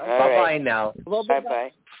 Thank you. Bye-bye now. We'll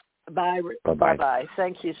Bye-bye. Bye-bye.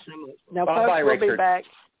 Thank you so much. Now, Bye-bye, folks, we'll Richard. be back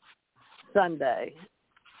Sunday.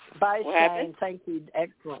 Bye, What Shane. happened? Thank you.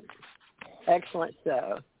 Excellent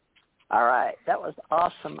show. All right. That was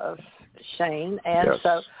awesome of Shane. And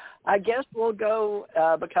so I guess we'll go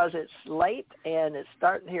because it's late and it's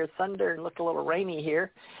starting here thunder and look a little rainy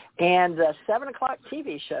here. And 7 o'clock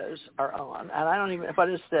TV shows are on. And I don't even, what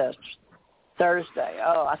is this? Thursday.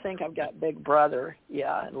 Oh, I think I've got Big Brother.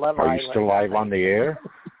 Yeah, and Love Island. Are you still live on the air?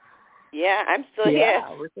 Yeah, I'm still here. Yeah,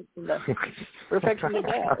 we're fixing to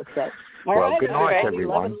go. So, well, right, good night,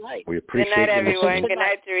 everyone. We appreciate Good night, you everyone. listening. Good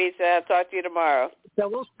night, Teresa. I'll talk to you tomorrow.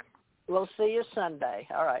 So we'll see you Sunday.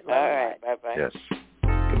 All right. All right. Bye-bye. Yes.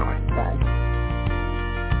 Good night. Bye.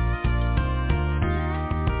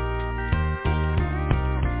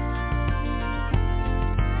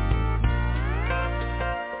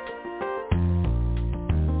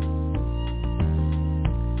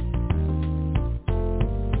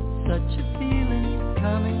 Such a feeling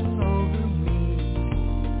coming over me.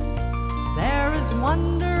 There is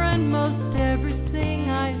wonder in most everything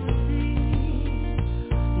I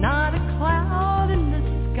see. Not a cloud in the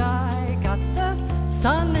sky, got the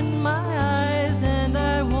sun in my eyes, and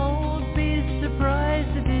I won't be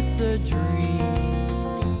surprised if it's a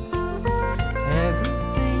dream.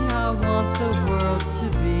 Everything I want the world to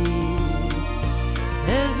be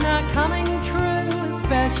is not coming true,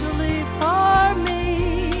 especially for me.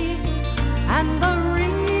 And the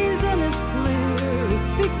reason is clear,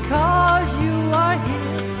 it's because you are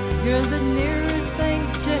here. You're the nearest thing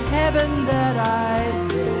to heaven that I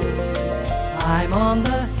live. I'm on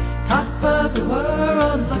the top of the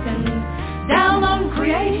world looking down on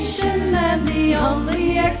creation, and the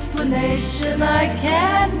only explanation I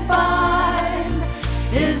can find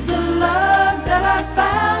is the love that I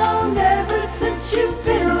found ever since you've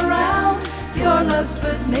been around. Your love's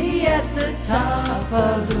put me at the top.